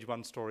 page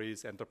one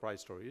stories,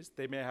 enterprise stories.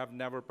 They may have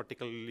never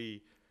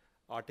particularly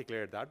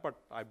articulated that, but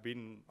I've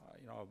been,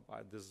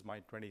 this is my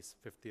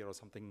 25th year or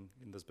something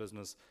in this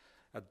business.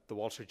 At the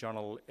Wall Street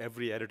Journal,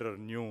 every editor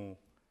knew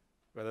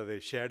whether they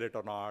shared it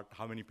or not,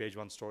 how many page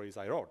one stories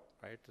I wrote,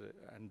 right?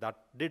 And that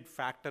did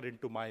factor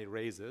into my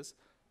raises,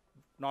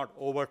 not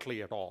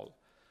overtly at all.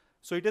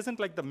 So it isn't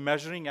like the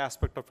measuring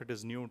aspect of it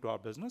is new to our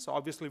business.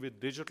 Obviously with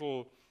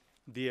digital,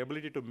 the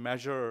ability to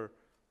measure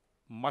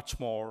much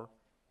more,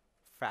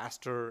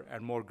 faster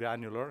and more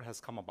granular has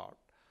come about.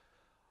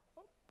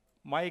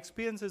 My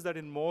experience is that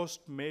in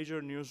most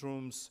major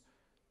newsrooms,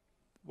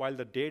 while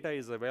the data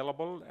is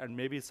available and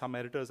maybe some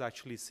editors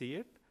actually see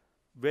it,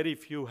 very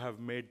few have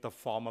made the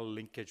formal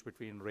linkage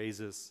between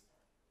raises,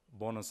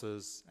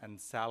 bonuses, and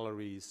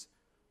salaries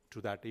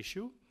to that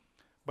issue.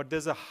 But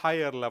there's a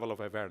higher level of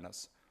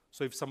awareness.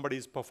 So if somebody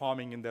is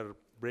performing in their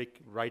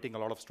break, writing a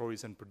lot of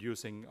stories and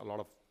producing a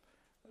lot of,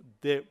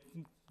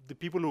 the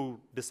people who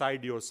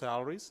decide your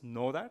salaries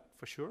know that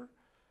for sure.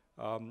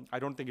 I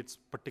don't think it's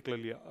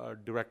particularly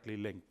directly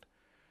linked.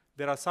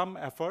 There are some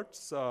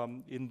efforts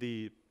in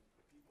the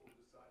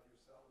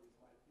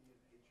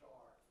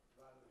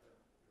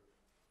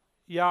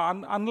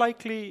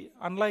unlikely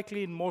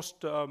in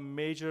most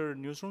major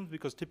newsrooms,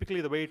 because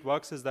typically the way it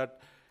works is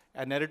that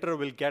an editor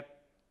will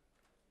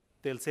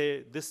they'll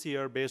say this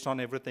year, based on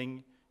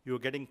everything, you're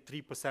getting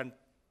 3%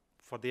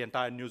 for the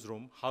entire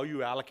newsroom. How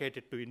you allocate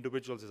it to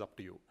individuals is up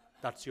to you.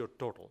 That's your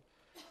total.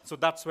 So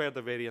that's where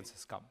the variance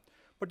has come.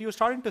 But you're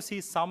starting to see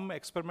some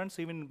experiments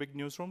even in big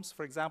newsrooms.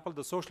 For example,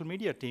 the social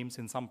media teams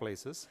in some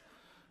places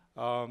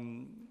are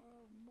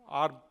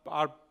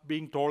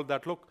being told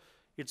that, look,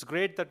 It's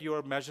great that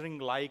you're measuring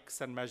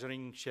likes and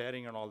measuring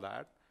sharing and all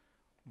that,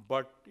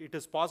 but it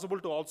is possible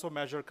to also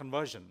measure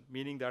conversion,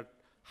 meaning that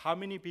how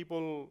many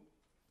people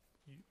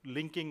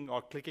linking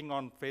or clicking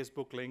on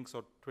Facebook links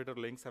or Twitter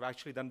links have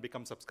actually then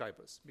become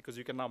subscribers, because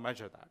you can now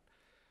measure that.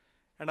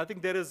 And I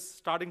think there is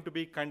starting to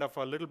be kind of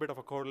a little bit of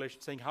a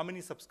correlation saying how many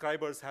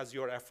subscribers has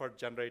your effort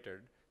generated,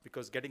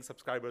 because getting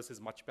subscribers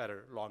is much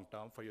better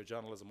long-term for your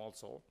journalism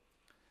also.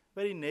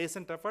 Very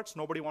nascent efforts,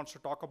 nobody wants to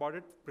talk about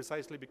it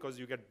precisely because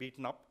you get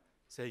beaten up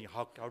saying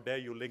how dare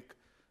you link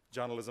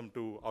journalism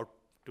to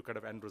kind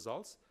of end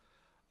results.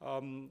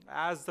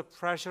 As the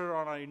pressure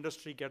on our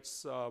industry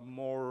gets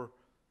more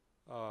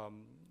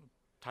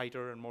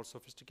tighter and more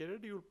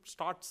sophisticated, you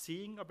start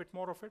seeing a bit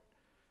more of it.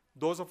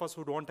 Those of us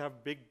who don't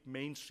have big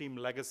mainstream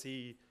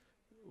legacy,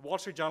 Wall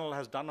Street Journal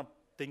has done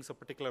things a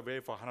particular way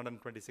for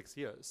 126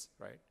 years,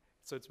 right?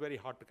 So it's very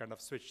hard to kind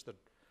of switch that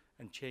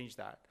and change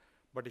that.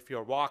 But if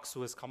you're Vox,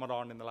 who has come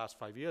around in the last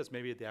 5 years,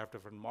 maybe they have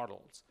different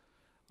models.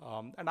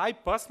 And I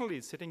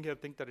personally, sitting here,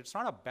 think that it's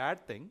not a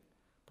bad thing,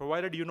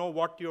 provided you know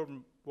what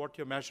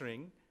you're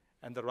measuring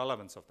and the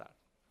relevance of that.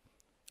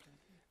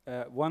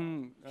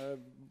 One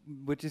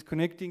which is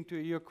connecting to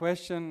your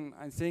question,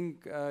 I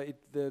think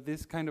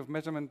this kind of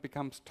measurement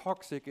becomes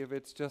toxic if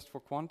it's just for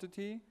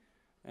quantity,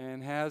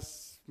 and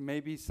has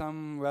maybe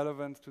some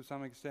relevance to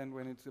some extent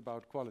when it's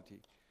about quality.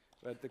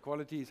 But the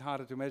quality is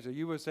harder to measure.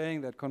 You were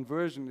saying that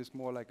conversion is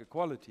more like a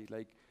quality,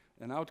 like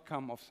an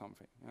outcome of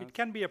something. Yes? It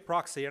can be a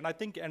proxy, and I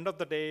think end of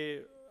the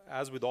day,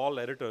 as with all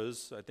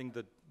editors, I think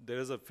that there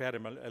is a fair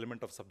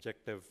element of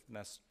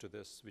subjectiveness to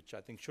this, which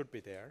I think should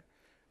be there.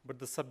 But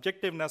the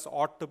subjectiveness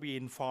ought to be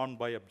informed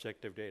by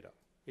objective data.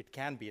 It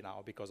can be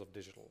now because of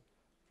digital.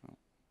 Oh.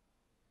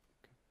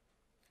 Okay.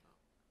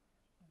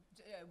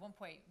 At one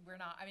point, we're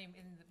not, I mean,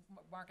 in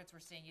the markets, we're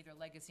seeing either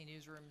legacy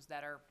newsrooms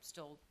that are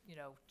still,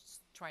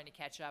 trying to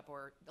catch up,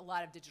 or a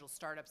lot of digital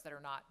startups that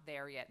are not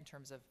there yet in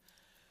terms of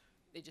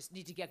they just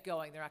need to get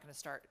going. They're not going to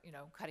start,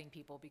 cutting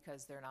people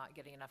because they're not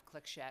getting enough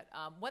clicks yet.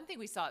 One thing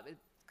we saw,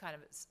 kind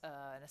of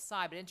an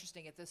aside, but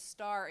interesting, at the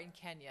Star in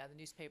Kenya, the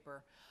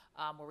newspaper,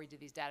 where we did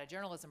these data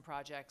journalism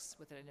projects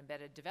with an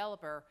embedded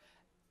developer,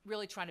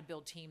 really trying to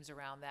build teams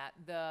around that.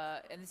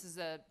 And this is,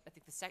 I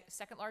think, the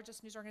second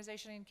largest news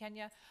organization in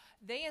Kenya.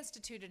 They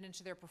instituted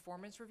into their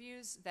performance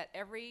reviews that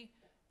every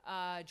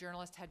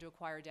journalist had to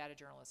acquire data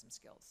journalism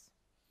skills.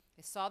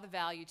 They saw the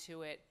value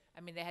to it. I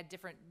mean, they had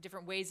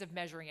different ways of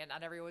measuring it.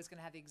 Not everyone was going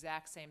to have the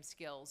exact same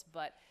skills,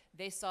 but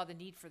they saw the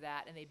need for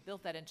that, and they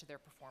built that into their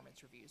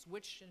performance reviews,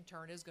 which in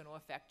turn is going to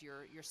affect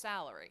your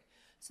salary.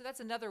 So that's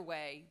another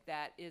way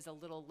that is a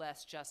little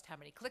less just how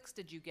many clicks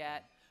did you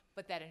get,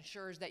 but that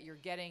ensures that you're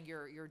getting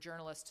your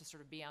journalists to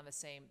sort of be on the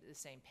same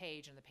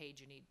page, and the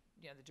page you need,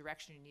 the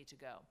direction you need to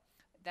go.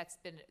 That's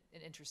been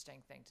an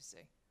interesting thing to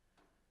see.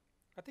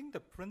 I think the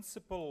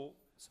principle,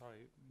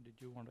 sorry, did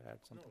you want to add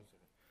something? No,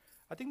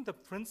 I think the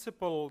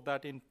principle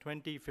that in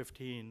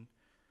 2015,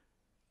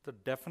 the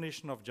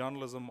definition of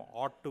journalism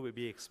ought to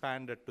be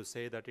expanded to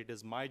say that it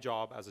is my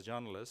job as a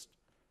journalist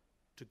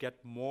to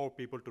get more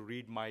people to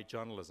read my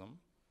journalism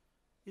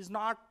is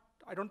not,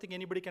 I don't think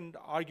anybody can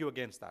argue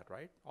against that,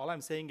 right? All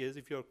I'm saying is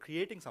if you're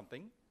creating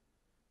something,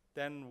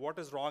 then what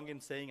is wrong in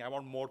saying I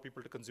want more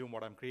people to consume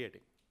what I'm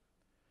creating?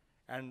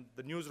 And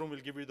the newsroom will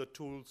give you the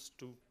tools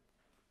to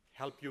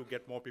help you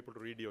get more people to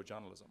read your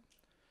journalism.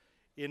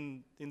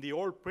 In the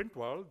old print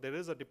world, there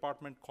is a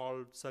department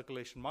called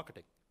circulation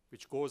marketing,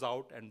 which goes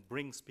out and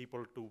brings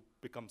people to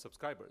become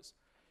subscribers.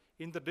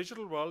 In the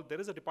digital world, there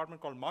is a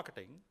department called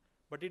marketing,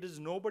 but it is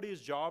nobody's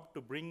job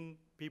to bring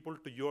people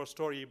to your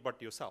story but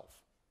yourself,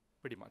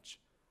 pretty much.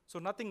 So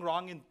nothing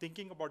wrong in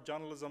thinking about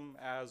journalism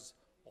as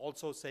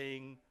also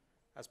saying,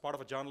 as part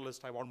of a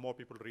journalist, I want more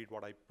people to read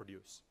what I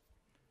produce.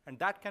 And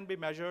that can be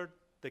measured.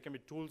 There can be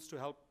tools to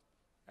help.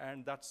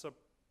 And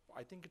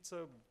I think it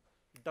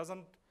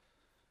doesn't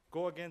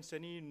go against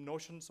any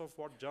notions of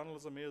what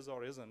journalism is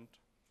or isn't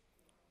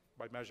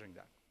by measuring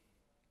that.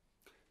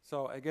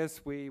 So I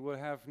guess we will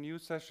have new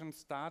sessions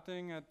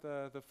starting at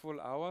the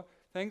full hour.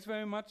 Thanks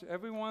very much,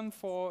 everyone,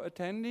 for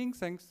attending.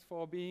 Thanks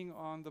for being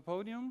on the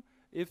podium.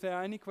 If there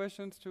are any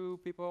questions to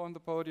people on the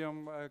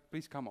podium,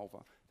 please come over.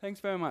 Thanks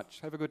very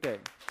much. Have a good day.